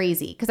like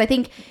crazy, because I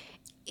think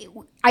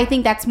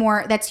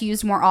that's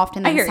used more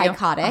often than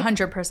psychotic.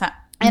 100%.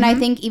 And I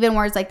think even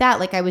words like that,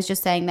 like I was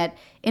just saying, that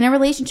in a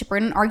relationship or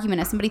in an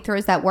argument, if somebody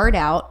throws that word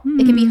out,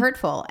 it can be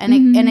hurtful, and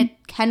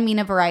it can mean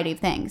a variety of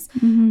things.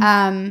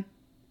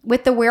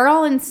 With the "we're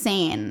all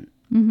insane,"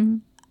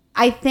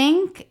 I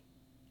think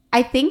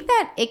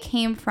that it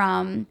came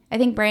from, I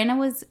think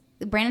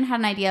Brandon had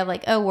an idea of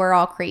like, oh, we're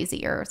all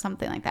crazy or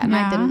something like that, and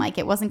I didn't like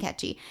it. It wasn't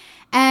catchy.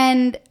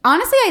 And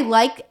honestly,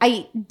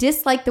 I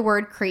dislike the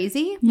word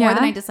crazy more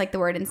than I dislike the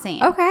word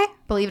insane. Okay.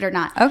 Believe it or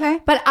not.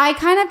 Okay. But I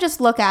kind of just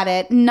look at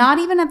it, not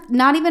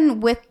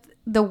even with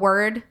the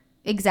word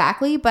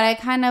exactly, but I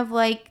kind of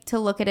like to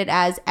look at it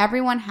as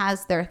everyone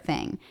has their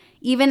thing.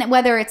 Even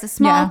whether it's a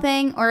small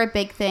thing or a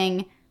big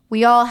thing,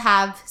 we all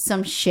have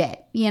some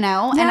shit, you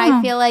know? Yeah. And I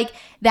feel like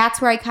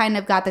that's where I kind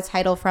of got the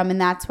title from.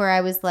 And that's where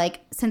I was like,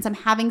 since I'm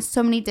having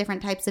so many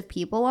different types of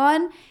people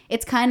on,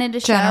 it's kind of to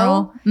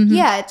show.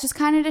 Yeah, it's just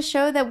kind of to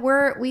show that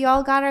we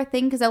all got our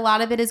thing, because a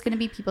lot of it is going to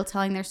be people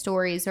telling their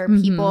stories or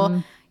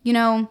people, you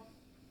know,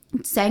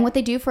 saying what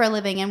they do for a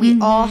living. And we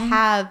all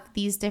have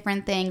these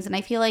different things. And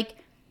I feel like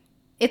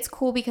it's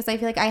cool because I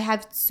feel like I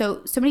have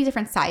so many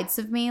different sides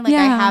of me. Like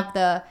I have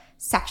the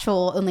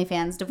sexual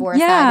OnlyFans divorce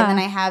side, and then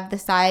I have the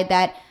side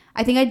that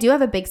I think I do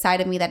have a big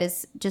side of me that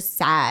is just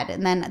sad,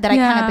 and then that I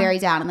kind of bury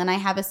down. And then I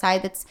have a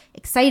side that's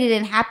excited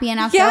and happy and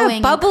outgoing.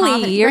 Yeah,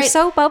 bubbly. You're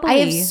so bubbly. I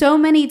have so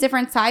many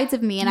different sides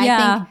of me. And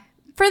I think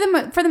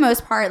for the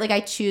most part, like I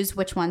choose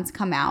which ones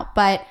come out.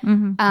 But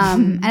and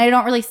I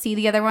don't really see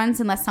the other ones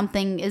unless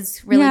something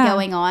is really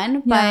going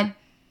on. But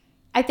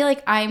I feel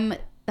like I'm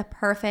the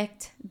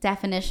perfect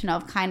definition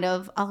of kind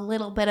of a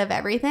little bit of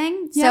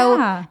everything. So,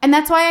 and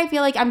that's why I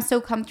feel like I'm so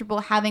comfortable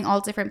having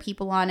all different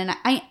people on. And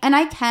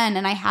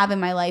I have in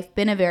my life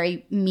been a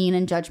very mean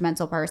and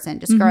judgmental person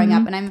just growing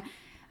up. And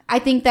I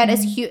think that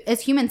as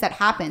humans, that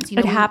happens. You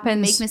know, it happens.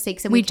 We make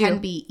mistakes and we can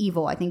be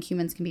evil. I think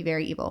humans can be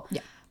very evil.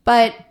 Yeah.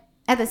 But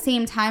at the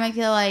same time, I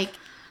feel like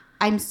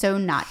I'm so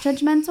not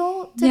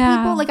judgmental to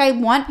people. Like I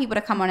want people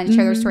to come on and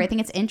share their story. I think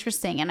it's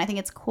interesting and I think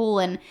it's cool.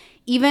 And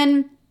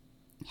even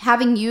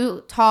having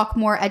you talk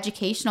more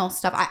educational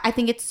stuff, I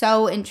think it's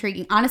so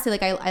intriguing. Honestly,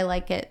 like I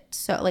like it.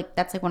 So like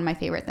that's like one of my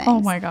favorite things. Oh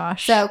my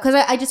gosh. So because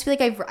I just feel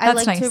like I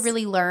like to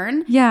really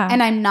learn. Yeah.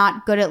 And I'm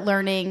not good at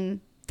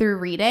learning through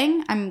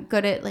reading. I'm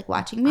good at like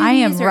watching movies. I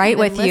am right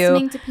with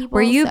you. To people,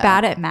 were you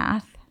bad at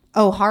math?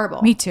 Oh,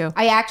 horrible. Me too.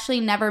 I actually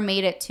never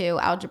made it to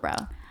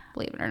algebra,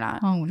 believe it or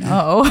not. Oh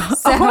no.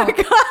 So, oh my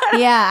god.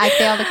 Yeah, I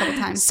failed a couple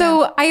times.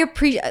 So I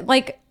appreciate,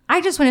 like, I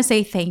just want to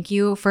say thank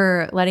you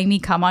for letting me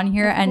come on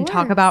here and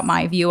talk about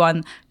my view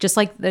on just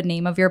like the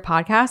name of your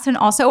podcast. And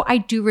also I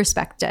do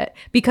respect it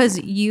because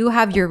you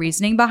have your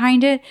reasoning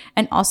behind it.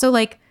 And also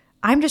like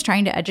I'm just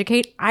trying to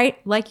educate.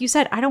 Like you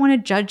said, I don't want to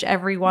judge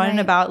everyone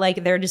about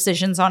like their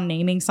decisions on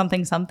naming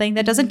something.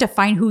 That doesn't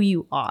define who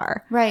you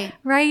are. Right.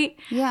 Right.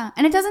 Yeah.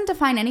 And it doesn't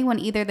define anyone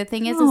either. The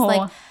thing is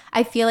like,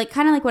 I feel like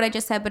kind of like what I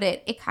just said, but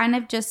it kind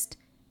of just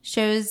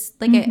shows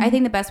like, I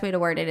think the best way to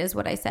word it is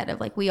what I said of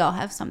like, we all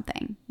have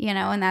something, you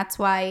know, and that's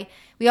why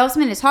we all have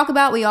something to talk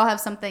about. We all have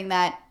something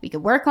that we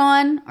could work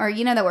on or,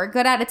 you know, that we're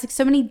good at. It's like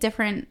so many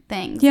different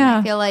things. Yeah. And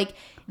I feel like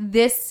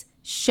this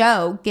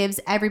show gives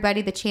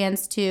everybody the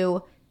chance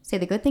to say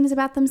the good things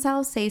about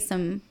themselves, say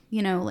some,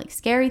 you know, like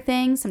scary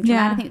things, some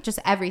traumatic things, just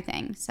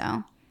everything.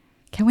 So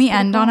can we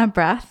end on a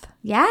breath?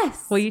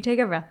 Yes. Will you take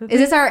a breath with me?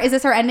 Is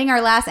this our ending,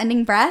 our last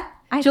ending breath?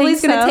 I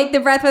Julie's think so. going to take the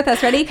breath with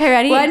us. Ready? Okay,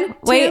 ready? 1, 2.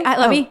 Wait,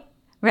 let me.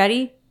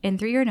 Ready? In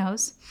through your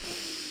nose.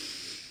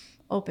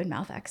 Open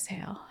mouth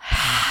exhale.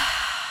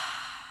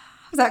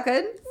 Was that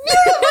good?